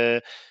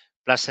the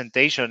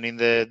placentation, in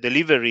the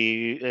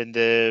delivery, in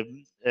the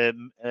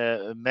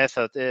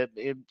method.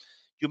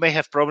 You may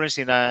have problems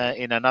in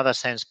another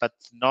sense, but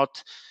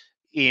not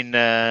in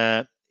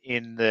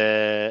in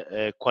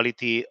the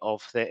quality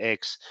of the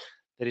eggs.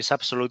 There is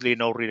absolutely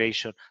no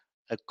relation.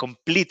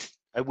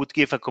 I would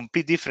give a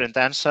complete different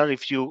answer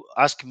if you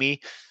ask me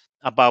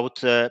about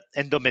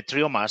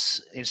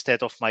endometriomas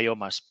instead of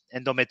myomas.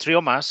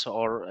 Endometriomas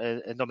or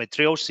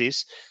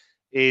endometriosis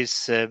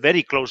is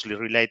very closely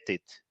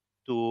related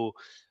to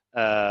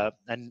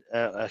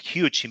a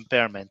huge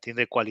impairment in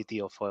the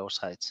quality of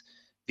oocytes.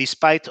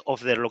 Despite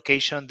of their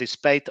location,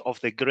 despite of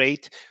the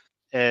grade,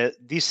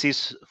 this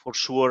is for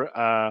sure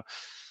a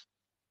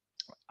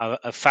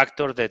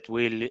factor that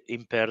will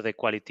impair the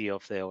quality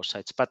of the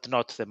oocytes, but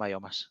not the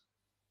myomas.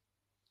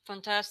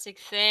 Fantastic.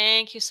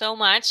 Thank you so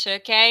much.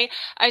 Okay.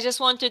 I just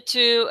wanted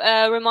to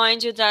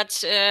remind you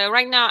that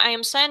right now I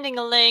am sending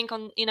a link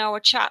on in our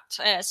chat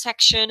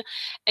section.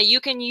 You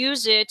can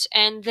use it.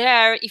 And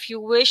there, if you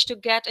wish to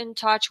get in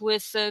touch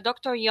with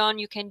Dr. Yon,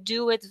 you can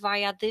do it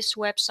via this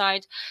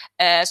website.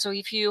 So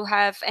if you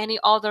have any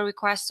other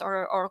requests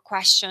or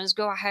questions,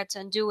 go ahead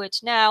and do it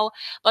now.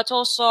 But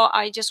also,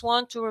 I just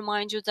want to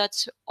remind you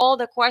that all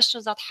the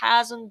questions that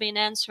hasn't been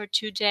answered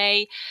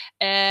today,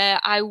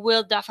 I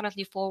will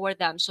definitely forward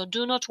them. So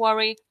do not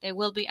worry, they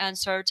will be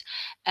answered.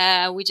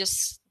 We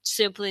just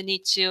simply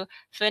need to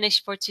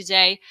finish for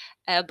today.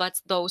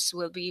 but those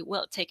will be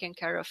well taken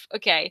care of.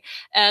 Okay,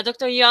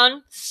 Dr.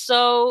 Jon,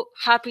 so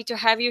happy to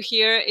have you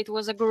here. It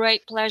was a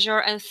great pleasure,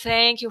 and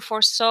thank you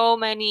for so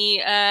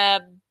many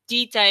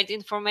detailed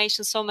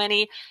information, so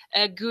many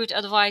good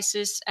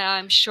advices.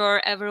 I'm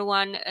sure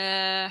everyone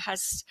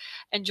has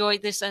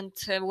enjoyed this and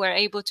were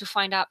able to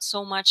find out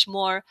so much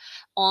more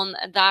on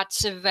that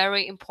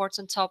very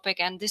important topic.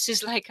 And this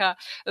is like a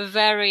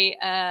very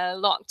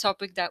long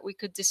topic that we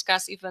could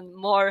discuss even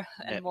more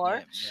and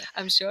more,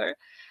 I'm sure.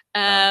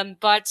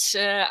 But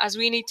as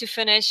we need to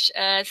finish,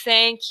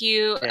 thank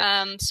you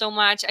so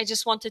much. I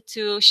just wanted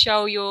to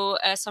show you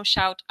some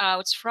shout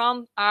outs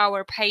from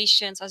our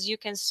patients. As you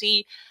can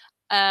see,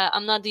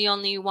 I'm not the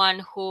only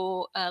one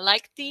who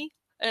liked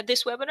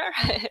this webinar.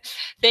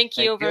 Thank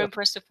you. Very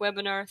impressive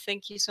webinar.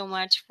 Thank you so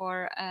much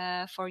for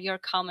your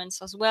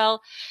comments as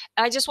well.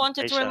 I just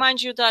wanted to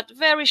remind you that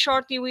very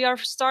shortly we are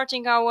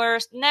starting our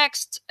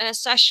next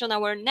session,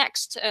 our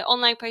next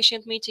online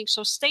patient meeting.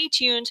 So stay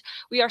tuned.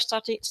 We are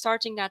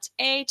starting at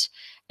 8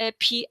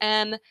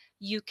 p.m.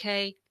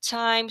 UK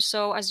time.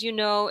 So as you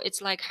know,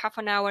 it's like half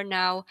an hour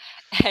now,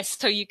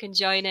 so you can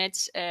join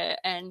it.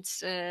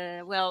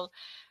 Well,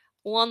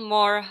 one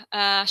more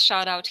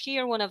shout out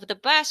here, one of the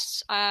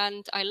best,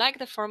 and I like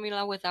the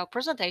formula without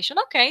presentation.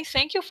 Okay,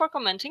 thank you for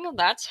commenting on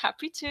that.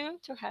 Happy to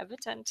have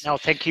it. And no,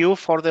 thank you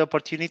for the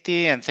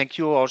opportunity, and thank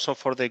you also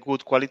for the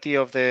good quality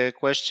of the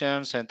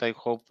questions. And I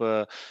hope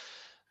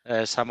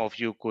some of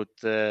you could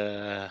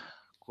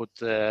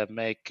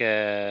make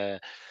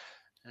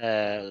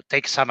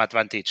take some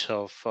advantage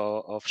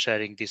of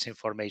sharing this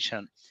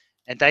information.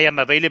 And I am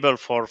available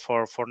for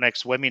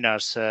next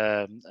webinars.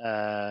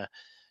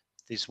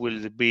 This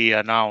will be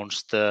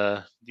announced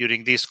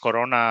during this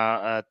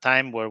Corona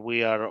time where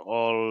we are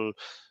all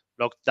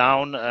locked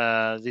down.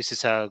 This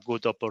is a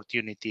good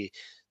opportunity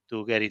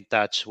to get in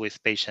touch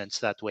with patients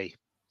that way.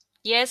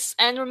 Yes,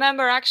 and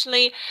remember,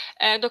 actually,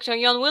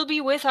 Dr. Jon will be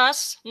with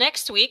us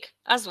next week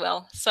as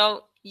well.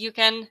 So you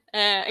can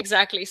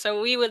exactly. So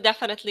we will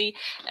definitely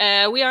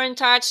we are in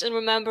touch, and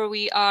remember,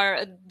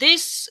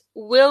 this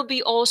will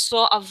be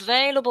also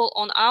available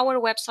on our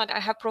website. I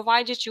have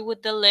provided you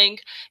with the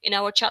link in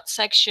our chat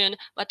section,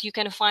 but you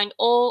can find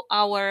all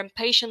our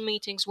patient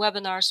meetings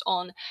webinars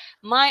on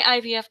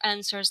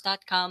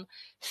myivfanswers.com.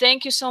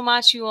 Thank you so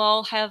much, you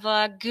all. Have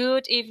a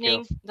good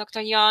evening,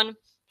 Dr. Jon.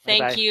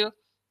 Thank you.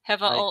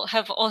 Have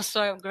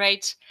also a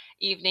great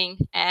evening,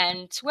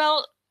 and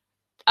well,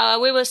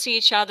 we will see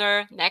each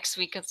other next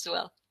week as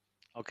well.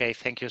 Okay,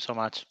 thank you so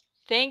much.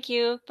 Thank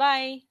you.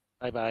 Bye.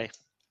 Bye bye.